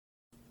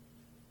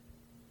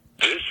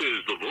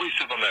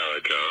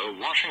America,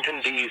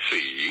 Washington,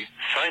 D.C.,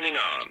 signing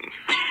on.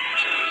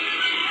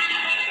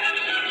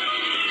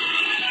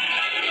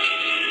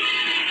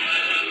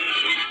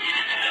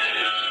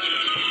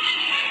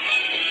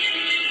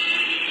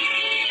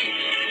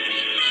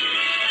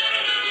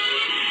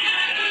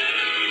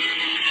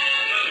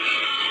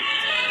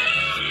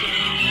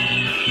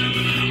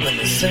 When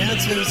the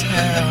senses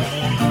have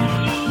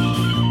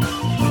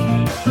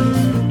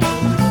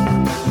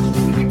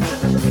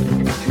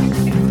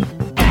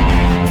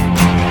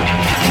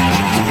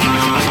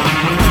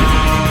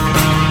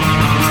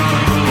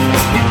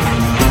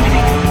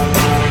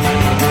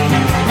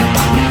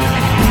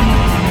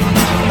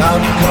I'm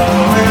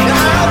going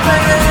out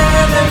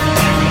there,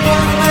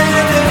 one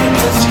minute in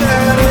the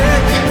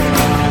static,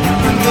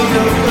 and the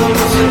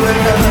goes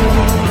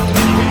around.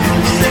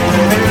 You say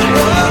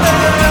what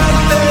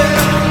out there,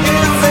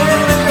 if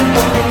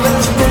anyone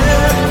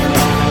listening,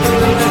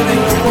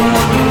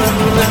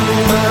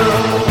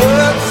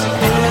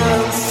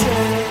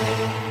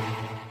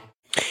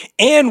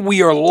 and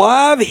we are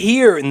live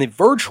here in the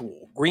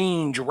virtual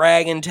Green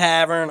Dragon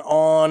Tavern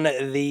on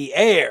the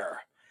air.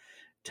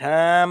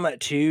 Time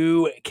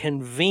to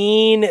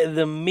convene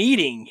the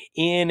meeting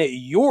in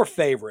your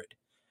favorite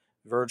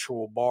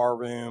virtual bar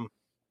room.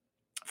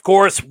 Of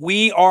course,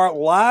 we are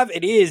live.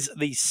 It is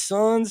the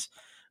Sons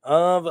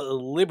of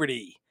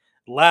Liberty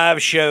live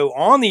show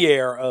on the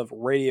air of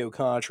Radio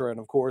Contra.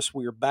 And of course,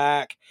 we're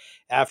back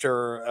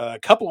after a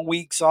couple of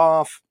weeks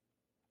off.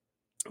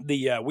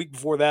 The week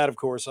before that, of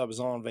course, I was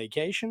on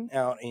vacation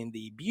out in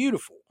the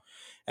beautiful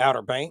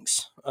Outer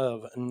Banks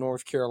of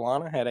North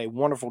Carolina. Had a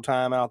wonderful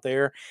time out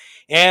there.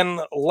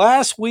 And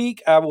last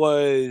week, I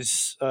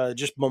was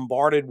just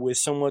bombarded with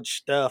so much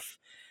stuff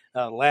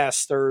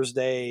last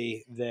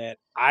Thursday that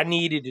I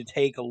needed to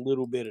take a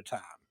little bit of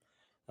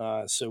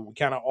time. So we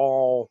kind of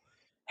all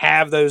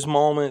have those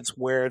moments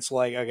where it's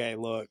like, okay,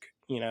 look,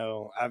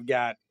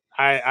 I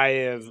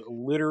have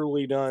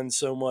literally done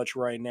so much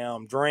right now.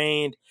 I'm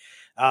drained.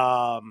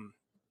 I'm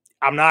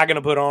not going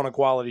to put on a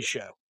quality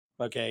show.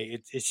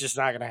 Okay, it's just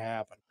not going to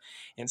happen.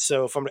 And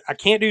so if I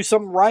can't do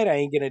something right, I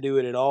ain't going to do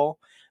it at all.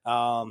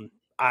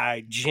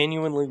 I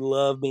genuinely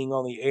love being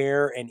on the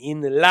air and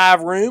in the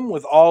live room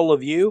with all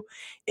of you,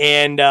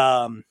 and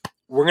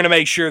we're going to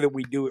make sure that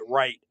we do it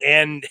right.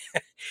 And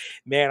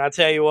man, I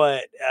tell you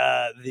what,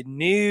 the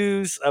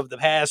news of the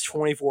past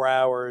 24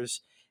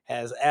 hours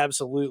has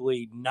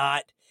absolutely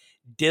not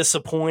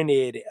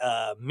disappointed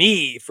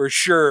me for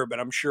sure, but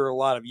I'm sure a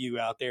lot of you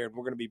out there, and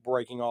we're going to be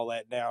breaking all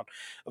that down.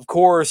 Of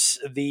course,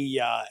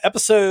 the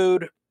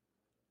episode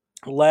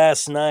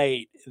last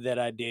night that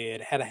I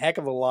did had a heck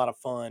of a lot of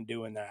fun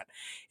doing that,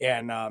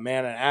 and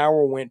man, an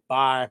hour went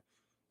by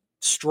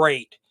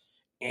straight,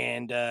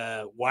 and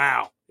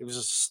wow, it was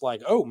just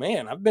like, oh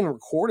man, I've been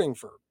recording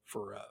for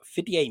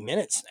 58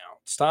 minutes now.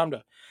 It's time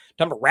to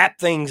wrap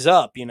things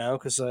up,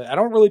 because I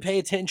don't really pay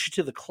attention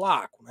to the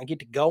clock when I get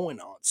to going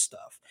on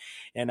stuff.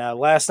 And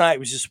last night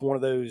was just one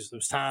of those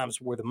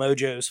times where the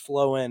mojo's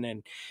flowing,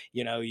 and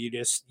you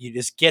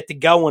just get to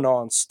going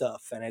on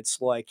stuff, and it's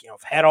like,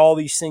 I've had all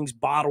these things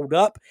bottled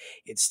up.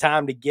 It's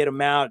time to get them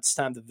out. It's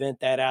time to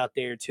vent that out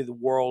there to the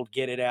world,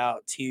 get it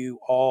out to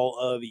all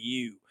of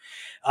you.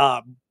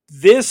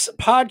 This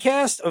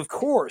podcast, of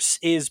course,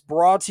 is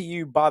brought to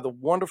you by the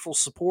wonderful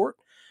support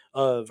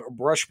of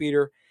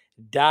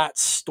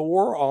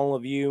brushbeater.store. All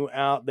of you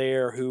out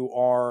there who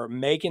are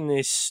making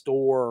this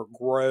store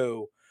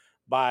grow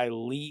by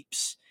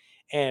leaps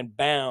and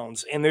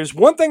bounds. And there's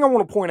one thing I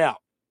want to point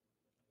out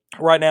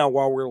right now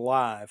while we're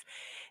live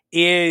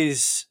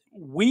is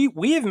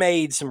we have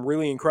made some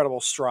really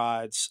incredible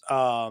strides.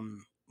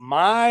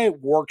 My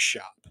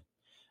workshop,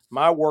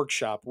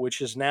 which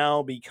has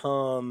now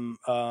become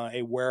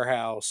a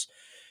warehouse,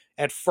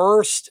 at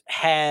first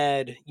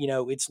had,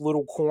 its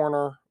little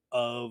corner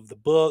of the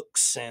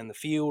books and the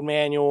field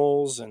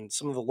manuals and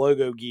some of the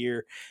logo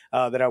gear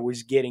that I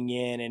was getting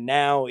in. And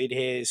now it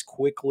has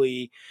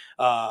quickly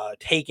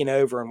taken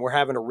over, and we're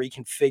having to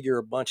reconfigure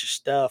a bunch of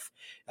stuff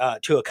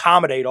to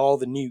accommodate all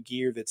the new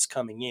gear that's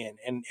coming in.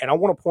 And I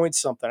want to point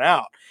something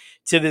out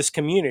to this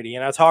community.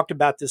 And I talked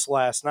about this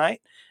last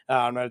night.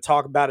 I'm going to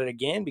talk about it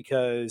again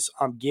because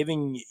I'm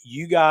giving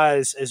you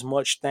guys as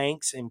much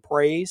thanks and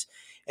praise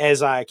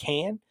as I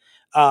can.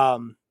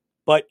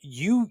 But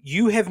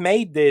you have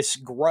made this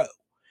grow.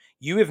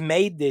 You have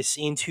made this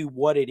into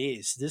what it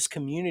is. This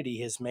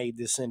community has made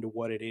this into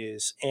what it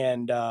is.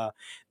 And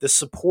the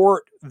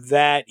support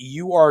that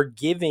you are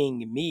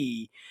giving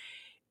me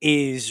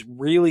is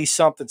really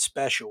something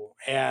special.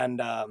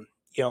 And,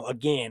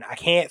 again, I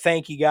can't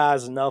thank you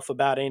guys enough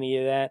about any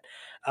of that,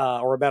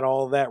 or about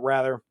all of that,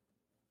 rather.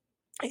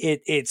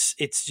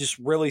 It's just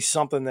really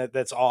something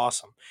that's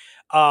awesome.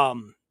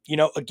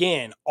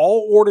 Again,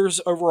 all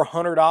orders over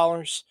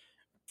 $100,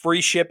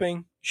 free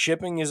shipping.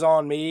 Shipping is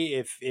on me.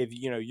 If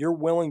you're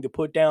willing to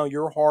put down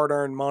your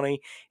hard-earned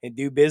money and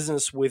do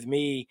business with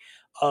me,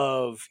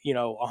 of,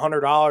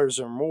 $100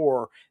 or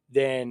more,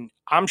 then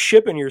I'm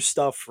shipping your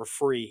stuff for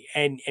free.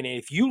 And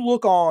if you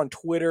look on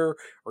Twitter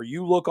or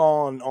you look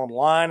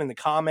online in the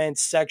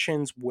comments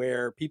sections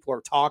where people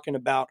are talking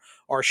about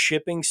our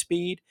shipping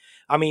speed,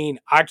 I mean,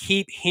 I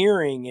keep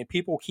hearing and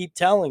people keep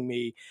telling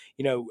me,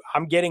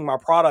 I'm getting my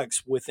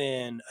products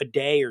within a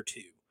day or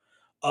two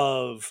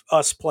of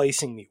us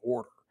placing the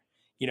order.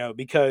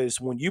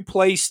 Because when you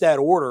place that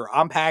order,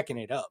 I'm packing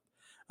it up.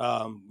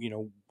 Um, you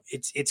know,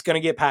 it's going to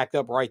get packed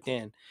up right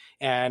then,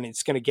 and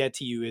it's going to get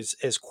to you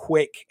as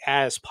quick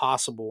as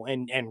possible.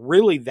 And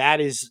really, that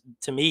is,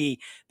 to me,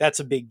 that's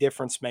a big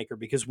difference maker,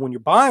 because when you're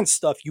buying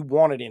stuff, you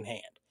want it in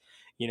hand.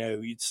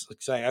 You'd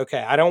say,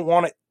 okay, I don't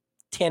want it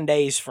 10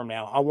 days from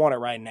now. I want it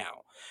right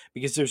now,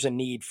 because there's a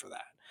need for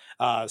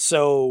that.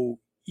 So,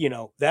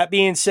 that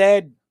being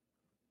said,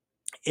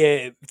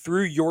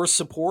 through your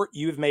support,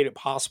 you have made it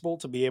possible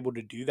to be able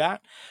to do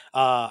that.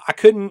 I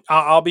couldn't.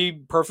 I'll be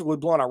perfectly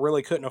blunt. I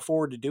really couldn't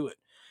afford to do it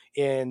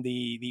in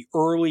the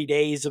early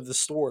days of the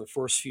store, the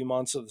first few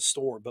months of the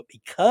store. But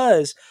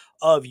because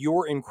of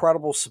your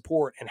incredible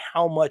support and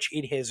how much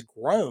it has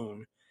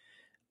grown,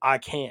 I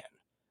can.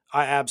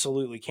 I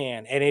absolutely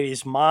can. And it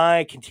is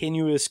my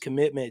continuous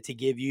commitment to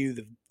give you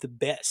the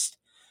best,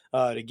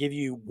 to give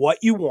you what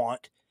you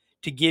want,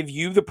 to give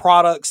you the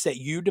products that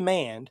you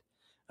demand.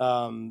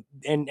 And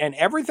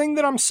everything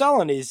that I'm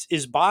selling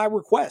is by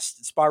request.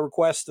 It's by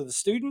request of the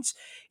students.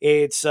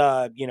 It's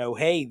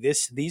hey,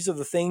 these are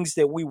the things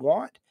that we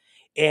want,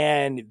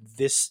 and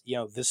this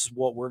is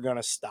what we're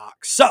gonna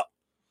stock. So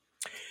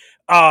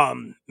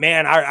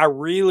man, I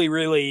really,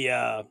 really,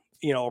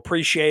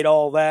 appreciate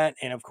all that.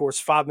 And of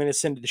course, 5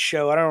 minutes into the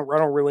show, I don't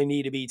really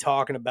need to be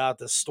talking about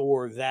the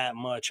store that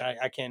much.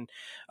 I can,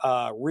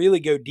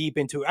 really go deep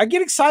into it. I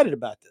get excited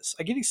about this.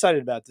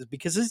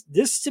 Because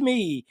this to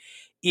me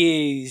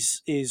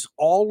is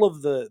all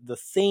of the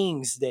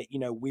things that,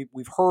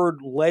 we've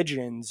heard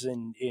legends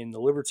in the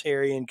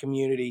libertarian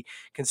community,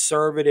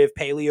 conservative,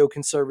 paleo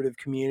conservative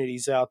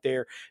communities out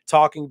there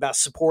talking about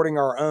supporting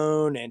our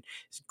own and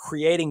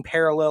creating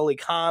parallel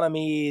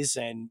economies,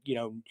 and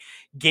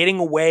getting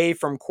away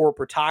from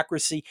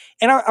corporatocracy.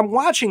 And I'm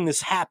watching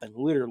this happen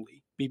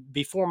literally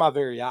before my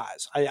very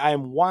eyes. I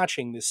am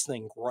watching this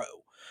thing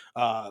grow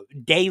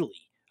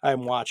daily.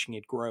 I'm watching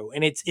it grow,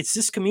 and it's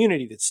this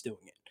community that's doing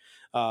it.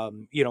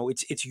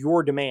 It's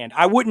your demand.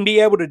 I wouldn't be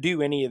able to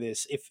do any of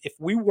this if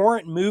we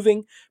weren't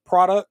moving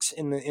products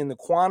in the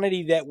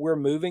quantity that we're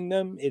moving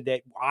them.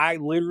 That I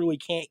literally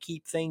can't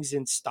keep things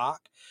in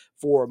stock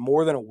for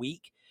more than a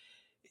week,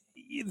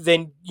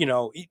 then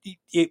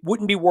it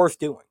wouldn't be worth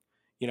doing.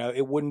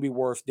 It wouldn't be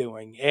worth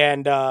doing.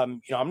 And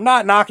I'm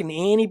not knocking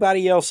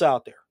anybody else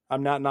out there.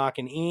 I'm not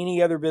knocking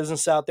any other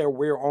business out there.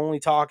 We're only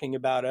talking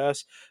about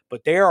us.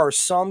 But there are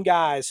some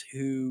guys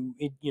who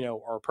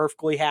are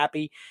perfectly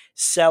happy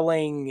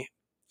selling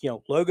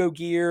logo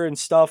gear and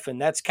stuff,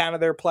 and that's kind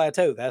of their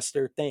plateau. That's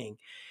their thing.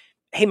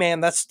 Hey man,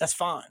 that's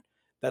fine.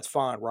 That's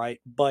fine, right?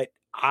 But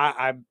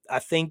I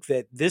think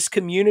that this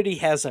community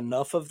has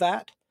enough of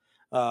that.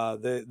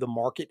 The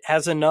market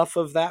has enough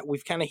of that.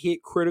 We've kind of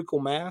hit critical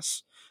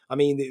mass. I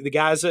mean, the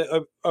guys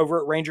over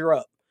at Ranger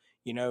Up,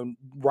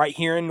 right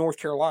here in North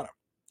Carolina,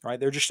 right?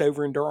 They're just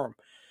over in Durham.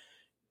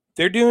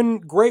 They're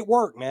doing great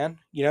work, man.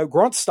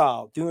 Grunt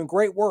Style doing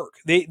great work.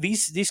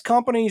 These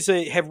companies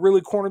have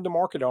really cornered the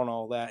market on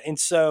all that, and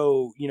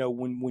so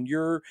when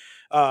you're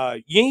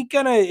you ain't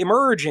gonna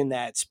emerge in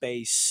that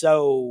space.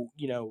 So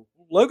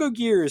logo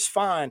gear is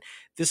fine.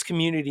 This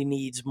community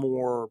needs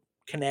more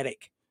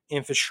kinetic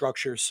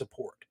infrastructure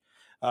support.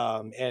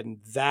 And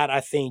that, I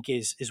think,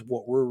 is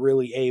what we're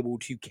really able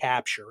to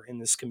capture in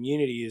this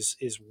community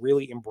is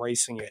really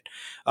embracing it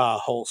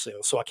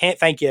wholesale. So I can't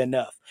thank you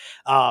enough.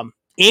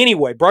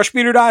 Anyway,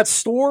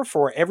 brushbeater.store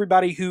for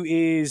everybody who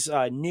is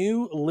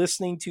new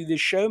listening to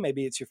this show.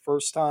 Maybe it's your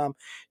first time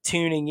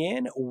tuning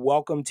in.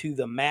 Welcome to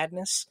the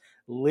madness.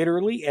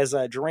 Literally, as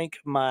I drink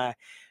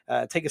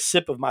take a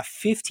sip of my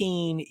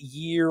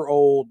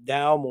 15-year-old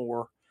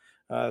Dalmore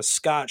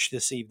scotch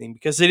this evening,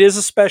 because it is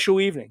a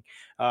special evening.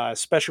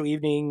 Special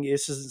evening.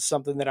 This isn't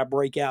something that I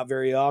break out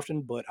very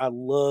often, but I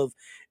love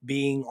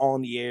being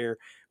on the air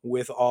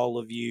with all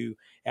of you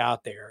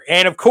out there.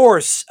 And of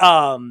course,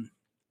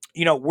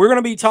 we're going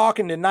to be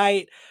talking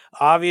tonight,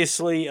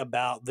 obviously,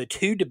 about the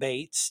two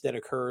debates that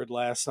occurred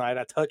last night.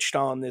 I touched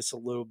on this a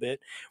little bit.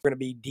 We're going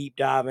to be deep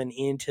diving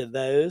into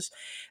those.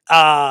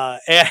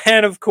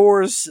 And of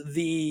course,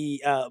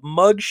 the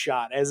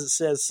Mugshot, as it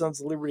says,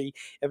 Sons of Liberty,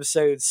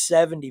 episode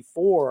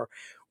 74.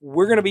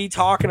 We're going to be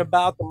talking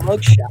about the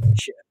Mugshot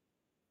ship.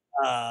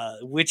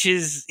 Which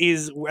is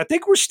I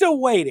think we're still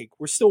waiting.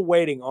 We're still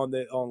waiting on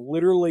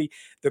literally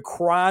the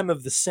crime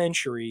of the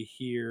century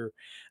here.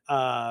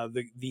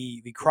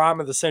 The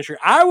crime of the century.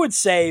 I would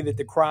say that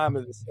the crime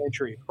of the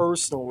century,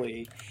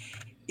 personally,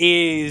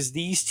 is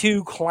these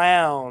two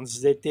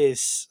clowns that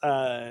this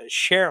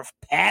Sheriff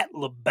Pat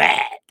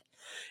Labatt,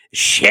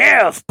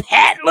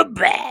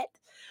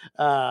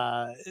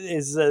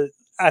 is.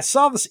 I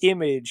saw this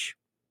image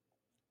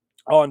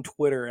on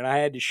Twitter, and I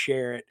had to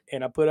share it.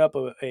 And I put up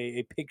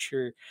a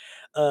picture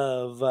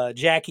of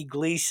Jackie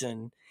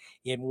Gleason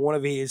in one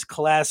of his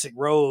classic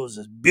roles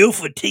as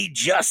Buford T.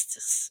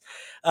 Justice,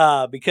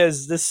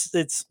 because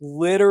it's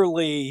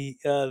literally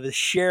the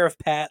Sheriff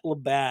Pat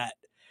Labatt.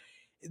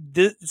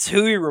 That's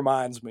who he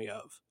reminds me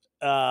of.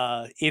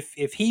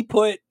 If he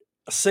put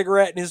a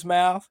cigarette in his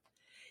mouth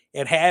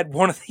and had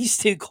one of these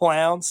two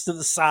clowns to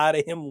the side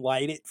of him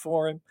light it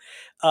for him.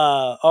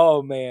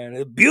 Oh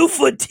man,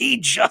 Buford T.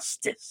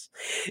 Justice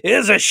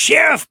is a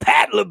Sheriff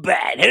Pat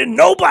Labatt, and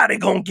nobody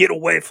gonna get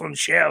away from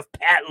Sheriff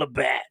Pat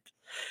Labatt.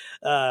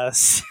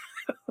 So,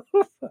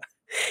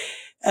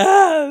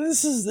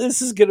 this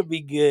is gonna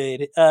be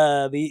good.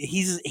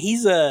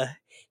 He's a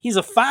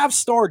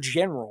 5-star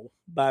general,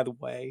 by the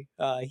way.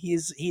 He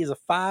is a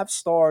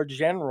 5-star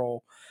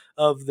general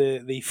of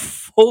the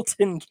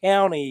Fulton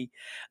County.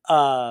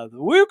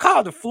 We're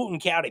called the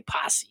Fulton County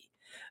Posse.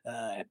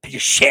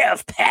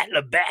 Sheriff Pat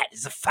Labatt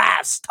is a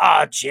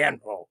 5-star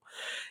general.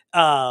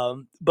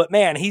 But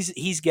man,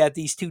 he's got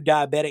these two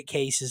diabetic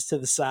cases to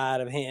the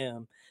side of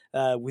him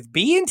with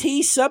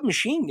B&T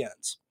submachine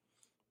guns.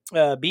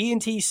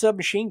 B&T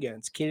submachine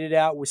guns kitted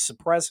out with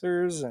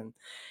suppressors, and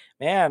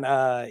man,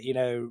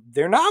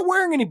 they're not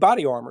wearing any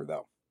body armor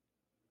though.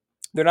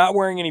 They're not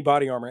wearing any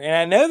body armor, and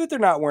I know that they're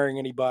not wearing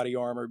any body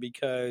armor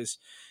because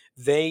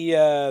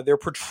they're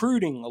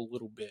protruding a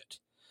little bit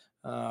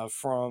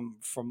from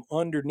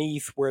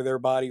underneath where their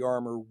body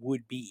armor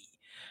would be.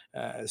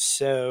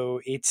 So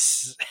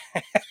it's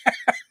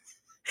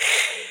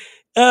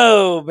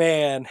oh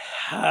man.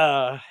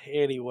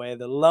 Anyway,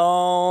 the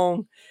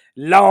long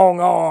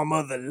arm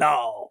of the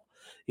law.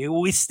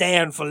 We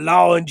stand for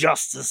law and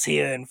justice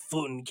here in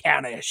Fulton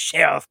County.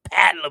 Sheriff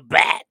Pat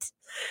Labatt.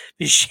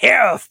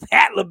 Sheriff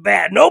Pat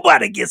Labatt.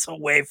 Nobody gets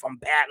away from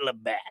Pat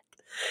Labatt.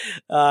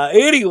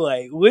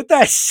 Anyway, with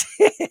that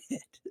said,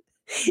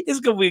 it's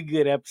going to be a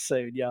good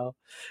episode, y'all.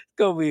 It's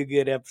going to be a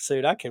good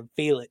episode. I can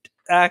feel it.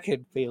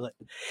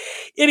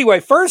 Anyway,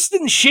 first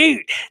in the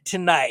shoot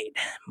tonight,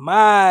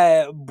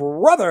 my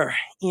brother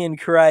in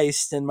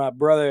Christ and my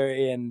brother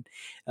in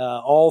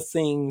all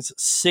things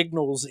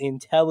signals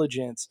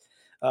intelligence,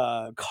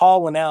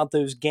 calling out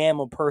those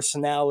gamma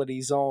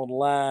personalities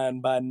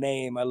online by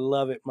name. I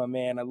love it, my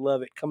man. I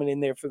love it. Coming in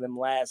there for them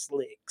last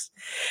licks.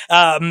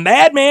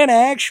 Madman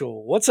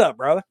Actual, what's up,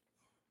 brother?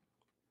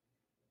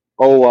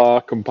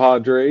 Hola,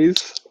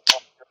 compadres.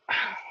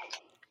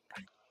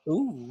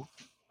 Ooh,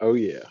 Oh,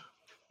 yeah.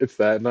 It's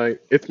that night.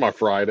 It's my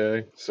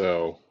Friday,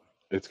 so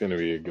it's going to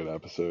be a good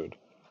episode.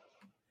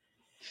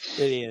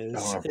 it I don't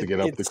is. have to get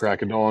up at the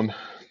crack of dawn.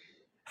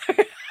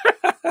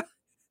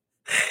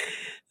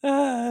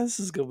 This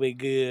is gonna be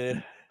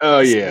good. Oh,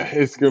 This is yeah.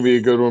 gonna It's going to be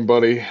a good one,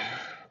 buddy.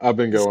 I've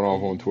been going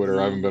off on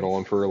Twitter. I haven't been be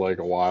on for like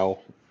a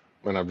while,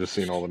 and I've just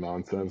seen all the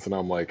nonsense, and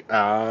I'm like,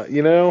 yeah,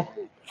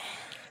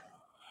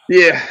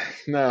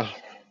 no.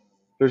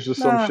 There's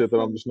just some nah, shit that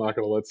I'm just not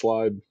going to let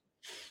slide.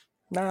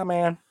 nah,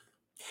 man.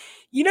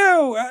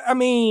 I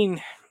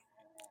mean,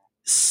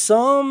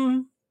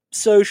 some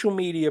social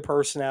media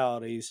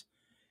personalities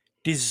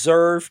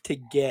deserve to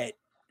get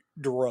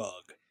drug.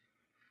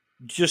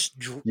 Just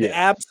Yes.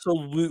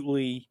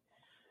 absolutely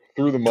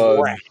Through the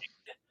drag,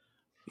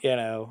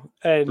 mud,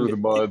 and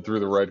through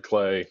the red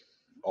clay,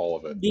 all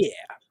of it. yeah,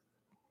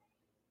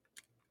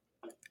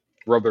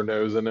 Rub their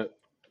nose in it.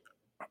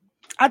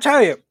 I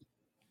tell you,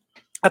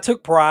 I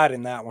took pride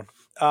in that one.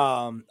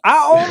 I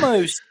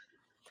almost,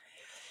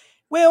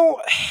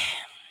 well,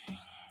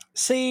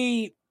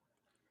 see,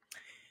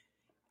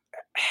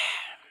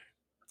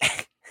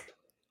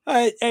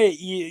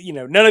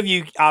 none of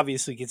you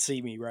obviously can see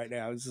me right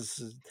now. This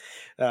is,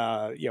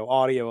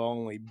 audio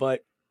only.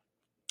 But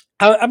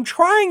I'm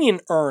trying in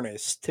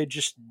earnest to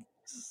just,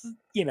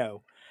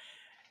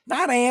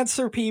 not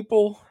answer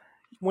people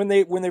when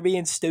they're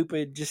being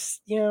stupid.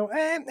 Just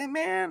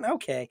man,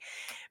 okay.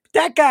 But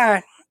that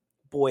guy,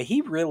 boy,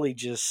 he really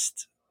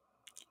just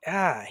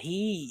man.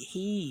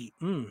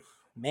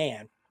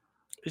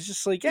 It's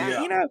just like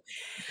Yeah.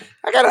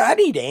 I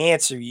need to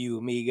answer you,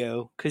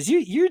 amigo, because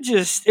you're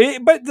just.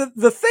 But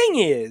the thing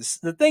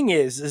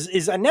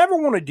is I never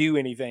want to do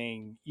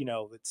anything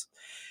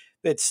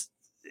that's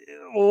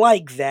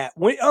like that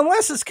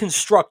unless it's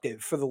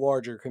constructive for the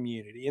larger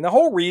community. And the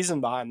whole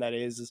reason behind that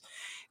is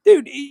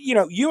dude,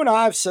 you and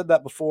I have said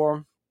that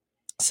before.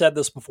 Said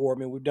this before. I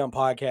mean, we've done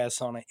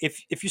podcasts on it.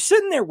 If you're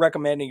sitting there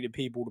recommending to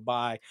people to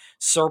buy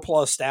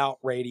surplused out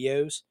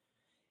radios,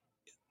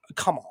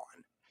 come on.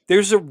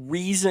 There's a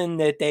reason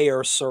that they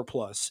are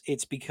surplus.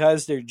 It's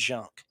because they're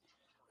junk.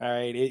 All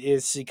right,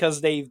 it's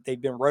because they've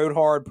been rode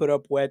hard, put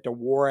up wet, they're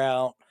wore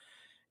out.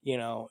 You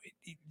know,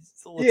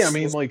 Yeah, I let's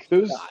mean, like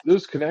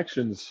those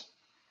connections,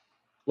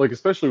 like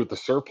especially with the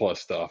surplus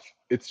stuff,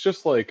 it's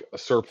just like a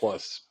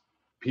surplus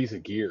piece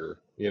of gear,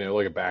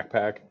 like a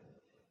backpack.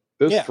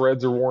 Those yeah,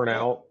 threads are worn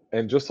out,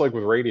 and just like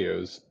with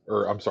radios,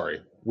 or I'm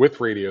sorry, with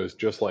radios,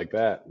 just like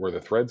that, where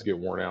the threads get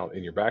worn out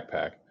in your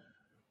backpack,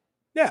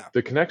 yeah,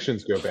 the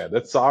connections go bad.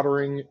 That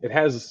soldering, it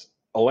has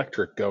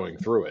electric going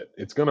through it.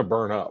 It's gonna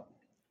burn up.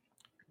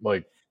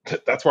 Like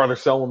That's why they're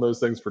selling those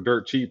things for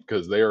dirt cheap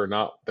because they are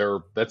not.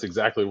 That's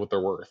exactly what they're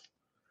worth.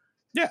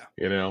 Yeah.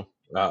 You know,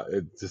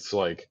 it's just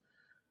like,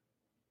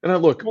 and I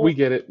look, we Well,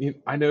 get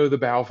it. I know the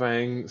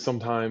Baofeng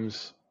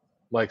sometimes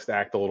likes to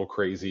act a little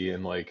crazy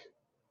and like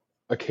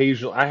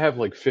occasionally. I have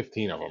like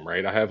 15 of them,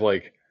 right? I have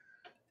like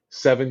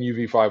 7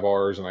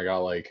 UV5Rs and I got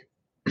like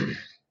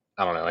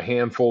I don't know, a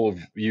handful of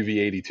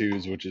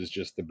UV82s, which is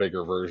just the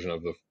bigger version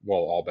of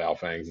all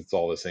Baofangs. It's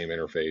all the same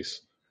interface.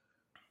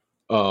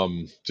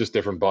 Just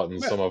different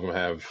buttons. yeah. Some of them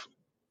have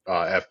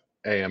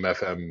AM,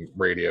 FM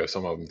radio.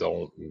 Some of them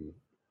don't. And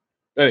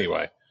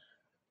anyway,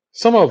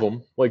 some of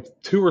them, like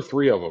two or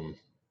three of them,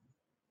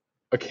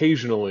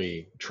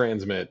 occasionally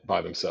transmit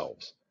by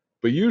themselves.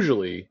 But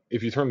usually,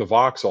 if you turn the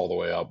Vox all the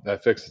way up,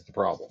 that fixes the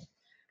problem.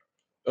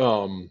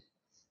 Um,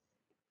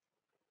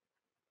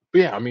 but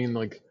yeah, I mean,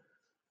 like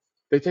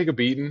they take a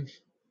beating.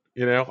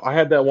 I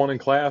had that one in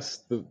class.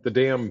 The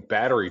damn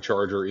battery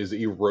charger is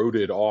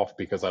eroded off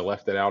because I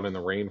left it out in the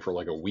rain for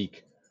like a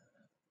week,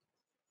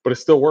 but it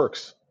still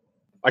works.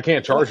 I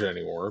can't Well, charge it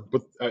anymore,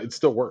 but it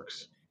still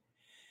works.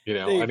 I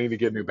dude, need to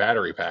get a new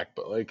battery pack,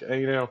 but like,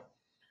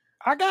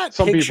 I got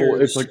some people,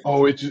 it's pictures. like,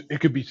 oh, it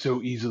could be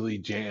so easily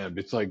jammed.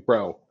 It's like,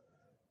 bro,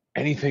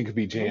 anything could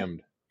be Mhm.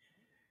 jammed.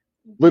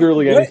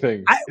 Literally What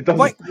anything. I It doesn't.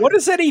 like? What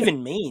does that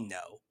even mean,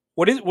 though?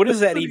 What does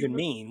that even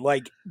mean?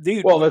 Like,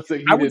 dude, Well, that's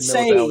it. I He would didn't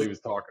know what the hell he say was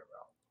talking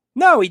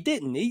no, he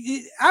didn't.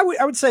 I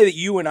would say that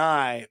you and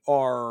I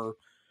are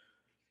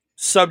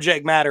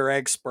subject matter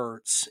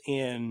experts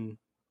in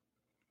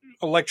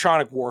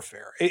electronic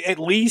warfare, at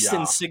least in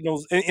about.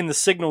 signals in the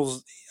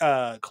signals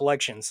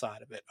collection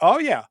side of it. Oh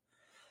yeah,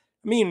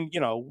 I mean,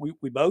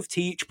 we both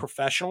teach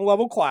professional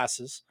level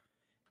classes.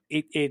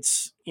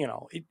 It's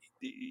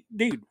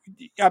dude.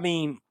 I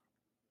mean,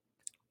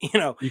 You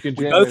can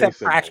we jam both any have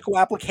signal. practical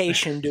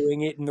application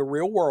doing it in the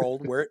real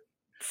world where it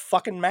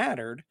fucking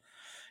mattered.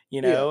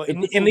 Yeah, if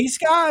it's And these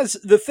guys,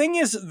 the thing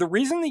is, the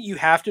reason that you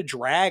have to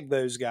drag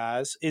those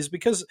guys is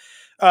because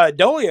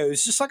Dolio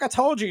is just like I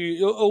told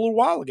you a little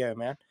while ago,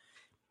 man.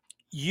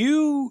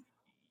 You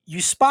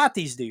you spot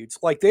these dudes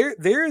like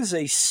there is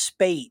a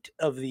spate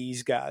of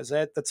these guys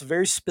that's a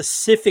very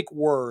specific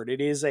word.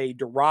 It is a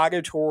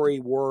derogatory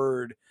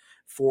word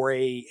for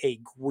a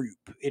group.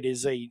 It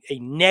is a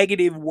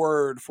negative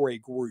word for a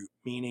group,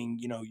 meaning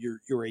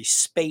you're a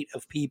spate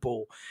of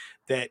people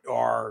that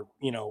are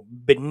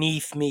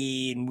beneath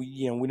me, and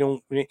we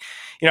don't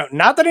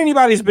not that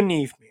anybody's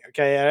beneath me.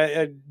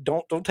 Okay, I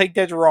don't take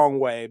that the wrong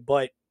way,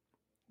 but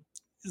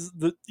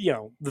the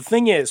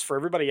thing is for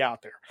everybody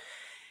out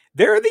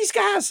there are these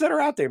guys that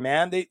are out there,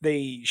 man.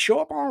 They show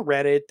up on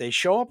Reddit. They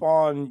show up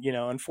on,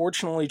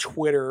 unfortunately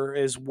Twitter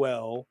as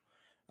well.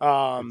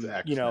 it's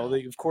X now.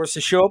 Of course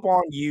they show up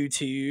on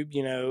YouTube.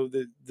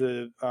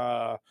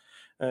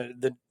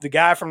 The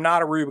guy from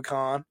Not a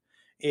Rubicon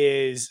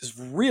is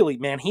really,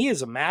 man. He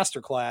is a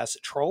masterclass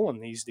at trolling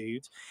these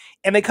dudes,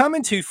 and they come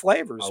in two I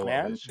flavors, love his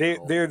man.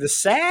 channel. They're the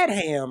sad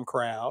ham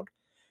crowd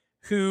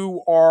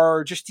who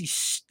are just these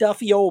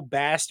stuffy old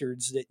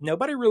bastards that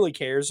nobody really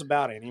cares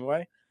about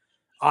anyway.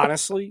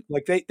 Honestly,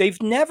 like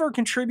they've never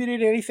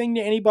contributed anything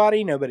to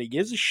anybody. Nobody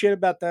gives a shit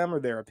about them or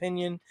their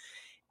opinion,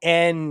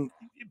 and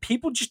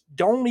people just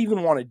don't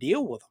even want to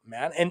deal with them,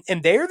 man.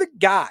 And they're the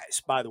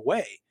guys, by the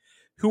way,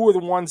 who are the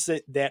ones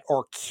that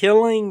are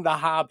killing the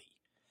hobby.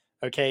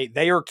 Okay,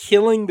 they are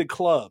killing the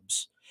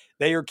clubs.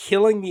 They are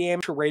killing the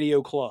amateur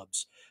radio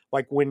clubs.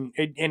 Like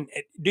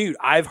dude,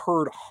 I've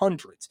heard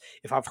hundreds.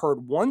 If I've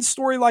heard one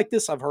story like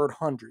this, I've heard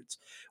hundreds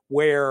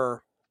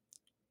where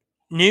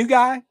new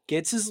guy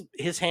gets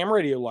his ham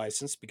radio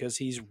license because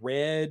he's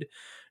read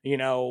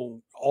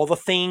all the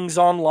things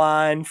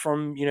online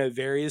from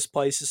various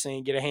places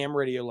saying get a ham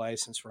radio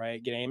license,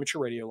 right? Get an amateur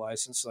radio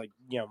license, like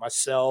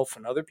myself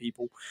and other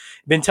people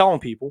been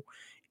telling people.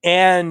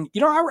 And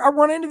I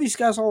run into these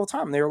guys all the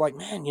time. They were like,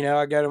 man,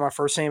 I go to my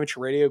first amateur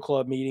radio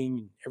club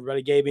meeting,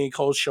 everybody gave me a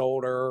cold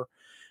shoulder,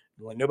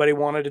 like nobody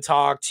wanted to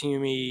talk to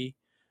me.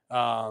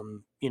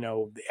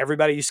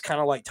 Everybody's kind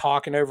of like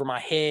talking over my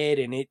head,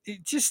 and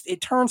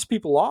it turns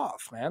people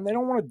off, man. They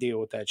don't want to deal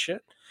with that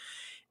shit.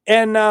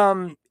 And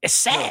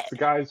it's No, sad. it's the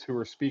guys who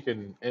are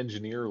speaking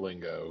engineer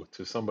lingo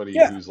to somebody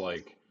Yeah. who's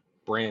like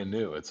brand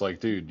new. It's like,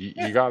 dude,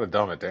 Yeah. you got to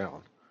dumb it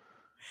down.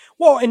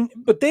 Well,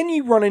 but then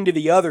you run into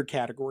the other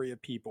category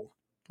of people,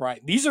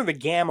 right? These are the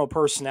gamma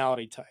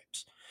personality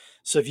types.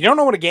 So if you don't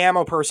know what a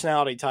gamma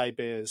personality type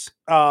is,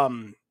 a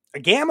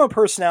gamma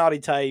personality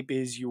type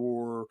is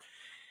your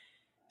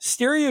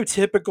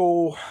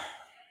stereotypical,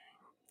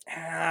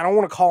 I don't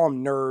want to call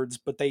them nerds,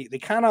 but they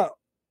kind of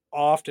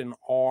often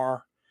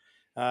are.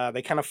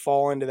 They kind of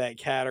fall into that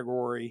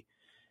category.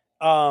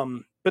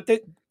 But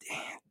the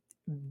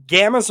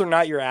gammas are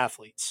not your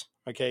athletes.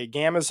 Okay,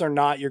 gammas are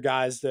not your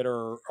guys that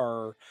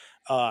are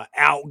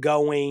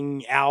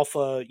outgoing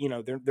alpha.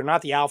 They're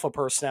not the alpha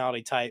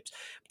personality types.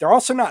 They're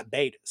also not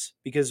betas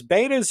because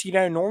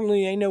betas,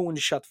 normally they know when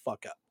to shut the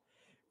fuck up,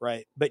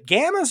 right? But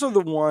gammas are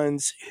the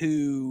ones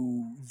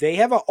who they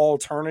have an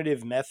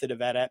alternative method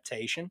of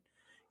adaptation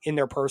in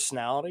their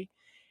personality,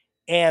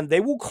 and they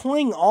will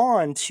cling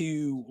on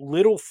to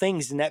little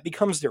things, and that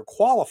becomes their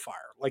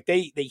qualifier. Like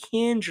they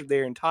hinge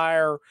their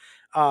entire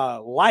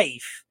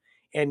life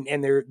and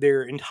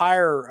their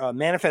entire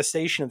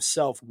manifestation of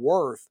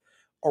self-worth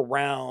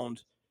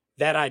around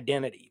that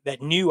identity,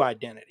 that new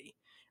identity,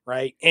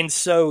 right? And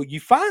so you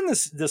find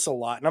this a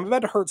lot, and I'm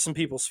about to hurt some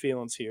people's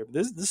feelings here, but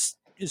this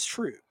is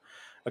true.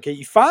 Okay,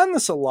 you find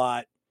this a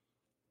lot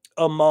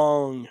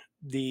among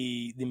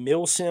the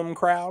milsim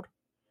crowd,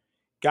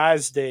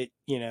 guys that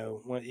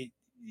when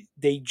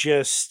they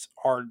just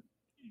are,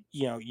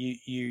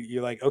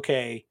 you're like,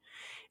 okay.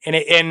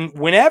 And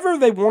whenever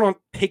they want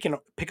to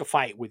pick a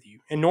fight with you,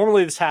 and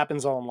normally this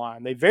happens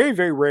online, they very,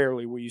 very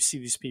rarely will you see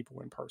these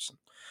people in person.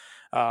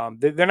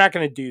 They're not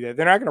going to do that.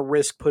 They're not going to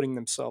risk putting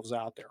themselves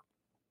out there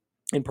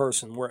in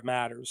person where it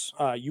matters.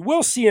 You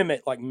will see them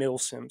at like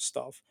milsim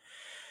stuff.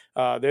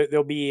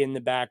 They'll be in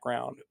the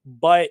background,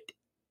 but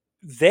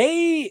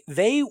they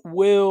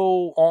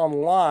will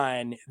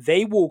online,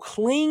 they will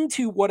cling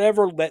to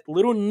whatever that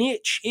little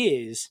niche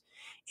is,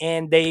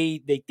 and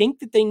they think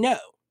that they know,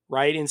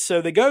 right? And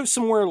so they go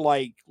somewhere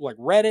like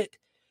Reddit,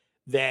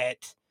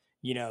 that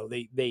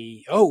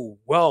they oh,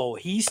 well,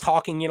 he's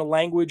talking in a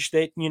language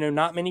that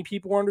not many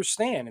people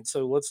understand, and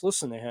so let's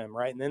listen to him,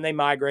 right? And then they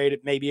migrate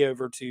it maybe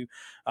over to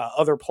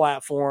other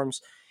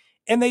platforms,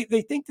 and they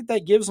think that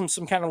that gives them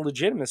some kind of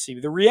legitimacy.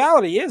 The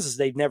reality is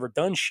they've never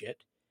done shit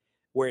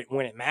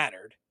when it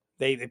mattered.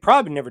 They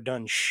probably never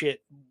done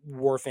shit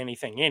worth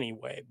anything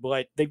anyway,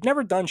 but they've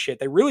never done shit.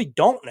 They really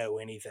don't know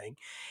anything.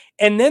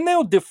 And then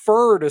they'll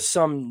defer to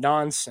some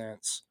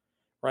nonsense,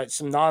 right?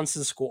 Some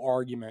nonsensical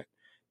argument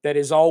that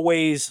is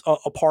always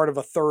a part of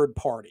a third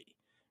party,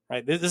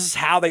 right? This is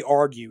how they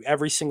argue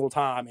every single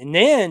time. And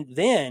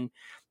then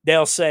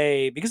they'll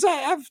say, because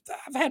I've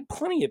had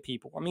plenty of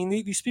people. I mean,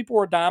 these people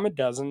are a dime a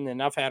dozen,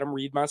 and I've had them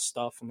read my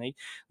stuff, and they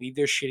leave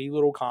their shitty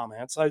little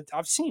comments.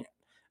 I've seen it.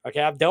 Okay,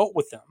 I've dealt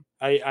with them.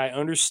 I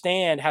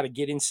understand how to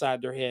get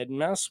inside their head and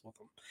mess with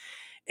them.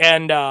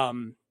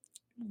 And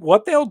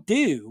what they'll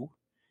do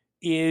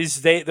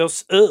is they'll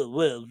oh,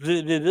 well,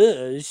 blah, blah,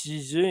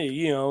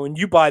 blah, and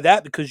you buy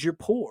that because you're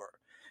poor,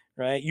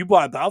 right? You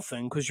buy that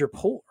thing because you're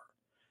poor.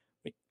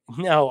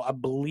 No,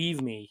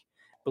 believe me,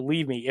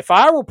 believe me. If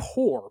I were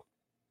poor,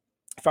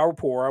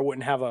 I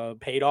wouldn't have a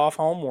paid off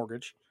home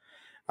mortgage.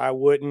 I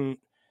wouldn't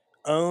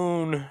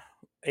own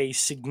a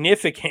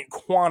significant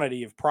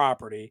quantity of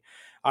property.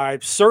 I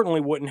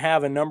certainly wouldn't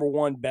have a number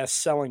one best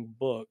selling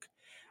book.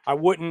 I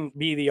wouldn't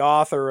be the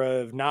author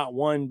of not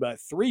one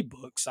but three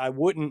books. I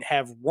wouldn't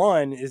have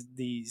run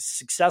these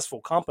successful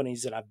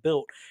companies that I've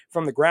built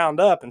from the ground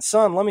up. And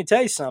son, let me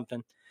tell you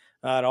something,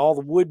 to all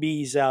the would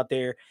be's out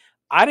there,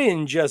 I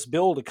didn't just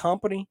build a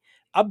company,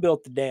 I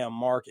built the damn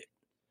market.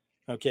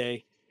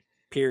 Okay.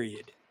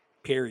 Period.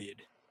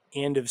 Period.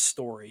 End of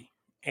story.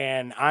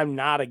 And I'm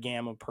not a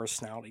gamma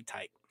personality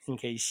type, in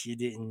case you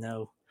didn't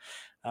know.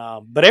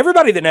 But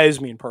everybody that knows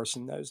me in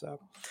person knows that.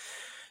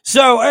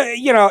 So,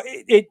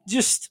 it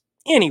just,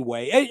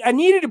 anyway, I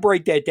needed to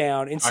break that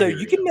down. And I so hear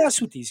you can you.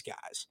 mess with these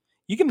guys.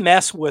 You can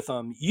mess with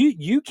them.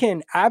 You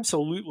can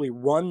absolutely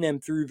run them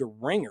through the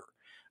ringer.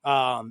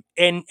 And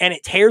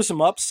it tears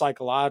them up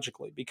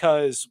psychologically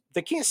because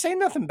they can't say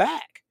nothing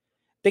back.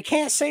 They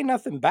can't say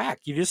nothing back.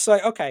 You just say,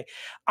 okay,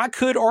 I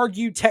could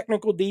argue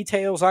technical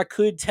details. I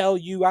could tell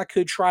you, I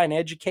could try and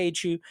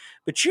educate you,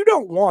 but you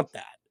don't want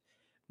that.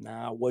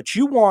 Now, what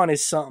you want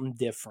is something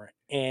different.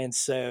 And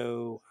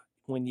so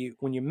when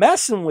you're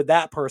messing with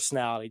that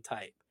personality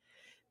type,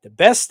 the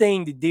best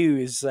thing to do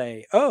is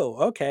say, oh,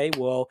 okay,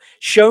 well,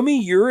 show me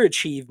your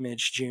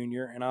achievements,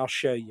 Junior, and I'll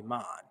show you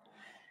mine.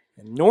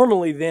 And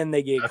normally then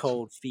they get That's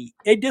cold feet.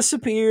 They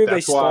disappear, they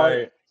that's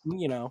start, why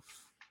you know,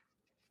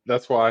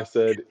 that's why I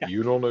said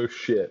you don't know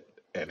shit,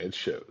 and it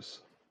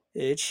shows.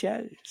 it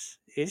shows.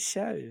 It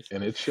shows.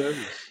 And it shows.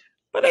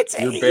 But it's,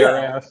 Your bare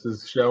ass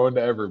is showing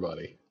to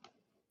everybody.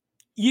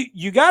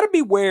 you got to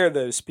beware of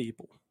those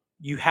people.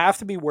 You have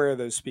to beware of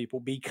those people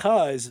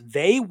because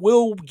they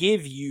will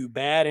give you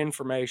bad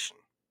information.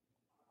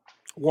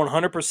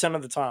 100%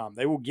 of the time,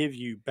 they will give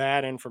you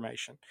bad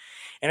information,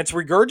 and it's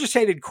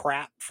regurgitated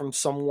crap from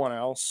someone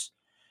else.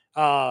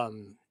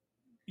 Um,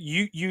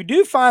 you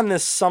do find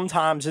this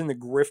sometimes in the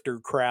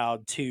grifter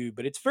crowd too,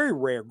 but it's very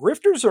rare.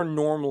 Grifters are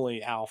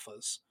normally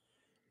alphas.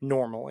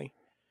 Normally,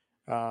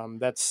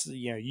 that's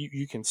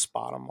you can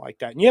spot them like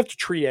that, and you have to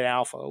treat an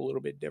alpha a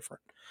little bit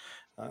different.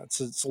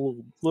 It's a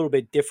little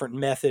bit different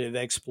method of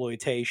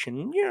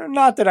exploitation.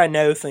 Not that I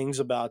know things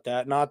about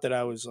that. Not that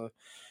I was a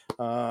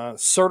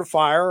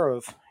certifier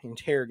of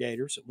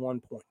interrogators at one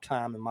point in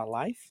time in my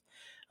life.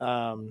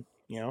 I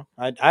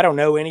don't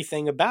know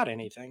anything about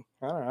anything.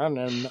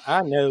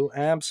 I know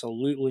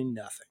absolutely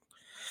nothing.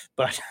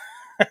 But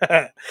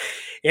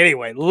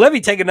anyway, let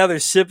me take another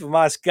sip of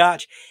my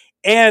scotch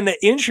and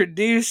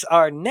introduce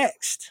our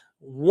next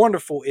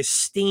wonderful,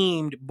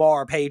 esteemed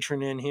bar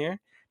patron in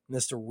here,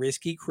 Mr.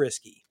 Risky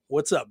Krisky.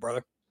 What's up,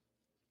 brother?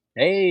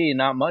 Hey,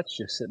 not much.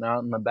 Just sitting out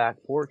on the back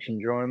porch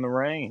enjoying the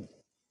rain.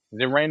 Is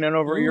it raining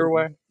over your Mm,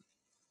 way?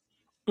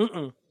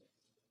 mm-mm.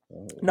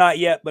 Not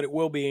yet, but it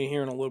will be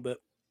here in a little bit.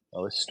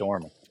 Oh, it's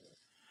storming.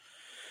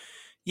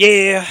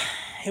 Yeah,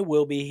 it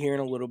will be here in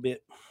a little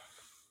bit.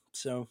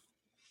 So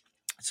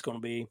it's gonna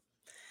be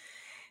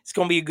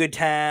a good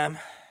time.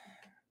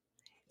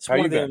 It's How one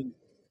you of been? them.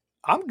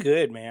 I'm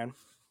good, man.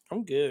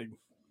 I'm good.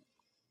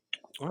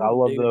 I I'm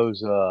love dude.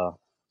 those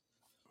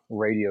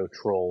radio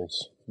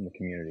trolls in the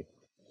community.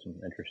 Some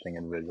interesting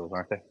individuals,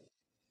 aren't they?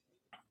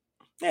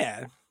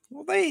 Yeah.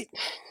 Well, they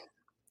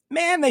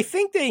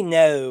think they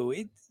know.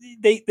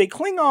 They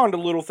cling on to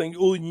little things.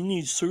 Oh, you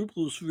need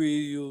surplus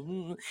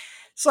radio.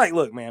 It's like,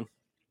 look, man.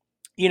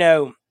 You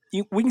know,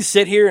 we can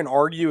sit here and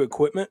argue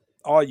equipment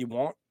all you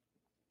want.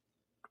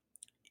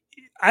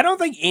 I don't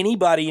think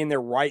anybody in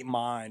their right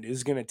mind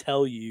is going to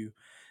tell you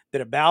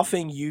that a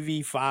Baofeng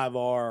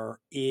UV5R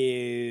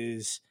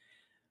is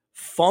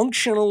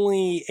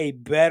functionally a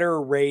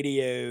better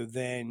radio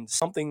than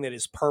something that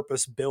is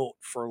purpose built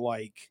for,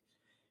 like,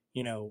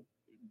 you know,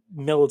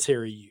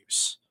 military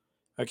use.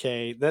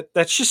 Okay,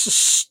 that's just a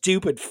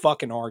stupid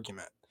fucking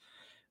argument.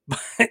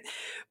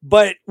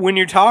 But when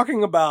you're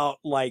talking about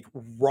like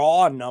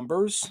raw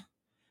numbers,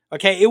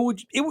 okay,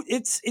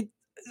 it.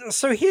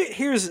 So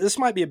here's this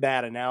might be a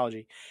bad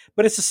analogy,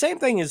 but it's the same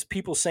thing as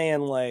people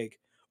saying like,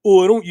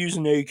 "Oh, I don't use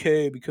an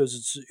AK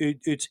because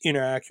it's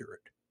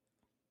inaccurate."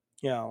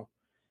 You know,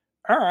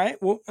 all right.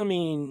 Well, I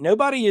mean,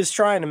 nobody is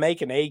trying to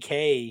make an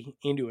AK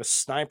into a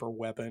sniper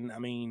weapon. I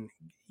mean,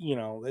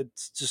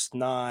 it's just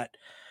not.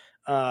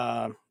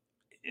 Uh,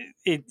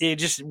 it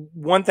just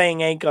one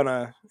thing ain't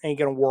gonna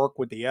work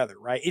with the other,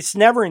 right? It's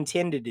never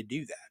intended to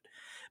do that.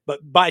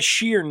 But by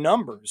sheer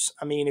numbers,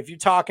 I mean, if you're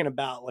talking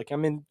about like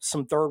I'm in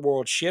some third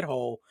world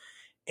shithole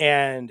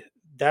and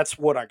that's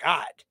what I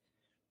got,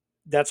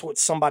 that's what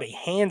somebody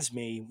hands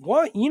me.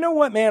 What you know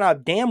what, man, I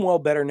damn well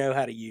better know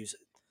how to use it,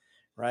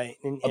 right?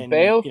 A And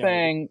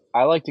Baofeng,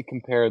 I like to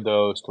compare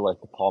those to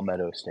like the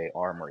Palmetto State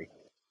Armory.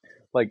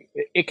 Like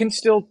it can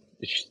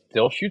it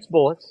still shoots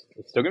bullets.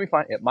 It's still gonna be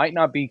fine. It might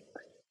not be,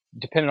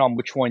 depending on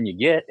which one you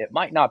get, it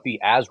might not be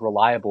as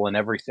reliable in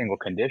every single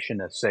condition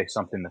as say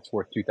something that's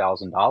worth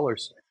 $2,000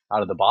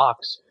 out of the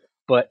box.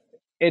 But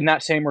in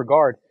that same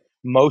regard,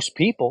 most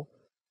people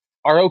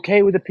are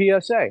okay with a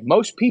PSA.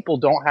 Most people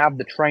don't have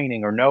the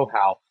training or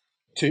know-how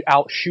to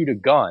outshoot a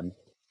gun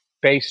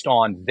based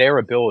on their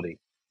ability,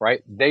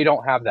 right? They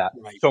don't have that.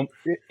 right, So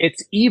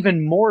it's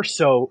even more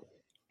so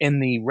in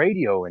the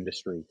radio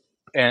industry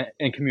and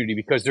community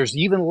because there's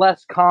even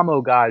less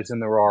commo guys than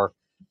there are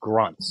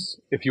grunts,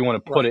 if you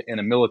want to put right, it in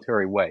a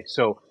military way.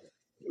 So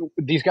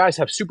these guys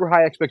have super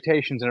high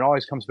expectations, and it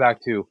always comes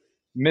back to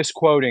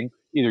misquoting.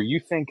 Either you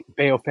think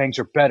Baofangs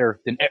are better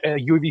than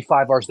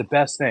UV5R is the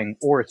best thing,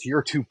 or it's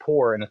you're too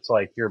poor, and it's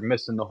like you're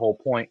missing the whole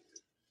point.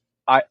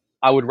 I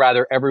I would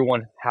rather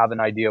everyone have an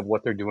idea of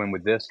what they're doing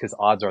with this because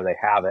odds are they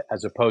have it,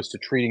 as opposed to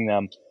treating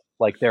them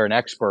like they're an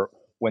expert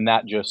when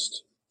that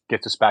just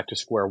gets us back to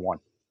square one.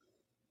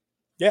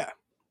 yeah,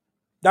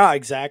 no,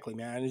 exactly,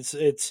 man.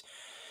 It's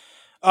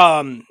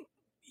um,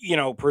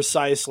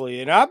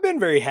 precisely, and I've been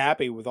very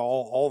happy with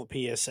all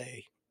the PSA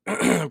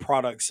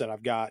products that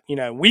I've got.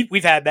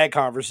 We've had that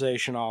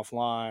conversation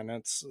offline.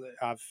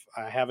 I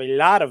have a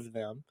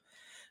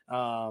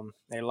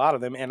lot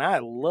of them, and I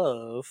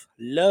love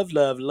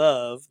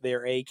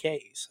their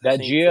AKs. I That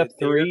think that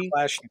their GF3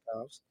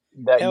 Kalashnikovs,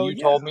 that hell you yeah,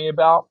 told me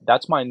about,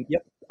 that's mine.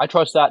 yep, I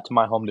trust that to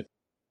my home.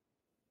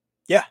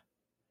 yeah,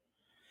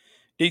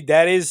 dude.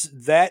 That is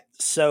that.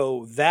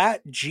 So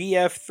that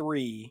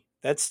GF3,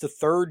 that's the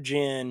third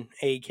gen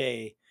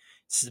AK.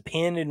 It's the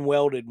pinned and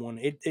welded one.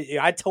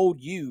 I told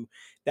you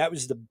that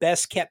was the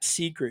best kept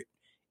secret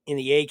in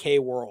the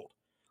AK world.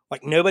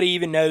 Like nobody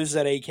even knows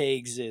that AK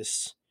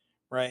exists,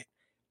 right?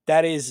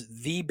 That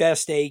is the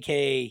best AK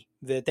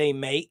that they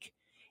make.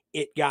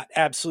 It got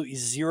absolutely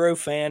zero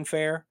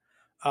fanfare,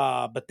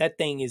 but that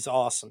thing is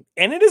awesome,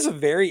 and it is a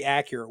very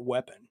accurate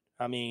weapon.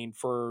 I mean,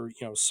 for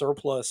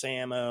surplus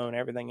ammo and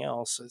everything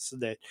else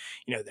that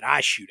that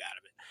I shoot out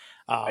of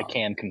I it,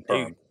 can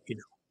dude. confirm.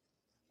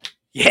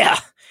 Yeah,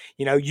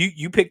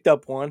 you picked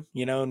up one,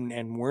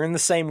 and we're in the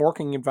same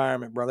working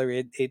environment, brother.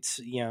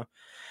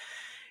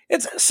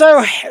 It's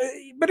so,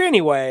 but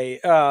anyway,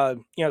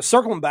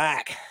 circling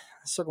back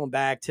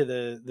to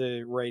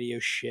the radio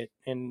shit,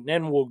 and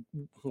then we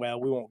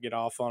won't get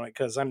off on it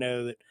because I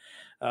know that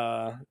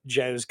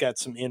Joe's got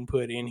some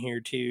input in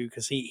here too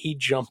because he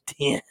jumped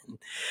in.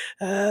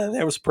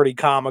 That was pretty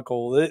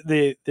comical.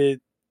 The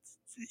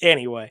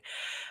anyway,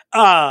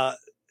 uh,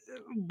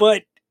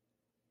 but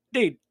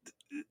dude,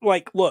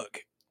 like, look,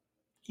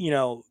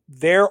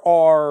 there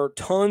are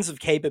tons of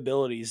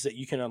capabilities that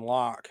you can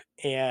unlock.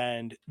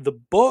 And the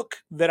book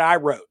that I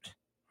wrote,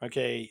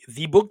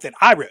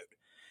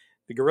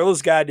 The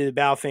Gorilla's Guide to the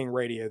Baofeng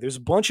Radio, there's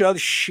a bunch of other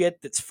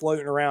shit that's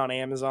floating around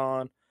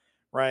Amazon,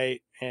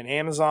 right? And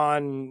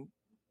Amazon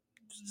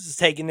is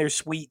taking their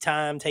sweet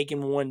time,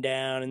 taking one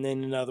down, and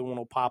then another one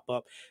will pop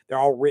up. They're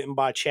all written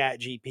by Chat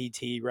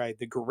GPT, right?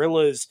 The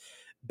Gorilla's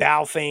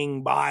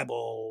Baofeng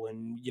Bible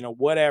and,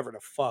 whatever the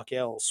fuck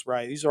else,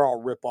 right? These are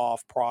all rip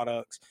off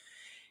products.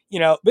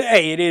 but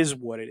hey, it is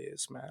what it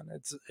is, man.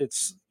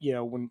 It's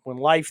when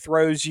life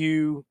throws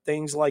you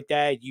things like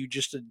that, you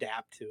just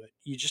adapt to it.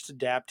 You just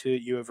adapt to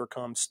it. You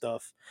overcome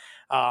stuff,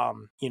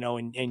 and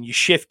you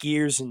shift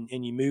gears and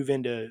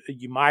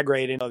you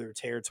migrate into other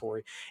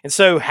territory. And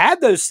so,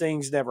 had those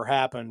things never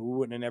happened, we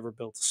wouldn't have never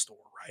built a store,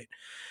 right?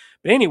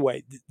 But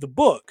anyway, the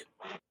book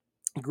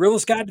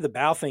Gorilla's Guide to the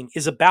Baofeng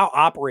is about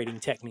operating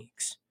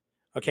techniques.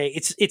 Okay,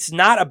 it's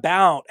not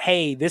about,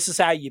 hey, this is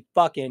how you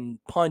fucking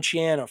punch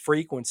in a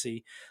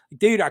frequency.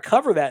 Dude, I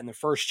cover that in the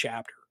first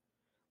chapter.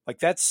 Like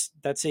that's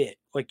it.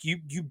 Like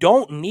you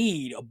don't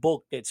need a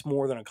book that's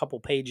more than a couple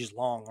pages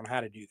long on how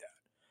to do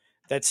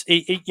that. That's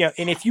it,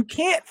 and if you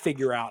can't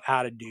figure out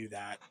how to do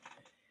that,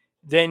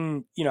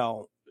 then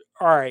all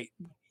right,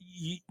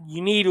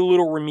 you need a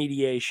little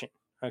remediation,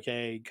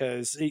 okay?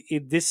 Because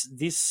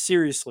this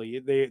seriously,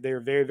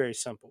 they're very very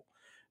simple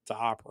to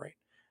operate.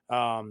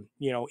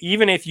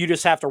 Even if you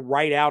just have to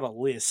write out a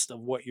list of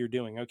what you're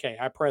doing. Okay,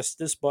 I pressed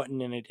this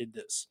button and it did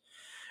this,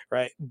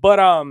 right? But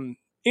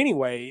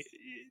anyway,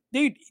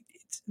 dude,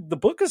 the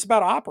book is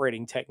about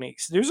operating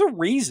techniques. There's a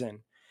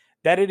reason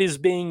that it is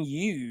being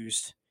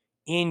used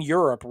in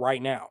Europe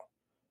right now.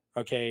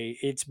 Okay,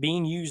 it's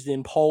being used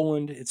in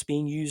Poland, it's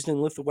being used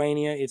in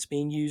Lithuania, it's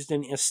being used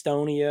in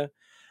Estonia.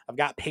 I've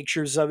got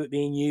pictures of it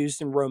being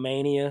used in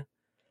Romania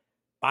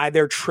by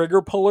their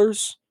trigger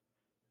pullers,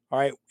 all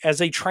right,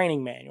 as a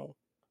training manual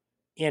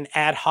in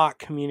ad hoc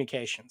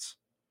communications.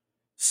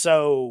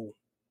 So,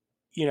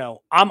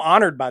 I'm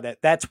honored by that.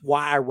 That's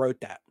why I wrote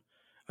that.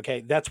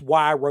 Okay, that's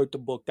why I wrote the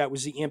book. That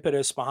was the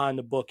impetus behind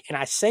the book, and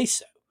I say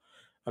so.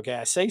 Okay,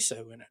 I say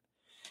so in it.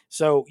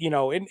 So,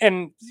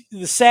 and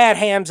the sad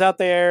hams out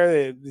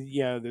there,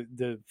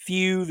 the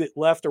few that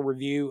left a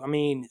review, I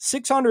mean,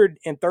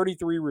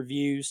 633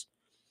 reviews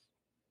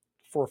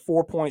for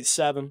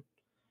 4.7.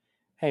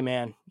 Hey,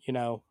 man,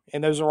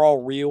 and those are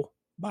all real,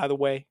 by the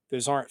way.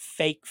 Those aren't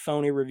fake,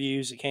 phony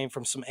reviews that came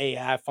from some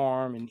AI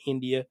farm in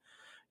India,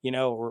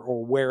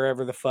 or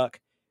wherever the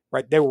fuck,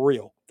 right? They were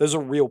real. Those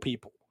are real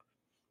people.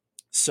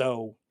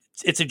 So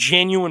it's a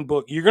genuine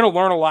book. You're going to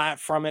learn a lot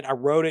from it. I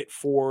wrote it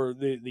for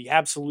the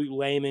absolute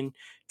layman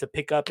to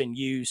pick up and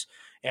use.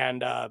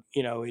 And,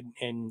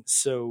 and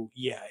so,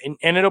 yeah.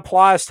 And it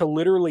applies to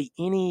literally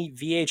any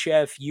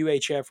VHF,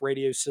 UHF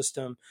radio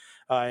system.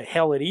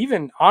 Hell,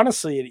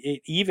 honestly,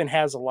 it even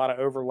has a lot of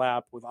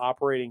overlap with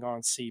operating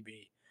on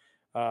CB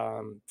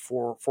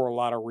for a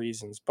lot of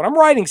reasons. But I'm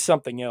writing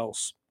something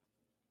else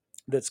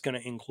that's going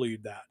to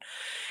include that.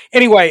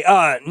 Anyway,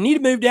 need to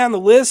move down the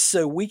list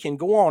so we can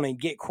go on and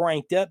get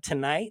cranked up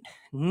tonight.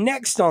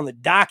 Next on the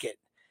docket,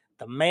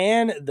 the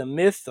man, the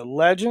myth, the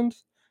legend,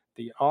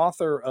 the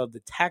author of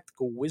the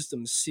Tactical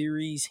Wisdom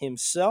series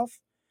himself,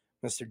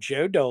 Mr.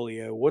 Joe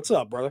Dolio. What's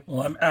up, brother?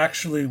 Well, I'm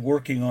actually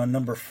working on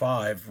number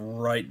 5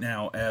 right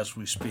now as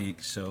we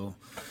speak, so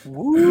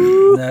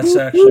that's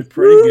actually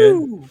pretty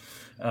good.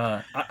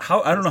 I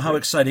don't know how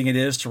exciting it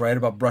is to write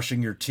about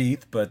brushing your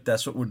teeth, but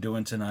that's what we're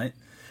doing tonight.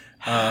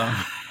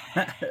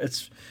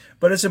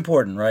 It's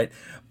important, right?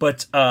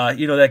 But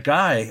that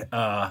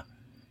guy,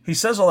 he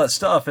says all that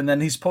stuff, and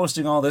then he's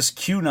posting all this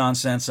Q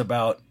nonsense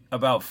about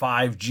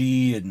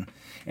 5G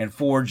and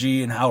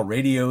 4G and how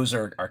radios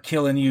are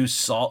killing you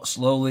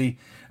slowly.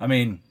 I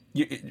mean,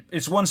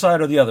 it's one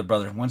side or the other,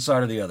 brother. One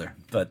side or the other.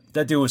 But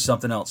that dude was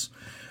something else.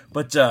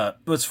 But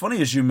what's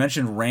funny is you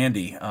mentioned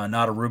Randy,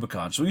 not a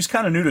Rubicon. So he's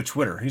kind of new to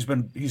Twitter.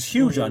 He's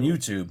huge on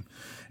YouTube.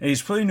 And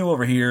he's pretty new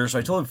over here, so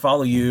I told him to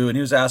follow you, and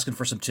he was asking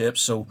for some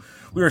tips. So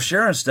we were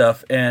sharing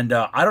stuff, and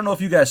I don't know if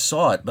you guys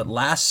saw it, but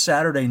last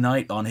Saturday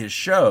night on his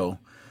show,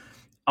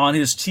 on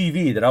his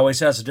TV that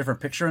always has a different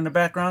picture in the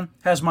background,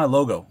 has my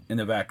logo in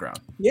the background.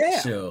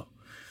 Yeah, so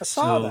I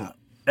saw that.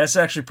 That's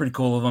actually pretty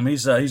cool of him.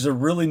 He's a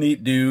really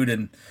neat dude,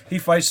 and he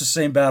fights the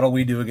same battle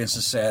we do against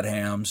the sad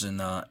hams,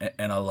 and I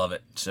love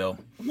it. So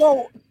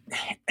well,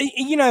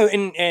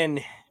 and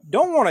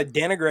don't want to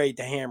denigrate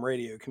the ham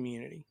radio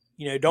community.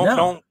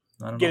 Don't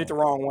get it the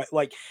wrong way.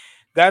 Like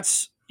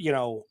that's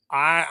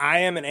I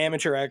am an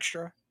amateur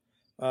extra.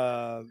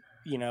 I've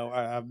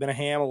been a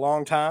ham a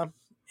long time,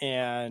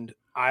 and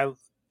I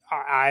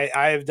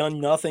have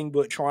done nothing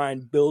but try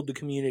and build the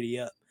community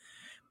up.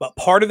 But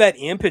part of that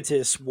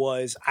impetus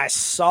was I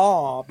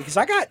saw, because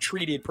I got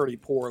treated pretty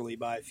poorly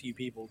by a few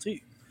people too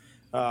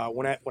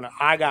when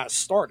I got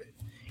started,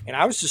 and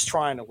I was just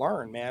trying to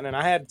learn, man. And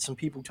I had some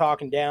people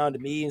talking down to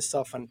me and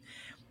stuff, and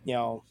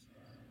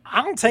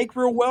I don't take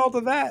real well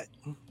to that.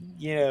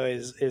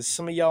 As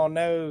some of y'all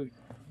know,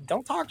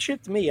 don't talk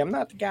shit to me. I'm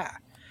not the guy.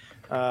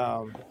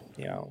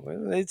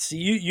 It's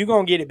you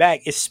gonna get it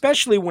back,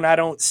 especially when I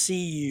don't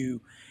see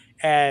you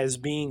as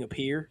being a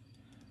peer.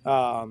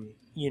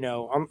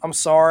 I'm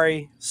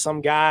sorry,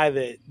 some guy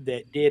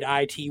that did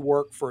IT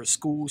work for a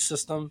school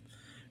system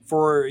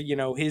for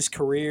his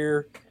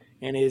career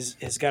and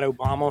has got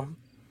Obama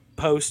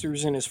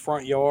posters in his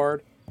front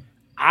yard.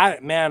 I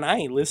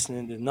ain't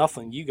listening to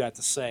nothing you got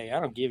to say. I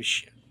don't give a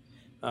shit.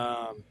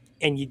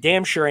 And you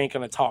damn sure ain't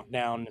gonna talk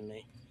down to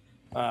me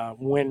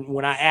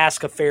when I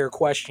ask a fair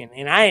question.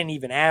 And I didn't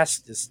even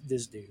ask this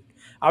dude.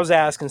 I was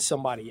asking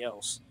somebody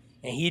else,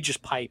 and he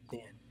just piped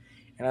in.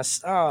 And I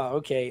said, oh,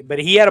 okay. But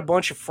he had a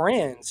bunch of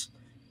friends,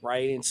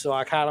 right? And so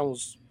I kind of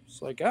was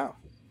like, oh,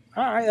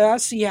 all right, I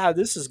see how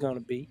this is going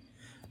to be.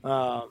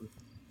 Um,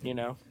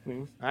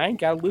 I ain't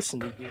got to listen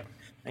to you.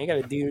 I ain't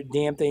got to do the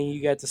damn thing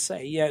you got to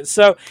say. Yeah.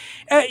 So,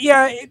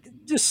 it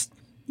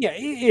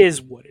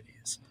is what it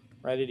is,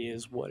 right? It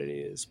is what it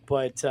is.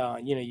 But,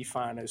 you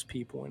find those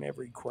people in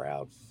every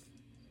crowd.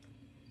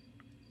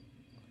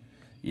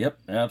 Yep,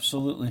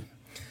 absolutely.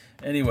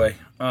 Anyway,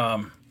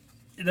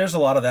 there's a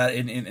lot of that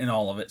in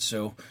all of it.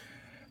 So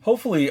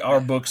hopefully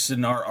our books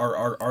and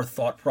our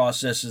thought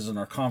processes and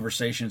our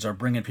conversations are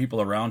bringing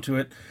people around to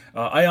it.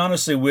 I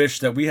honestly wish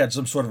that we had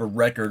some sort of a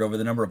record over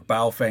the number of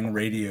Baofeng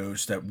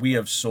radios that we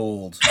have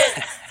sold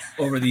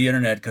over the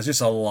internet, because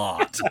it's a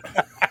lot.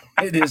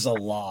 It is a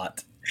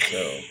lot.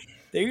 So,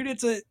 Dude,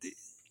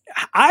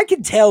 I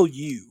can tell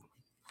you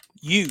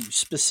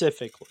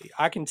specifically,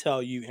 I can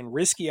tell you, and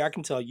Risky, I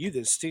can tell you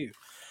this too,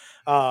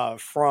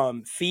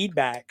 from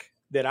feedback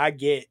that I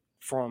get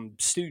from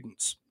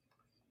students,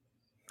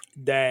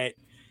 that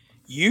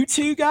you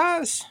two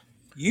guys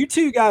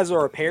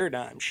are a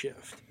paradigm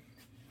shift.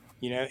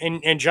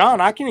 And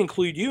John, I can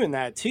include you in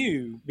that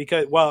too,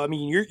 because, well, I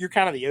mean, you're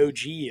kind of the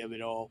OG of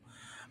it all.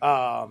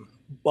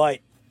 But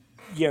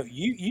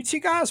you two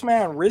guys,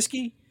 man,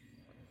 Risky,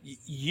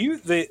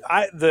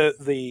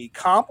 the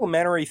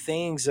complimentary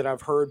things that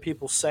I've heard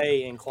people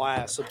say in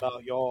class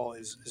about y'all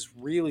is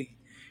really,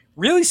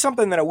 really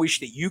something that I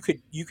wish that you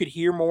could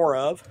hear more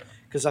of,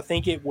 because I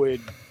think it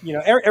would,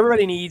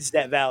 everybody needs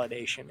that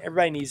validation.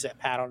 Everybody needs that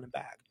pat on the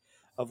back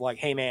of like,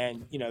 hey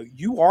man,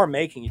 you are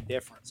making a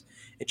difference.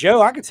 And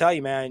Joe, I can tell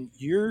you, man,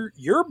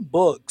 your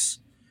books,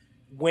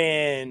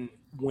 when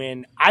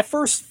I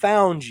first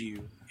found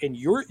you, and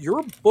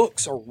your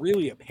books are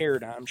really a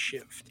paradigm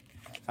shift,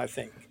 I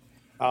think.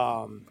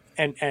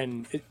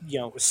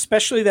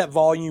 Especially that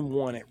volume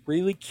 1, it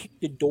really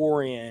kicked the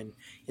door in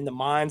the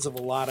minds of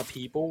a lot of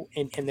people,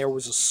 and there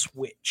was a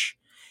switch.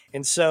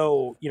 And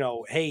so,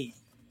 hey,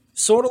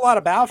 sold a lot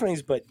of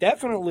Baofengs, but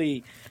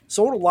definitely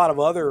sold a lot of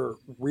other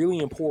really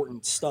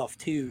important stuff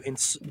too.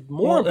 And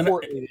more well,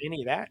 importantly than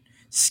any of that, I think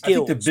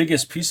the skills.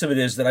 biggest piece of it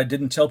is that I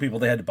didn't tell people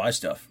they had to buy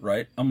stuff,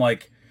 right? I'm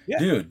like, Yeah.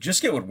 dude, just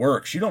get what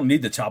works. You don't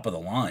need the top of the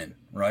line,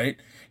 right?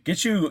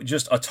 Get you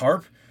just a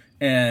tarp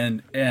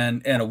and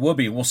a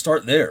whoopee. We'll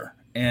start there.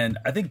 And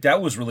I think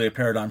that was really a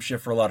paradigm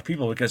shift for a lot of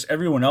people, because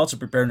everyone else in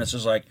preparedness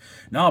is like,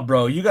 nah,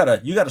 bro, you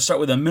gotta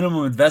start with a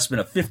minimum investment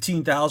of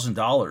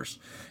 $15,000.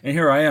 And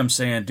here I am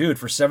saying, dude,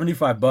 for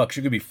 $75,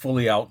 you could be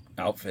fully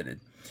outfitted.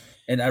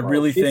 And I Bro,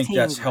 really think 15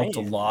 that's helped a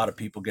grand. lot of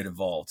people get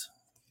involved.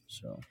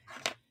 So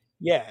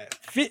Yeah,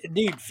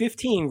 dude,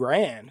 15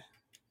 grand.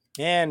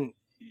 And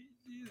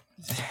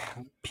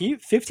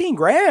 15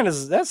 grand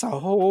that's a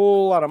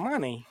whole lot of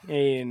money.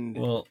 And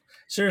well,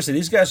 seriously,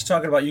 these guys are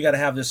talking about you got to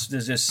have this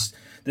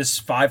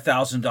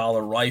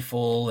 $5,000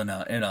 rifle and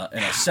a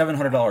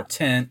 $700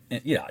 tent.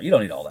 And, you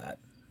don't need all that.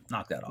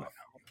 Knock that off.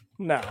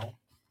 no,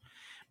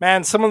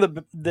 man, some of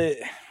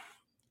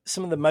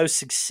the most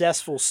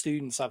successful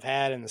students I've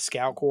had in the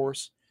scout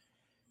course,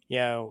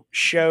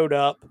 showed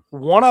up.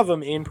 One of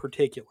them in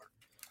particular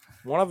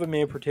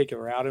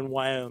out in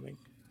Wyoming,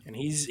 and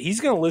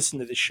he's going to listen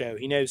to the show.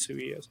 He knows who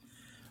he is,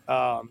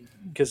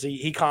 because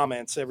he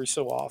comments every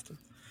so often.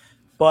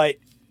 But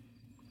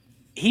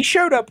he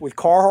showed up with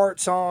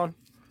Carhartts on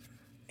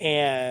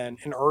and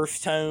an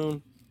earth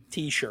tone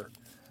t-shirt.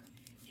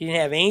 He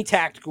didn't have any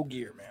tactical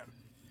gear, man.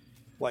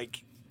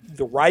 Like,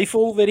 the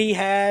rifle that he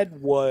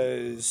had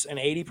was an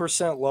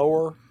 80%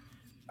 lower.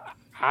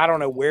 I don't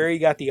know where he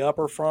got the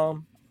upper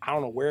from. I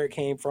don't know where it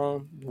came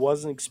from. It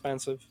wasn't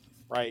expensive,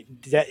 right?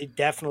 It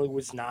definitely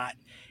was not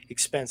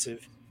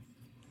expensive.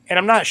 And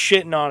I'm not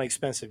shitting on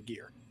expensive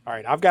gear. All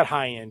right, I've got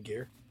high-end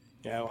gear.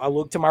 I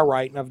look to my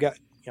right, and I've got,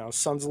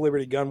 Sons of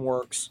Liberty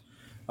Gunworks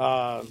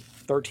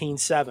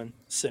 13.7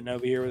 sitting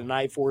over here with a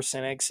Night Force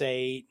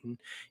NX8, and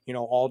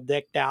all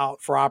decked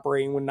out for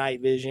operating with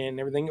night vision and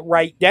everything.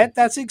 Right,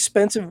 that's an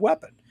expensive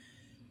weapon.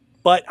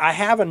 But I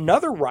have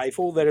another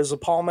rifle that is a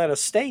Palmetto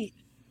State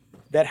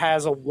that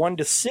has a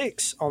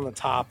 1-6 on the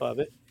top of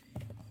it.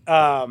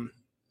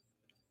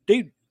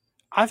 Dude,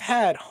 I've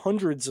had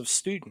hundreds of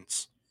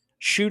students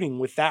shooting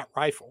with that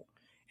rifle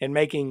and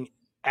making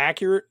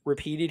accurate,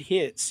 repeated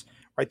hits.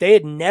 Right, they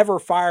had never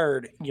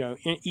fired,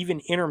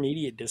 even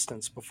intermediate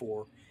distance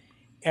before,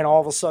 and all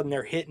of a sudden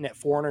they're hitting at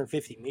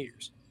 450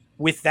 meters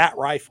with that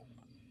rifle.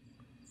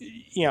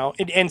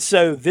 And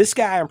so this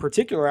guy in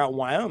particular out in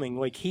Wyoming,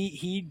 like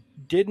he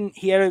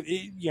had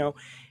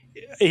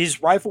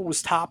his rifle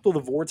was topped with a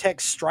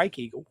Vortex Strike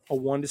Eagle, a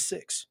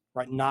 1-6,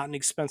 right? Not an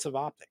expensive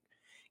optic.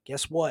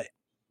 Guess what?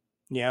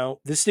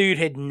 This dude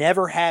had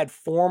never had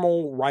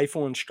formal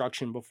rifle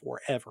instruction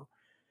before, ever.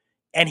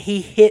 And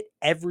he hit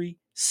every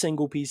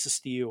single piece of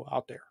steel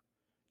out there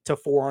to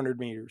 400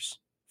 meters.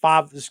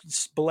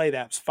 Belay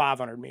that was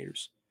 500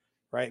 meters,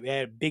 right? We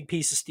had a big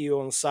piece of steel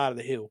on the side of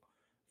the hill,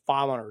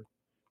 500,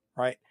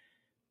 right?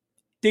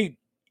 Dude,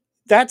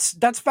 that's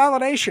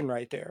validation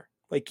right there.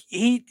 Like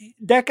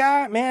that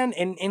guy, man,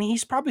 and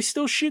he's probably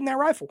still shooting that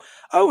rifle.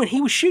 Oh, and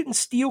he was shooting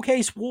steel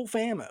case wolf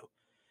ammo.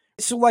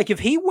 So like if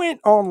he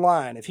went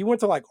online, if he went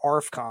to like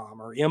ARFCOM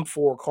or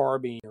M4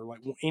 Carbine or like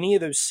any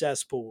of those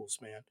cesspools,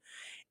 man,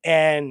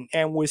 and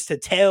was to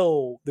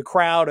tell the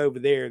crowd over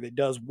there that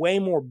does way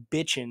more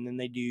bitching than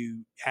they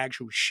do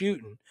actual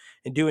shooting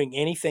and doing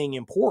anything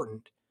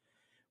important,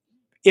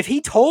 if he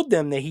told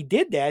them that he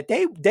did that,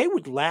 they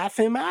would laugh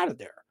him out of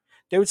there.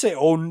 They would say,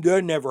 "Oh,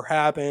 that never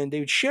happened." They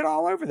would shit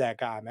all over that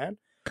guy, man.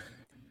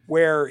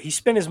 Where he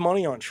spent his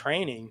money on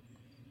training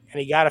and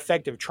he got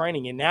effective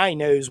training, and now he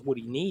knows what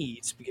he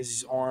needs because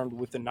he's armed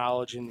with the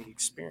knowledge and the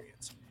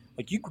experience.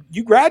 Like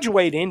you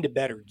graduate into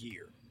better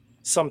gear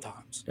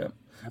sometimes. Yeah.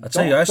 I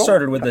tell you, I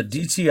started with a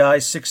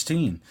DTI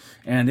 16,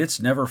 and it's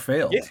never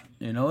failed. Yeah.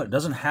 You know, it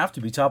doesn't have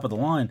to be top of the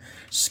line.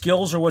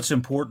 Skills are what's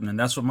important, and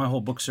that's what my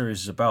whole book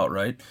series is about,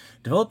 right?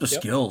 Develop the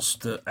skills.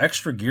 The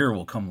extra gear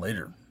will come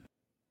later.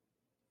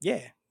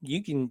 Yeah,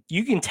 you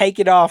can take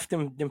it off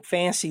them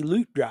fancy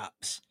loot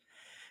drops.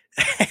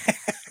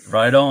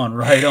 Right on,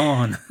 right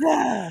on.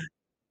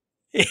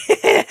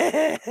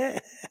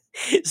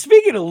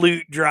 Speaking of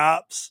loot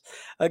drops,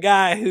 a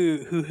guy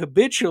who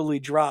habitually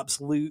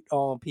drops loot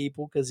on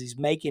people because he's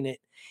making it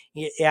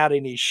out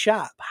in his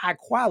shop, high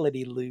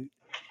quality loot.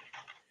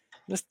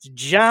 Mr.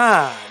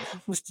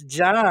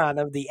 John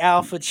of the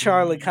Alpha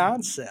Charlie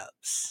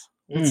Concepts.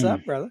 What's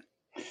up, brother?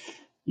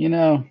 You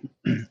know,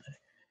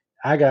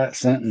 I got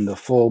sent into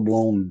full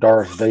blown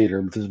Darth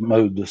Vader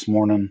mode this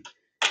morning.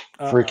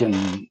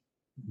 Freaking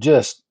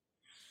just,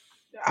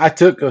 I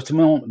took a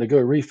moment to go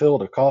refill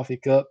the coffee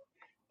cup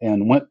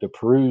and went to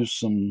peruse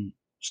some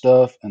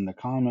stuff, and the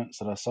comments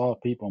that I saw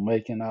people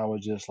making, I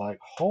was just like,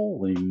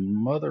 holy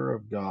mother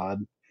of God.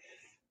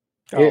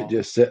 It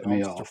just set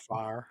me off.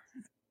 Fire.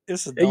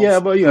 It's a Yeah,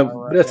 but you know,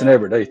 right that's an now.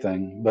 everyday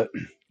thing. But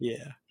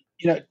Yeah,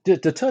 you know,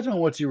 to touch on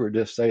what you were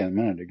just saying a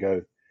minute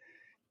ago,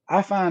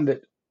 I find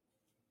it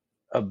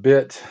a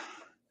bit,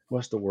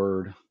 what's the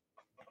word?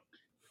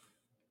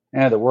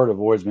 And the word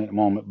avoids me at the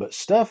moment, but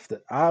stuff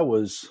that I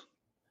was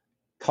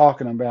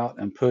talking about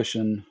and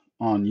pushing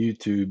on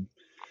YouTube,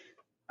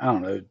 I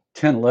don't know,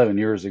 10, 11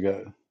 years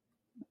ago,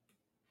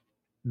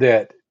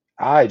 that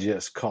I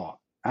just caught,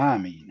 I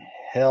mean,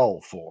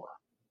 hell for.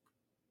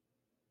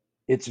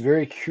 It's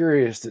very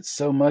curious that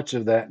so much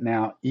of that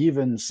now,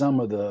 even some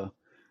of the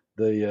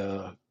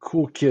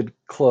cool kid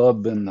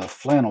club and the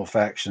flannel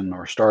faction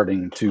are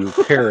starting to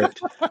parrot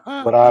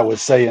what I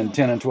was saying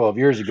 10 and 12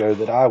 years ago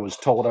that I was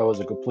told I was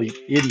a complete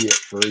idiot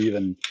for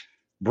even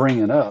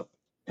bringing up.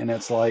 And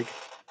it's like,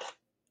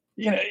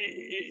 you know,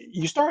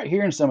 you start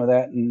hearing some of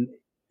that, and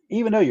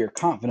even though you're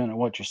confident in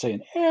what you're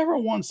saying, every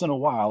once in a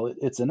while,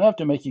 it's enough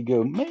to make you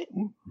go,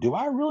 do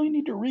I really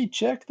need to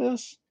recheck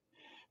this?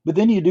 But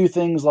then you do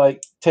things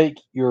like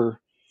take your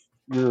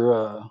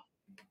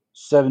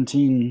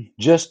 17,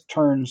 just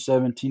turned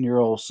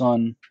 17-year-old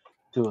son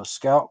to a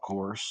scout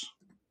course,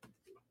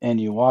 and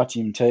you watch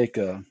him take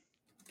a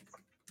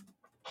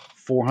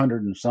 $400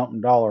 and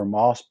something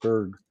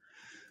Mossberg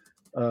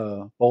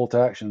bolt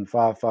action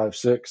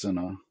 5.56 and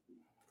a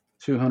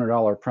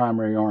 $200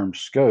 primary arm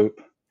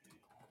scope,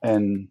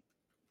 and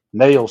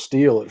nail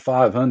steel at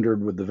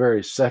 500 with the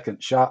very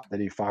second shot that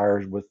he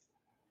fires with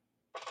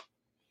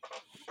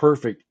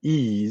perfect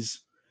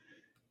ease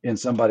in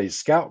somebody's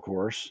scout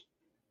course.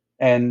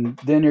 And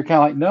then you're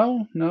kind of like,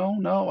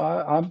 no,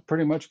 I'm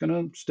pretty much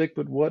going to stick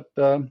with what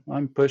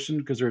I'm pushing,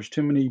 because there's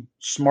too many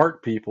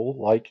smart people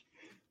like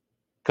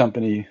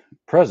company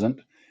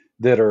present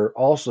that are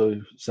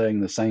also saying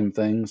the same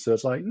thing. So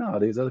it's like, no,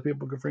 these other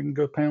people can freaking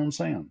go pound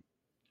sand.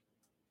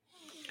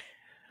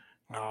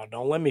 Oh,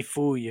 don't let me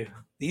fool you.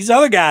 These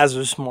other guys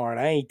are smart.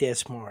 I ain't that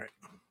smart.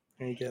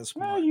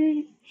 Well,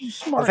 you're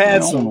smart I've in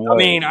had your some. own I way.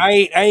 mean,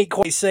 I ain't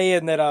quite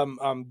saying that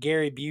I'm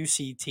Gary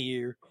Busey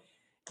tier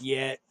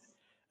yet.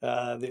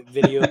 The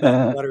video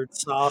about buttered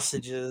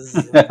sausages.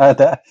 And,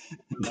 that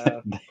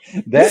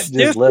there's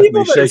just left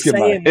people me that are shaking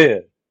my saying,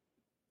 head.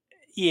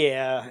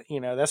 yeah, you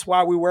know, that's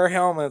why we wear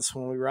helmets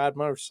when we ride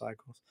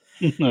motorcycles.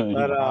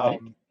 But Right.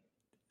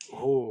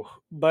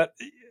 but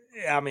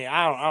I mean,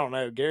 I don't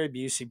know. Gary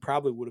Busey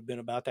probably would have been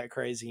about that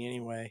crazy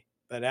anyway.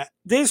 But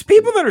there's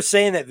people that are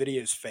saying that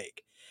video is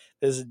fake.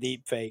 This is a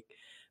deep fake.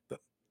 But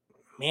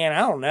man, I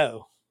don't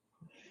know.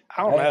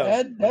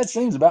 That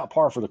seems about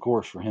par for the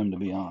course for him, to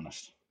be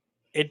honest.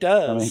 It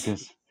I mean, does.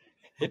 because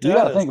It you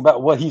got to does. think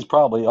about what he's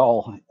probably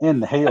all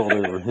inhaled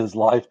over his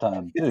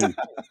lifetime too.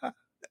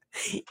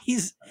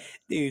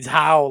 Dude's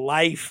high on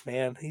life,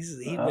 man. He's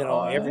been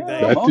on everything.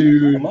 That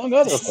dude among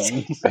other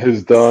things.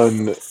 has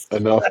done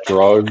enough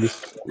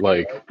drugs.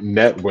 Like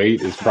net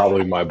weight is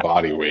probably my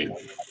body weight.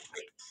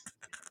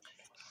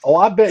 Oh,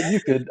 I bet you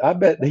could. I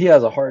bet he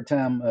has a hard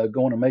time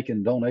going and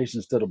making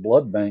donations to the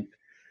blood bank,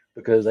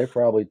 because they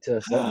probably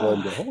test that blood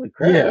and go, "Holy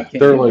crap, we Yeah, can't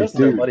they're give like, this to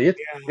dude. nobody.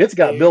 It's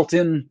got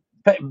built-in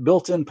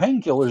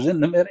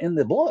painkillers in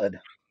the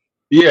blood."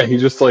 Yeah, he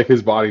just like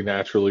his body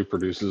naturally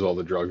produces all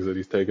the drugs that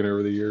he's taken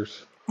over the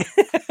years.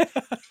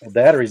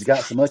 That, or he's got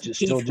so much it's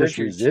Keith still just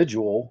Richards.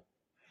 residual.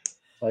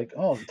 Like,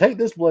 oh, take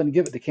this blood and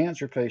give it to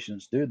cancer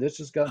patients, dude. This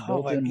has got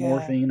Oh my built-in god,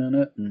 morphine in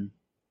it, and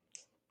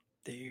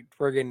dude,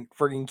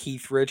 friggin'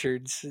 Keith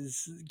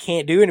Richards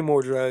can't do any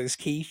more drugs.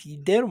 Keith, you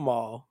did them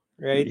all,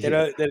 right? yeah,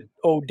 That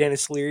old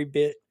Dennis Leary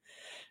bit.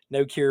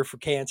 No cure for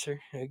cancer.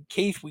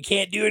 Keith, we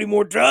can't do any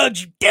more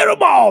drugs. You did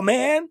them all,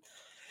 man.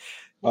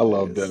 I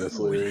love Dennis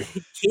Leary.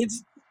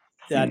 Kids,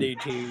 I hmm. do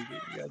too. Dude.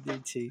 I do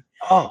too.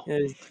 Oh,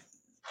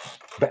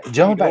 Uh,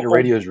 jumping dude, back to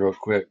radios real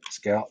quick,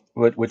 Scout.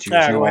 What you were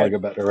saying a go while ahead. ago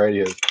about the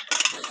radios.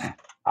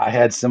 I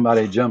had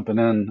somebody jumping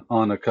in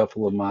on a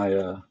couple of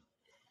my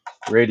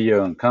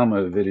radio and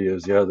combo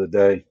videos the other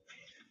day,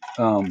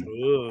 um,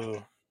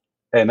 Ooh.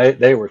 and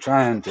they were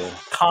trying to.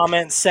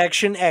 Comment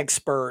section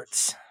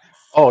experts.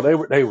 Oh, they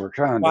were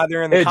trying to Why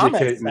they're in the comment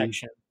educate me.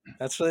 section.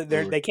 That's why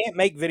They were they can't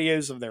make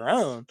videos of their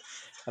own.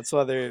 That's why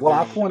well. they're in the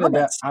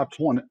comment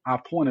section. I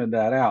pointed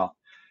that out,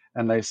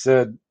 and they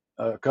said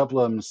a couple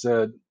of them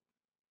said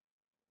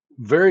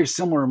very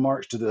similar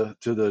remarks to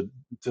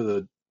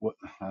the what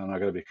I'm not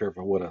going to be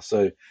careful what I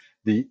say.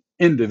 The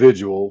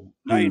individual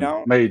No, you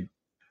don't.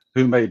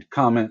 who made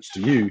comments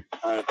to you.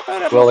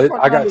 Throw that Well,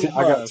 motherfucker under the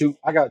bus.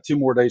 I got 2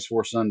 more days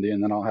for Sunday,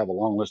 and then I'll have a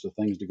long list of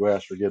things to go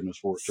ask forgiveness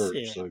for at church.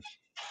 Shit. So,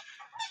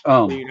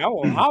 um, Dude,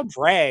 I'll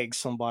drag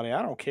somebody.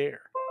 I don't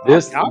care. I'll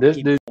this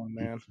keep dude, going,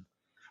 man.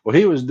 well,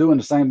 he was doing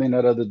the same thing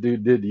that other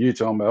dude did to you,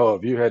 talking about, oh,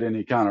 if you had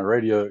any kind of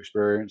radio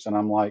experience, and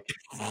I'm like,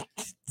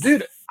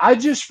 dude, I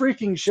just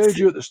freaking showed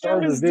you at the That start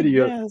of the was the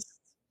video. best.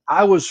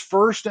 I was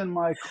first in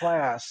my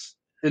class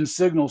in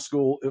signal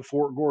school at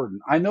Fort Gordon.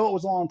 I know it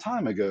was a long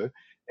time ago,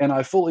 and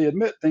I fully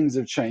admit things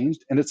have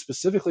changed. And it's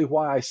specifically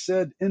why I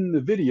said in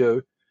the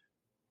video,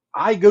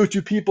 I go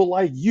to people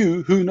like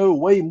you who know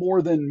way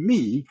more than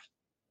me,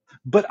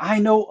 but I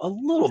know a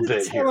little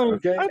bit here,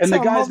 okay? I And the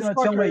tell a guy's going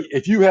to tell motherfucker, me,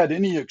 if you had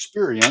any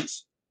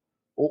experience,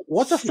 well,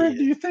 what the frick do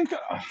shit. you think?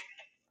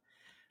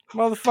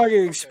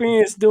 Motherfucker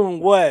experience doing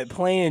what?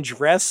 Playing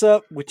dress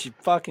up with your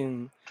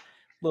fucking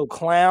little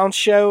clown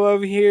show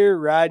over here,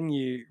 riding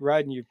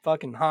your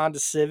fucking Honda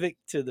Civic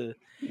to the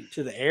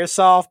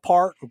airsoft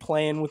park and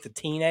playing with the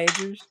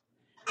teenagers.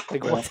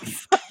 Like what Well, the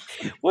fuck?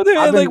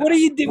 I've been What are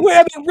you doing?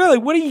 I mean, really,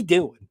 what are you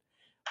doing?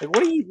 Like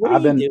what are you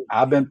doing?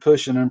 I've been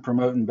pushing and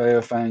promoting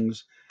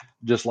Baofangs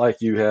just like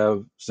you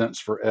have since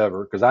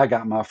forever because I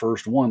got my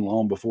first one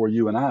long before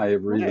you and I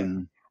ever Yeah.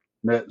 even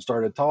met and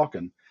started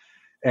talking.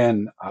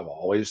 And I've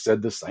always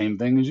said the same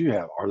thing as you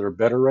have. Are there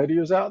better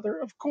radios out there?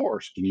 Of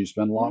course. Can you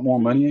spend a lot more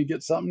money and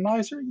get something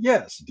nicer?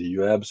 Yes. Do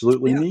you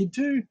absolutely Yeah. need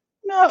to?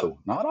 No,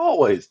 not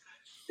always.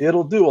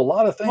 It'll do a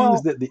lot of things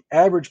Well, that the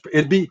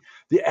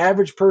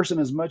average person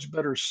is much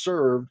better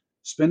served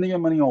spending your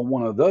money on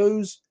one of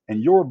those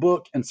and your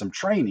book and some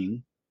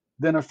training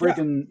than a yeah.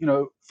 freaking,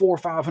 $400 or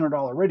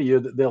 $500 radio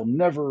that they'll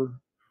never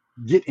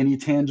get any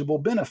tangible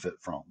benefit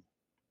from.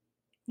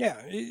 Yeah.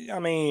 I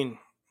mean,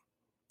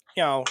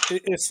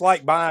 it's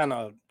like buying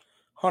a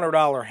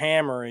 $100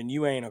 hammer and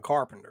you ain't a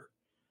carpenter.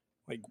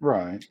 Like,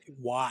 Right.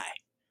 why?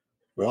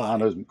 Well,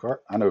 Why?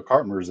 I know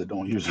carpenters that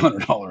don't use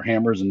 $100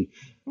 hammers, and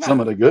some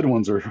Nah. of the good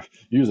ones are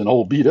using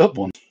old beat up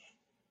ones.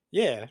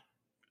 Yeah.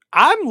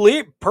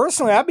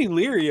 Personally, I'd be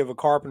leery of a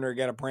carpenter that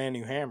got a brand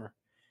new hammer.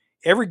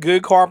 Every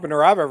good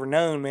carpenter I've ever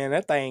known, man,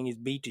 that thing is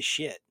beat to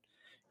shit.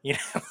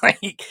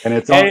 Like, And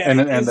it's on, and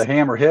and the it's,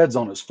 hammer head's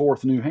on its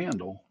 4th new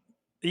handle.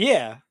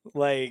 yeah,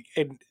 like,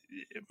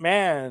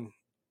 man,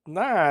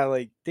 nah,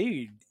 like,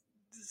 dude,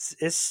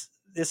 it's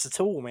a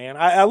tool, man.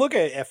 I look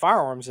at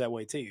firearms that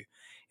way too.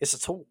 It's a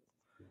tool.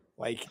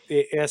 Like,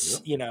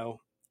 it's Yep.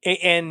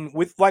 and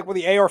with the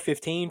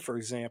AR-15, for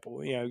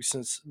example,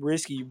 since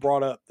Risky you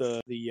brought up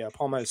the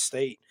Palmetto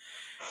State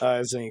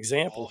as an All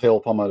example. hail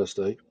Palmetto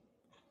State.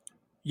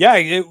 Yeah,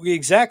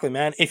 exactly,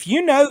 man. If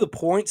you know the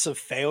points of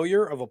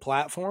failure of a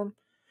platform,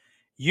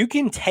 you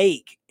can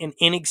take an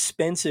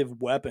inexpensive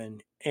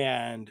weapon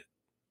and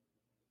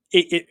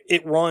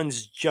it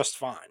runs just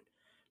fine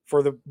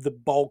for the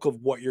bulk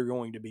of what you're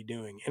going to be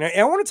doing. And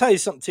I want to tell you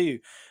something too.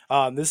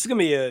 This is going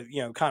to be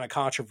a kind of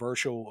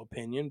controversial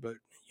opinion, but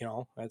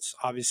that's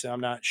obviously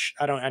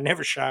I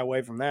never shy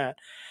away from that.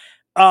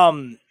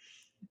 Um,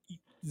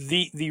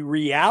 the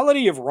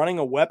reality of running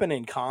a weapon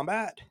in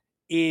combat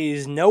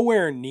is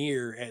nowhere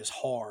near as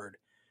hard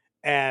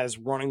as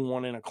running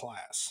one in a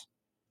class.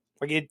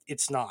 Like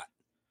it's not.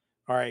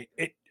 All right.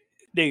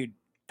 Dude,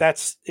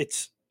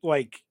 it's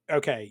like,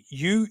 okay,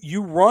 you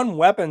run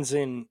weapons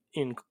in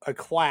a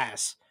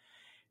class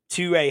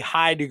to a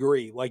high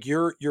degree. Like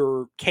your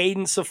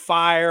cadence of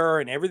fire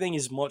and everything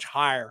is much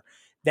higher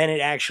than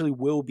it actually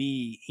will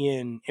be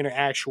in an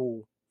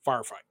actual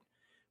firefight.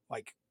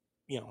 Like,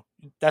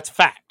 that's a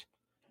fact.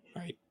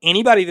 Right.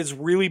 Anybody that's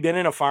really been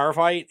in a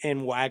firefight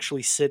and will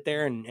actually sit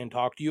there and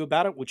talk to you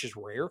about it, which is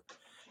rare.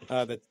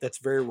 That's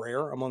very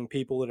rare among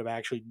people that have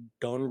actually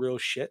done real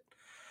shit.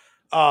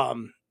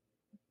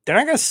 They're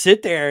not gonna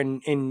sit there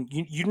and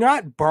you're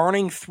not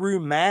burning through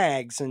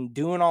mags and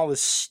doing all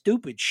this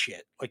stupid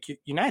shit. Like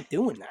you're not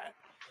doing that.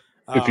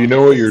 If you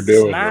know what you're It's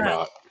doing or not.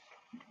 not.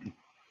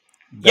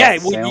 Yeah,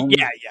 That well, sounds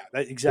yeah,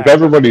 If exactly.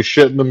 everybody's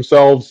shitting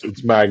themselves,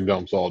 it's mag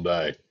dumps all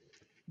day.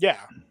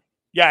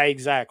 Yeah,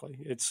 exactly.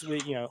 It's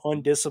That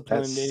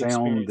undisciplined, sound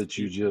inexperienced that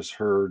you people. just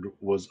heard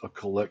was a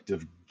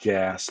collective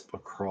gasp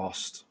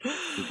across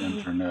the I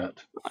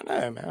internet.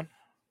 know, man.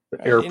 The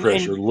Right, air and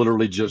pressure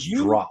literally just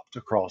you dropped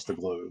across the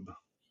globe.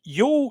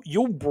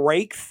 you'll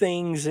break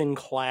things in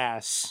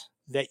class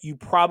that you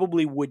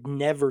probably would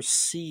never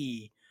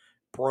see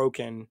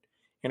broken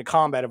in a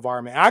combat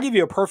environment. I'll give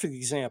you a perfect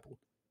example.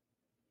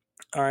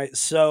 All right,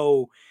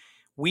 so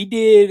we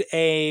did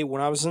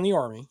when I was in the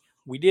army,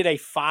 we did a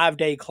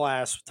 5-day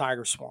class with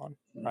Tiger Swan,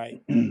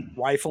 right?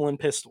 Rifle and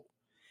pistol.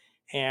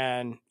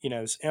 And,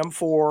 it's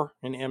M4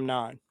 and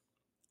M9.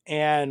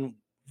 And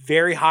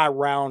very high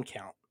round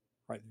count,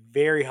 right?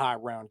 Very high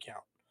round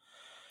count.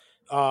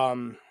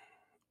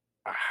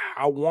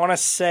 I want to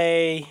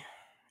say,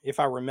 if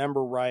I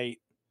remember right,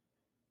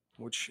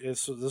 which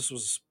this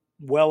was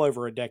well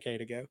over a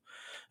decade ago,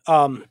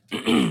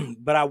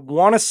 but I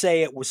want to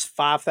say it was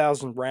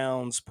 5,000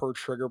 rounds per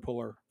trigger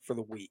puller for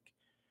the week.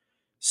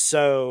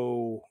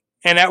 So,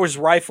 and that was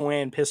rifle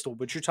and pistol,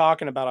 but you're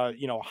talking about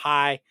a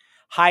high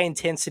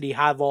intensity,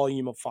 high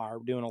volume of fire.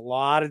 We're doing a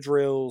lot of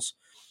drills.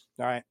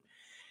 All right.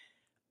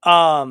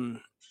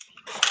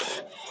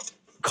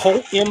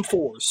 Colt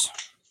M4s,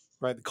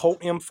 right? The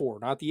Colt M4,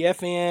 not the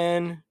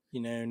FN,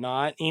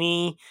 not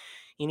any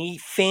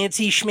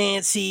fancy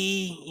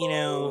schmancy,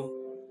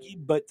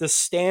 but the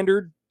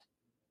standard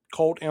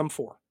Colt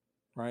M4,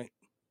 right?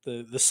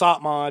 The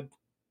SOT mod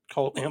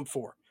Colt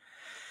M4.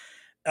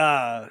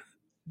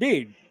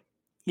 Dude,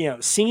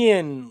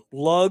 seeing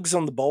lugs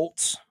on the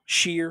bolts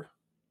shear,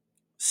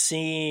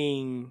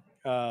 seeing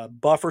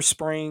buffer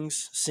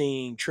springs,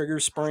 seeing trigger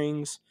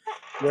springs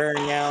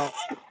wearing out.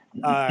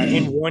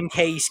 In one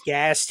case,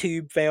 gas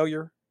tube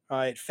failure.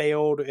 It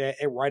failed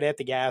right at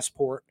the gas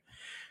port.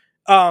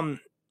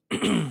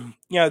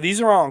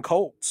 These are on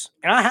Colts,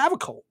 and I have a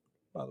Colt,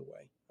 by the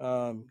way.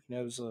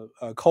 It was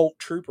a Colt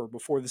Trooper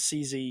before the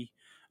CZ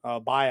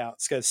buyout.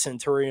 It's got a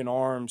Centurion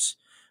Arms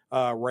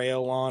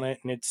rail on it,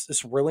 and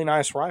it's a really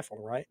nice rifle,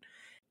 right?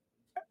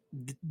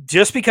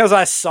 Just because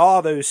I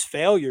saw those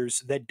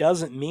failures, that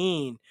doesn't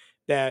mean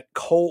that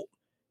Colt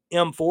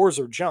M4s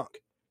are junk.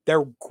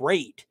 They're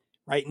great,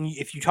 right? And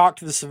if you talk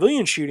to the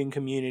civilian shooting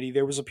community,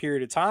 there was a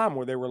period of time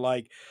where they were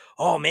like,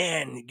 "Oh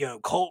man,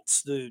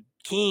 Colt's the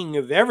king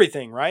of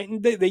everything," right?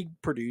 And they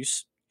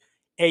produce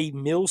a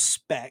mil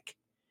spec,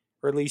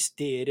 or at least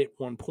did at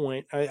one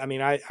point.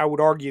 I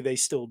would argue they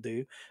still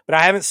do, but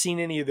I haven't seen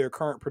any of their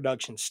current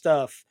production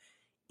stuff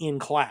in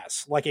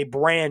class, like a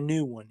brand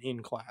new one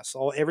in class.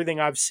 Everything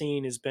I've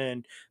seen has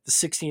been the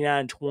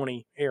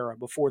 6920 era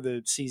before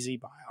the CZ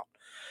buyout.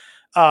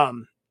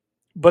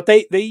 But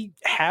they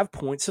have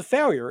points of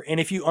failure, and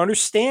if you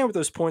understand what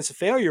those points of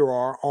failure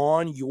are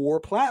on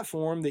your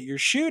platform that you're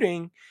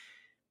shooting,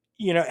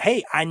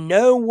 hey, I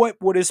know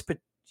what is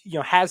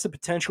has the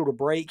potential to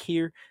break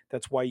here.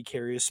 That's why you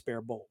carry a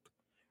spare bolt.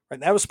 Right?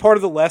 That was part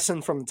of the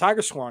lesson from the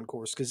Tiger Swan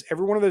course, because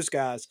every one of those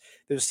guys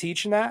that was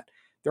teaching that,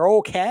 they're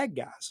all CAG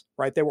guys,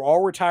 right? They were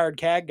all retired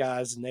CAG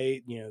guys, and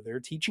they're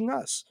teaching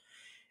us.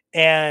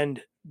 And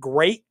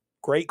great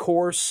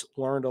course,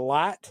 learned a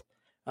lot.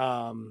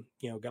 Got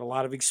a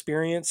lot of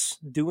experience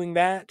doing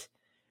that.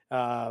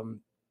 That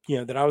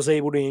I was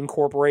able to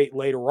incorporate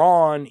later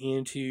on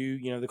into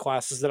the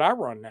classes that I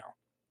run now,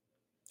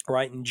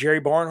 right? And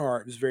Jerry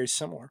Barnhart was very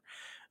similar.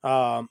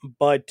 If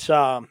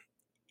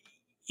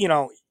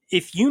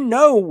you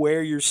know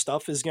where your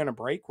stuff is going to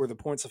break, where the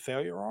points of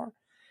failure are,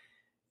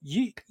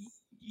 you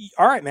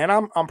all right, man,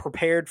 I'm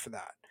prepared for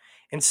that.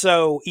 And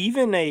so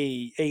even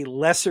a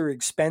lesser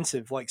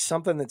expensive, like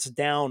something that's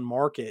down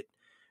market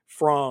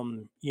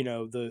from,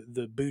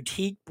 the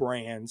boutique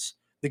brands,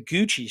 the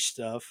Gucci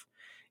stuff,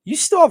 you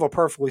still have a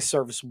perfectly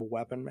serviceable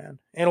weapon, man.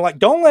 And like,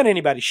 don't let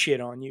anybody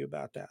shit on you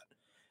about that.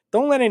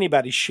 Don't let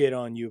anybody shit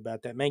on you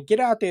about that, man. Get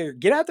out there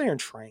and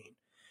train.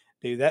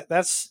 Dude,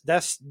 that's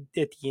at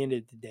the end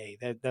of the day.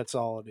 That's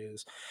all it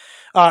is.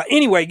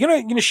 Anyway,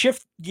 gonna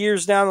shift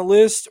gears down the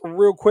list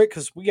real quick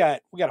because we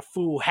got a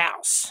full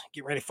house.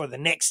 Get ready for the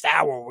next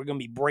hour. We're gonna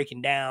be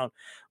breaking down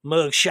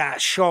mugshot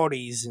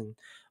shorties and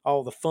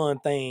all the fun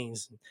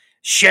things.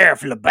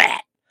 Sheriff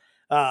Labatt,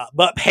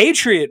 but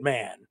Patriot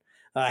Man,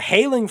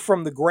 hailing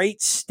from the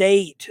great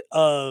state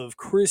of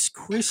Chris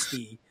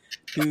Christie,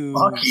 who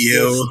Fuck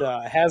you.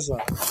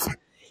 just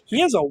he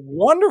has a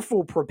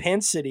wonderful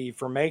propensity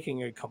for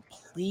making a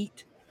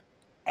complete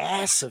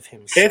ass of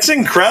himself. It's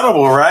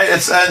incredible, right?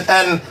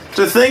 And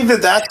to think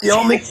that's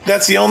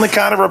the only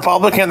kind of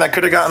Republican that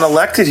could have gotten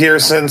elected here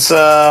since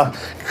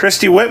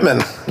Christy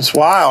Whitman. It's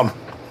wild.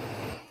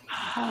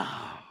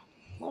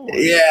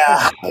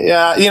 Yeah.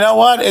 You know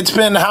what? It's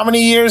been how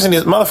many years, and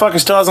the motherfucker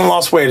still hasn't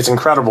lost weight. It's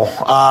incredible.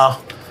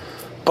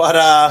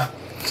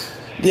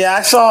 Yeah,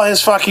 I saw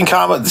his fucking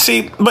comment.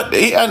 See, but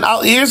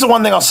here's the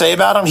one thing I'll say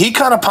about him. He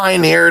kind of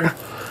pioneered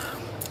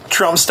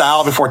Trump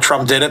style before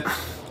Trump did it.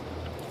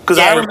 Because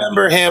I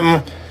remember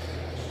him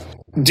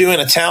doing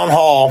a town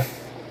hall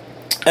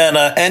and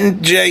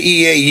an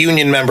NJEA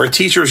union member,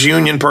 teachers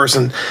union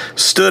person,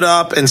 stood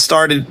up and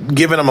started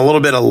giving him a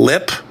little bit of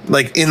lip,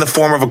 like in the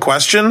form of a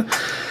question.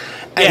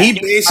 And he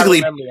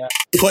basically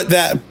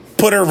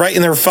put her right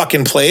in their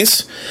fucking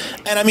place.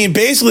 And I mean,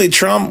 basically,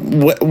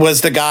 Trump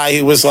was the guy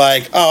who was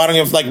like, "Oh, I don't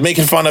give," like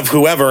making fun of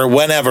whoever,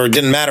 whenever,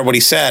 didn't matter what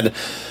he said.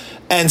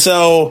 And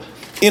so,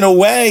 in a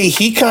way,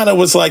 he kind of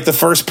was like the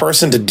first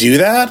person to do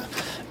that.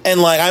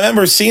 And like, I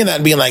remember seeing that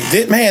and being like,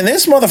 "Man,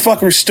 this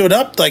motherfucker stood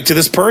up like to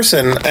this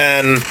person."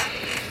 And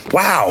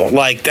wow,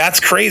 like that's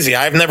crazy.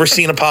 I've never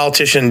seen a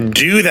politician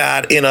do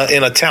that in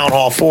a town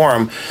hall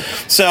forum.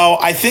 So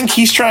I think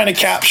he's trying to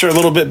capture a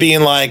little bit,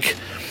 being like,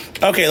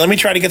 okay, let me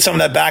try to get some of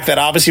that back that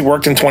obviously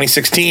worked in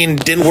 2016,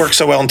 didn't work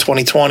so well in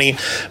 2020.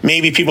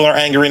 Maybe people are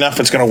angry enough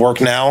it's going to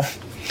work now.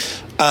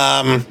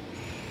 And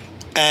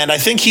I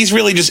think he's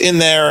really just in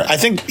there. I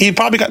think he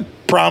probably got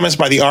promised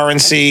by the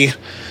RNC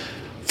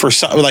for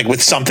like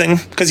with something,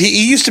 because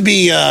he used to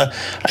be I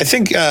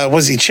think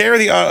was he chair of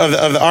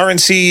the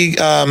RNC,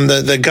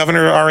 the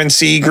governor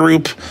RNC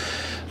group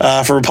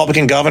for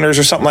Republican governors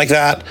or something like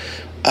that.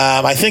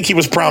 I think he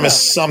was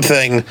promised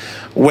something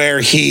where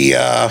he's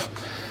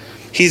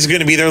going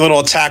to be their little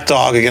attack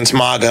dog against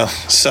MAGA.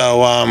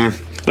 So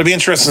it'll be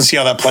interesting to see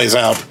how that plays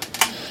out.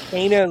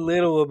 Ain't a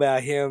little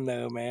about him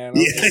though, man.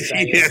 He's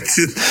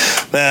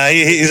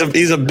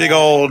a big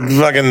old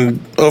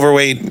fucking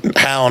overweight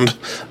hound.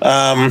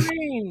 I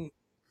mean,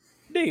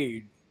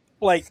 dude,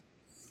 like,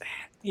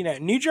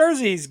 New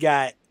Jersey's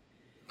got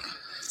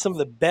some of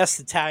the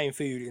best Italian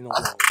food in the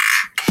world.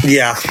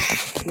 Yeah.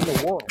 In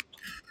the world.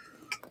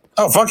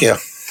 Oh, fuck yeah.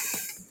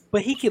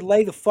 But he could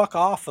lay the fuck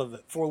off of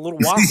it for a little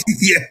while.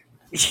 Yeah.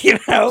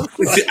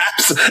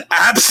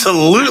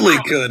 Absolutely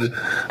could.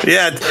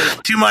 Yeah,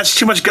 too much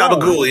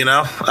gabagool,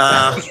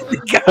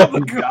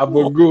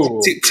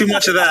 Gabagool. Too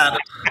much of that.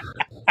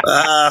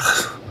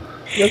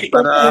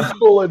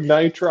 Full of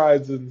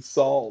nitrites and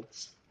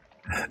salts.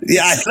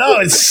 Yeah, I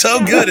know, it's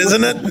so good,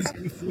 isn't it?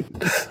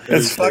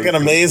 It's fucking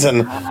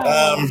amazing. And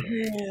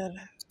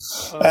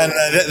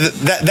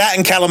that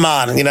and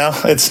calamari,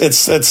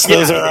 it's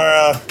those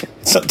are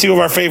two of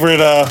our favorite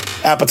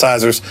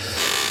appetizers.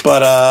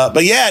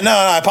 But yeah, no,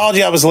 I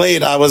apologize, I was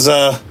late. I was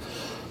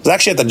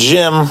actually at the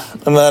gym,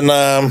 and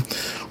then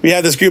we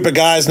had this group of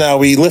guys. Now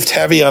we lift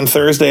heavy on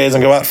Thursdays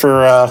and go out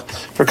for a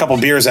couple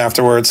beers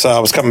afterwards. So I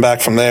was coming back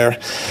from there.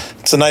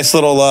 It's a nice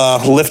little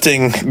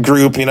lifting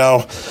group. We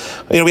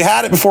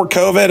had it before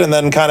COVID, and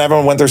then kind of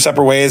everyone went their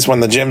separate ways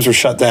when the gyms were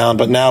shut down.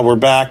 But now we're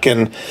back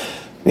and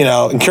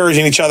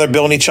encouraging each other,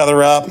 building each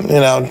other up.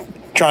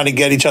 Trying to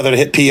get each other to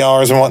hit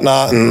PRs and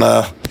whatnot, and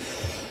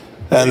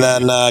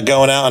then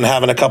going out and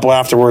having a couple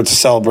afterwards to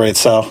celebrate.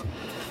 So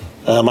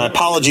my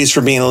apologies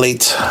for being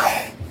late.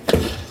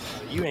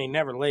 You ain't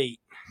never late.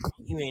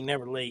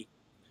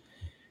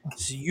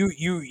 So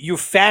you're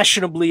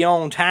fashionably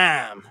on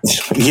time.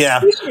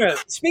 Yeah.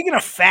 Speaking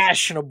of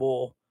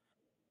fashionable,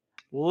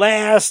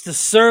 last but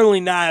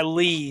certainly not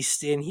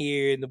least in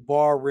here in the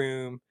bar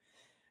room,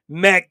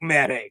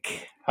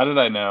 Medic. How did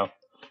I know?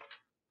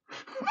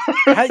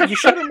 You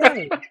should have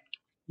known.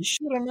 You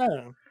should have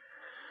known.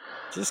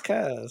 Just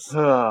cause.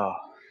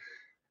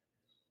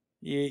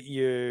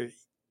 Your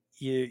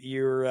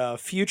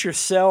future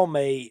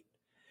cellmate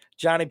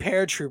Johnny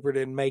Paratrooper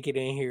didn't make it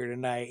in here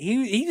tonight.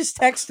 He just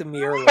texted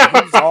me earlier.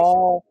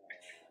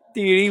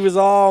 He was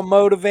all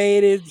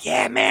motivated.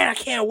 Yeah, man, I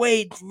can't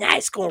wait.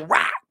 Tonight's gonna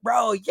rock,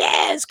 bro.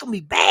 Yeah, it's gonna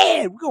be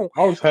bad. We're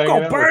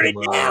gonna burn it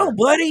down,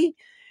 buddy.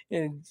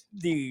 And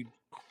dude,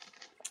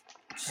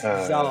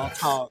 he's all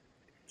talk.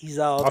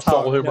 I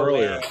saw him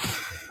earlier.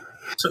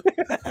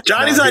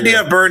 Johnny's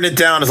idea of burning it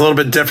down is a little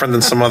bit different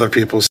than some other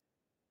people's.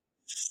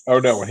 Oh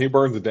no, when he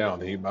burns it down,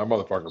 my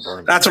motherfucker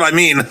burns. That's what I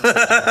mean.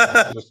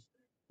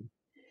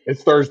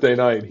 It's Thursday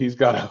night. I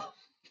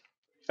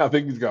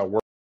think he's got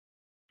work.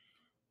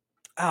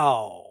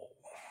 Oh.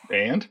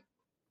 And?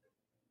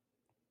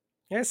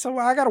 Yeah, so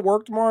I got to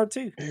work tomorrow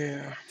too.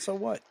 Yeah. So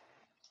what?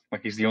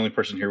 Like he's the only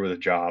person here with a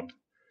job.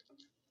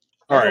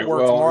 All right.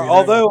 Work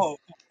tomorrow.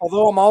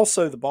 Although I'm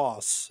also the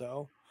boss,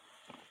 so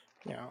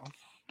he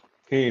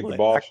ain't the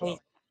boss.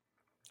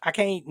 I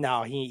can't.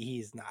 No,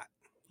 he's not.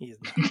 He is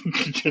not.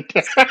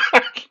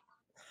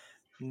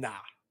 Nah,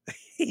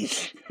 he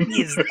is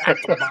not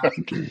the boss.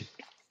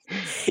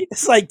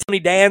 It's like Tony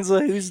Danza,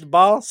 who's the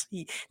boss.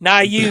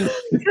 Not you.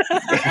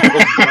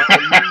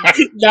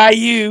 Not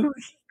you.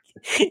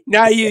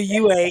 Not you.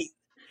 You ain't.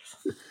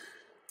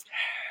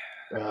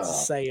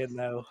 Just saying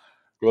though.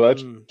 Well,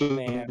 that's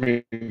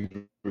man.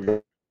 We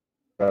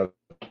got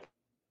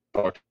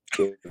talk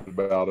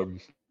about him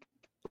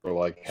for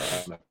like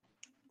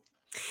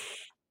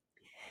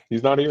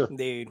he's not here,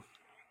 dude.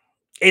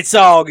 It's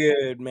all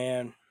good,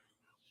 man.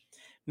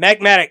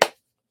 Medic,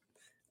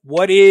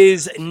 what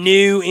is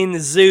new in the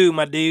zoo,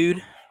 my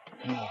dude?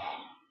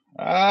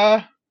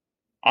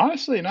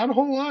 Honestly, not a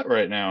whole lot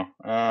right now.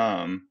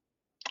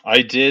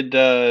 I did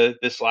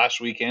this last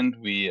weekend.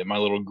 My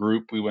little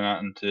group, we went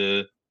out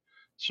into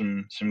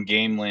some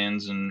game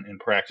lands and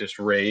practiced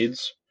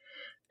raids.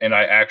 and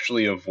I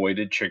actually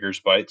avoided Chigger's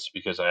bites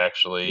because I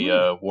actually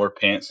wore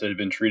pants that had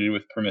been treated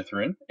with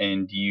permethrin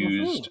and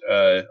used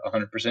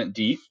 100%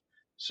 DEET.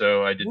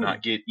 So I did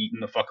not get eaten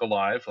the fuck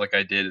alive like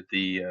I did at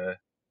the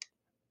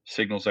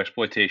Signals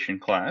Exploitation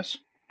class,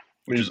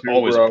 which Me is too,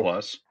 always bro. a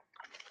plus.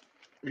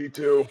 Me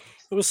too.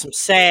 There was some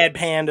sad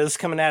pandas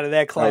coming out of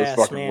that That was class,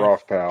 fucking man.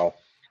 rough, pal.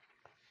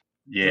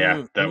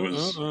 Yeah, that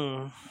was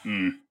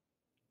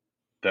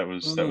that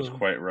was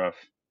quite rough.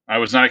 I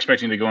was not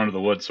expecting to go into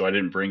the woods, so I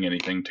didn't bring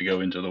anything to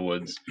go into the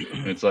woods.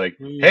 And it's like,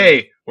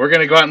 hey, we're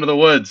gonna go out into the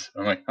woods.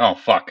 I'm like, oh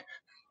fuck.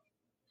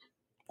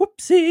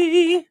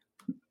 Whoopsie.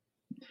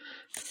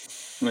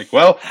 I'm like,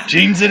 well,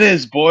 jeans it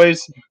is,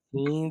 boys.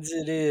 Jeans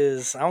it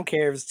is. I don't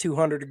care if it's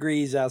 200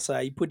 degrees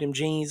outside. You put them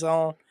jeans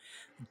on,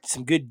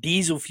 some good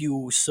diesel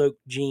fuel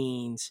soaked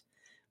jeans.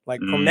 Like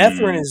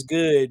permethrin is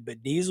good,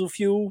 but diesel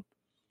fuel,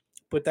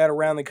 put that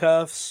around the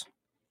cuffs.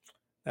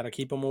 That'll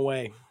keep them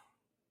away.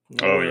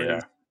 No worries.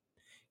 Yeah.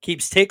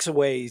 Keeps ticks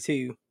away